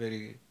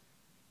very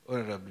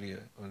honorably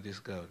on this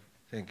ground.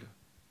 Thank you.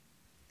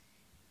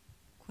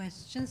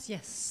 Questions?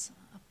 Yes,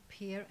 up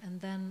here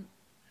and then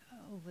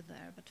over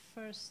there. But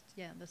first,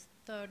 yeah, the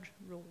third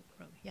row.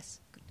 Yes,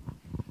 good.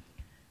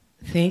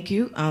 Thank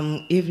you.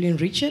 I'm Evelyn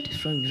Richard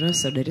from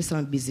University of Dar es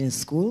Salaam Business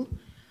School.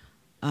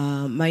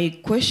 My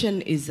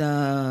question is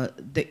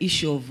the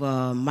issue of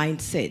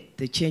mindset,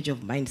 the change of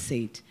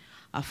mindset.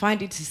 I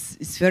find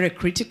it's very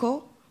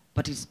critical,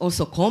 but it's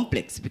also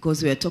complex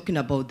because we are talking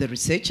about the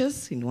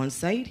researchers in one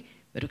side,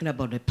 we're talking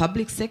about the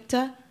public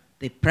sector,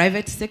 the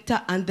private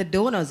sector, and the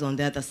donors on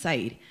the other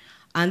side.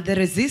 And the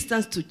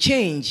resistance to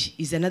change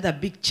is another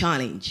big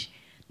challenge.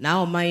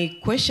 Now, my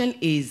question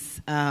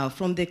is,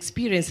 from the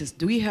experiences,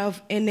 do we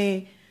have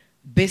any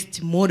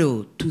best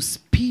model to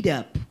speed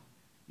up,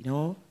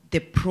 the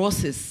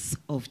process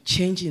of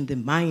changing the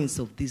minds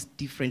of these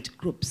different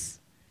groups?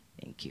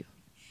 Thank you.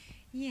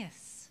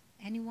 Yes.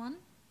 Anyone?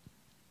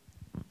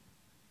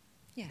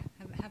 Yeah,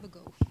 have a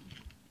go.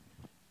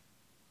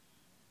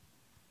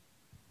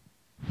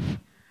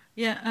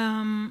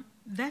 Yeah,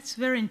 that's a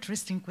very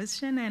interesting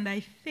question, and I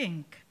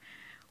think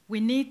we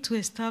need to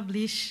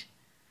establish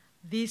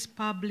this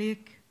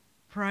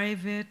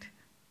public-private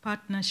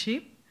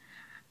partnership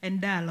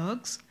and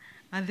dialogues.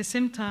 At the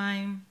same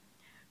time,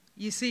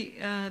 you see,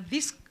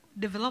 this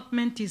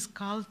development is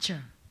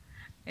culture,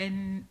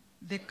 and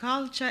the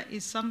culture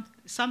is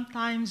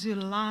sometimes you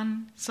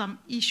learn some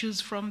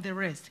issues from the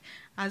rest.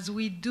 As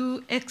we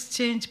do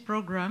exchange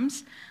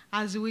programs,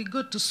 as we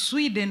go to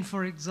Sweden,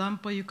 for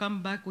example, you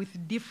come back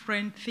with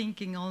different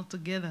thinking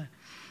altogether.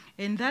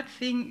 And that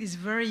thing is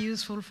very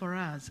useful for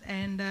us.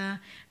 And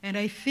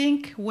I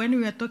think when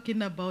we are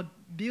talking about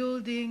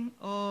building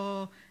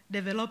or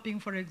developing,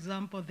 for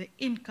example, the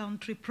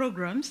in-country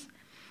programs,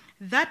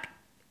 that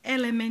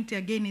element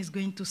again is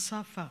going to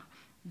suffer.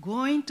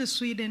 Going to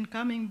Sweden,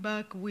 coming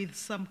back with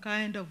some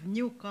kind of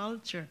new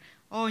culture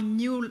or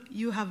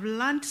you have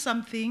learned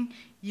something,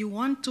 you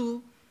want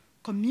to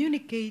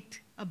communicate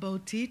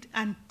about it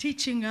and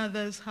teaching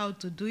others how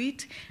to do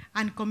it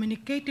and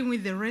communicating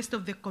with the rest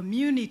of the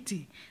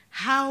community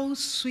how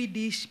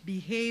Swedish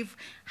behave,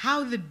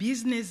 how the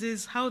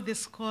businesses, how the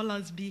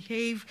scholars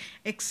behave,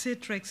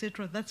 etc.,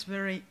 etc. That's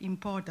very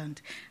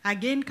important.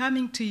 Again,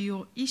 coming to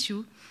your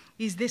issue,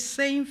 is the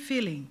same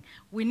feeling.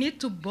 We need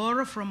to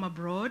borrow from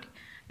abroad,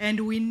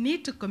 and we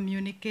need to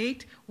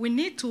communicate. We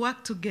need to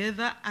work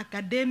together,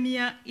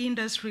 academia,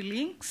 industry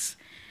links.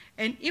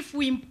 And if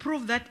we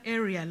improve that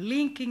area,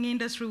 linking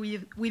industry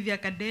with the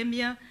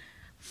academia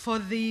for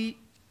the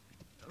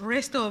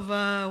rest of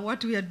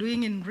what we are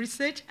doing in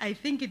research, I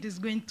think it is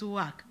going to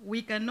work.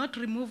 We cannot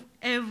remove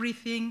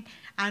everything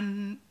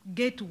and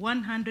get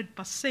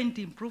 100%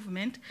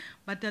 improvement,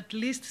 but at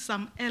least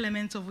some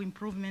elements of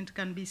improvement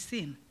can be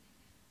seen.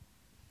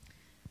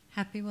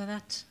 Happy with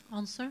that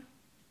answer?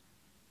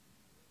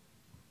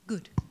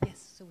 Good.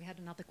 Yes, so we had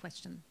another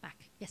question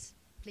back. Yes,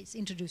 please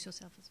introduce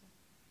yourself as well.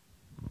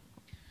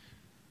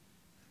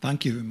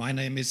 Thank you. My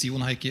name is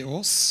Jon Heikki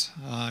Aas.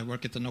 I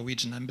work at the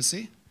Norwegian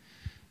Embassy.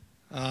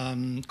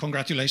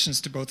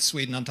 Congratulations to both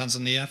Sweden and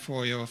Tanzania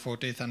for your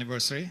 40th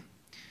anniversary.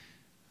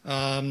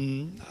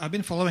 I've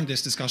been following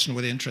this discussion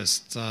with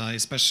interest,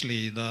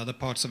 especially the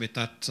parts of it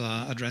that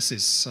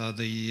addresses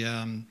the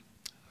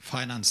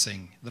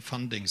financing, the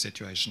funding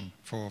situation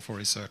for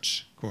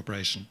research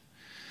cooperation.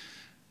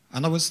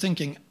 And I was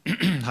thinking,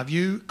 have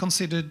you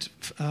considered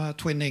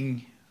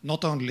twinning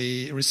not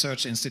only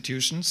research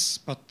institutions,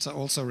 but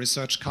also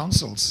research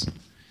councils?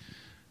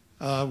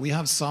 We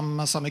have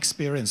some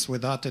experience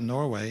with that in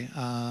Norway,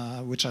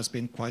 which has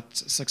been quite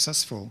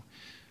successful.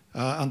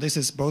 And this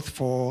is both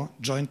for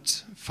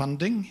joint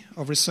funding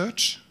of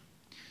research,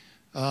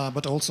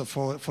 but also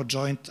for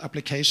joint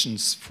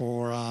applications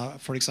for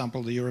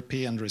example, the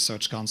European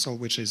Research Council,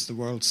 which is the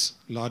world's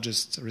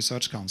largest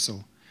research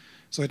council.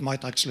 So it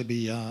might actually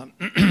be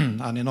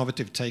an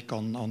innovative take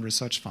on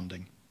research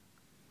funding.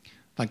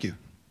 Thank you.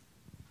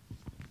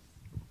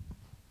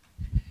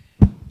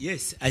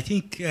 Yes, I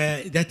think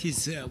that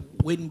is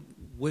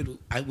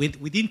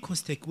within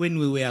COSTECH, when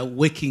we were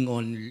working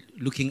on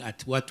looking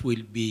at what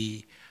will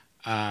be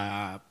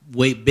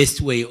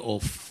best way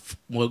of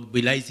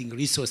mobilizing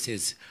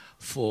resources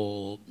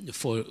for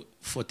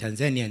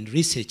Tanzanian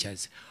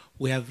researchers,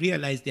 we have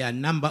realized there are a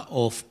number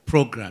of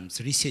programs,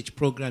 research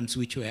programs,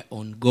 which were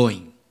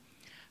ongoing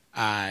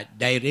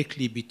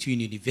directly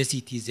between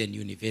universities and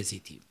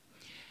university.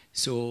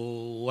 So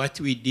what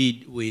we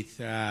did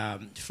with,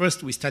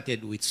 first we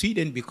started with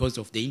Sweden because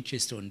of the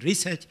interest on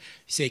research.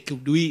 We said,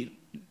 could we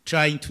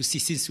trying to see,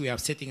 since we are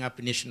setting up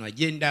a national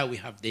agenda, we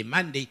have the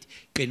mandate,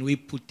 can we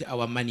put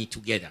our money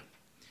together?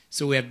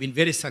 So we have been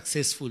very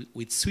successful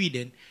with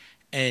Sweden,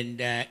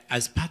 and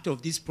as part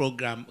of this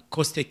program,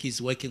 COSTECH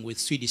is working with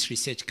Swedish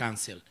Research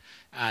Council,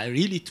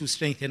 really to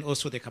strengthen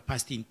also the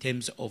capacity in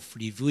terms of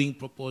reviewing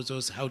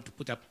proposals, how to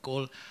put up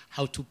call,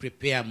 how to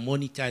prepare,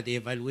 monitor the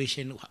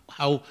evaluation,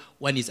 how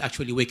one is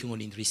actually working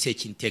on in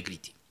research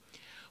integrity.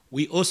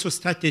 We also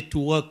started to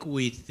work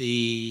with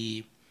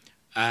the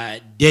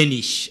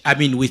Danish, I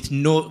mean with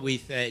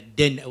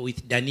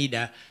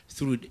Danida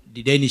through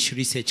the Danish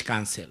Research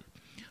Council,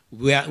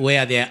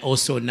 where they are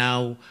also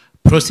now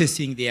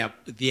processing the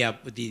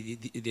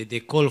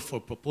call for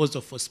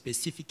proposal for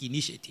specific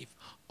initiative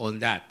on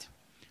that,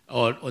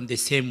 or on the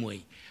same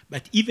way.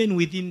 But even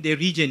within the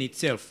region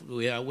itself,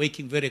 we are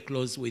working very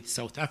close with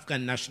South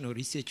African National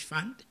Research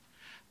Fund,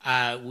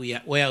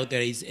 where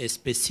there is a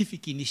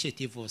specific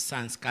initiative of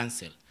Science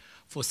Council.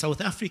 For South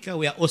Africa,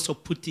 we are also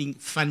putting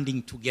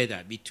funding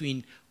together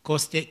between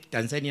COSTECH,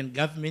 Tanzanian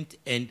government,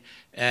 and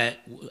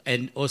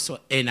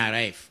also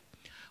NRF.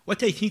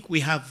 What I think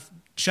we have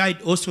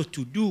tried also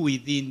to do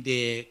within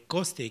the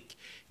COSTECH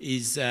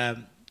is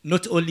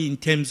not only in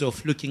terms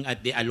of looking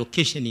at the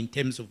allocation in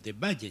terms of the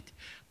budget,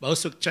 but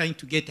also trying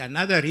to get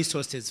another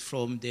resources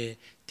from the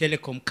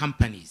telecom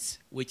companies,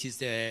 which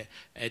is a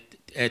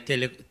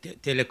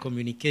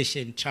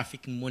telecommunication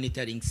traffic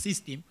monitoring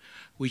system,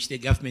 which the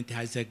government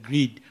has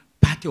agreed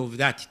part of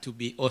that to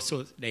be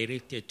also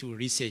directed to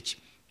research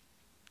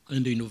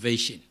and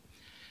innovation.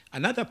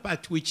 Another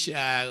part which,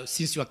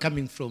 since you are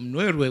coming from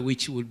Norway,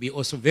 which will be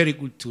also very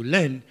good to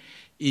learn,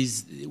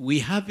 is we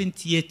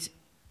haven't yet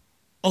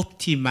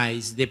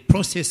optimized the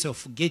process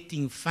of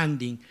getting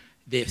funding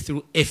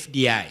through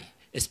FDI,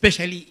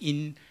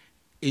 especially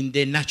in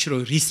the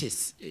natural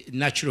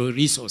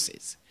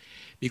resources.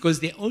 Because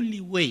the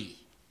only way,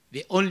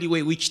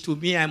 which to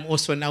me I'm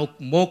also now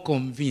more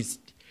convinced,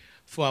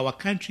 for our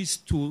countries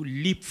to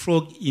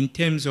leapfrog in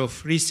terms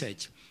of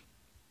research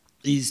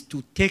is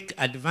to take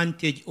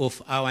advantage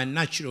of our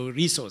natural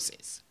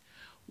resources.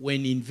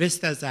 When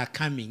investors are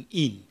coming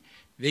in,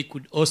 they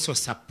could also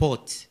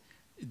support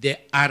the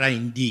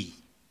R&D.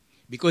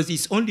 Because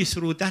it's only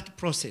through that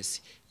process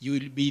you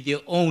will be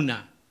the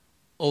owner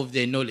of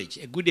the knowledge.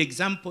 A good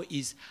example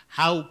is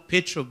how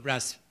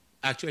Petrobras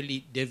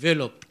actually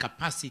developed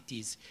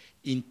capacities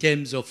in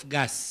terms of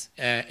gas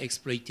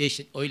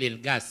exploitation, oil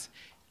and gas,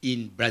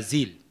 in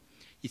Brazil.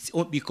 It's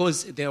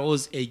because there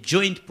was a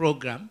joint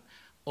program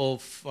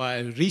of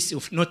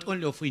not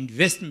only of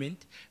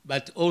investment,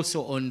 but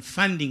also on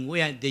funding,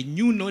 where the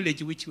new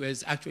knowledge which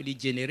was actually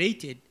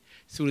generated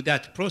through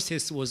that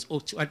process was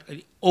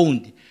actually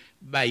owned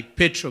by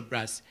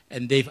Petrobras,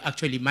 and they've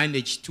actually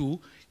managed to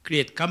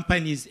create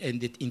companies and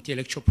the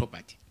intellectual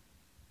property.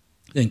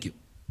 Thank you.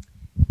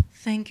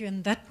 Thank you,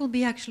 and that will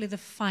be actually the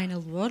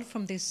final word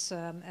from this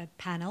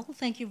panel.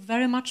 Thank you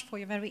very much for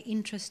your very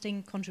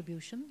interesting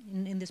contribution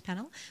in this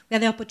panel. We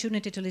had the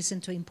opportunity to listen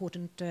to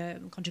important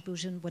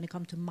contribution when it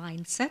comes to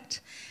mindset,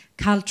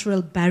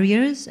 cultural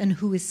barriers, and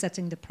who is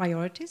setting the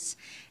priorities.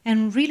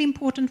 And really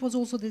important was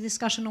also the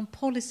discussion on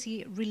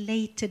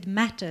policy-related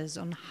matters,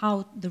 on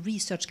how the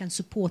research can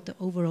support the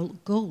overall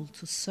goal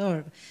to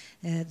serve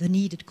the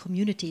needed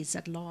communities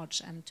at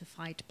large and to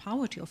fight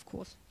poverty, of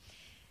course.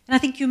 And I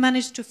think you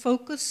managed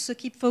to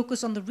keep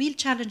focus on the real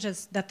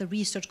challenges that the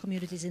research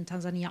communities in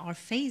Tanzania are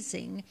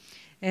facing.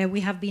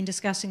 We have been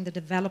discussing the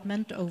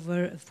development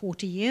over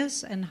 40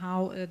 years and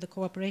how the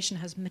cooperation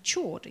has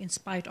matured in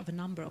spite of a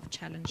number of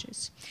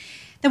challenges.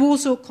 There were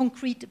also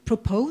concrete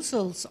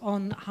proposals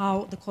on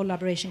how the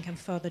collaboration can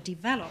further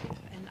develop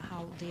and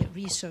how the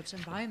research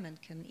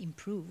environment can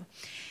improve.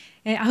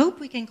 I hope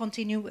we can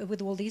continue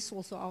with all this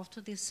also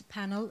after this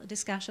panel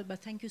discussion,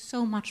 but thank you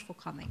so much for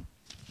coming.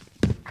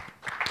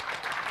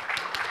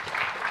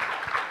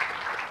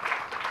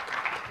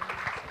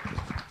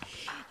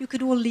 You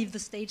could all leave the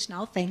stage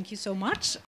now. Thank you so much.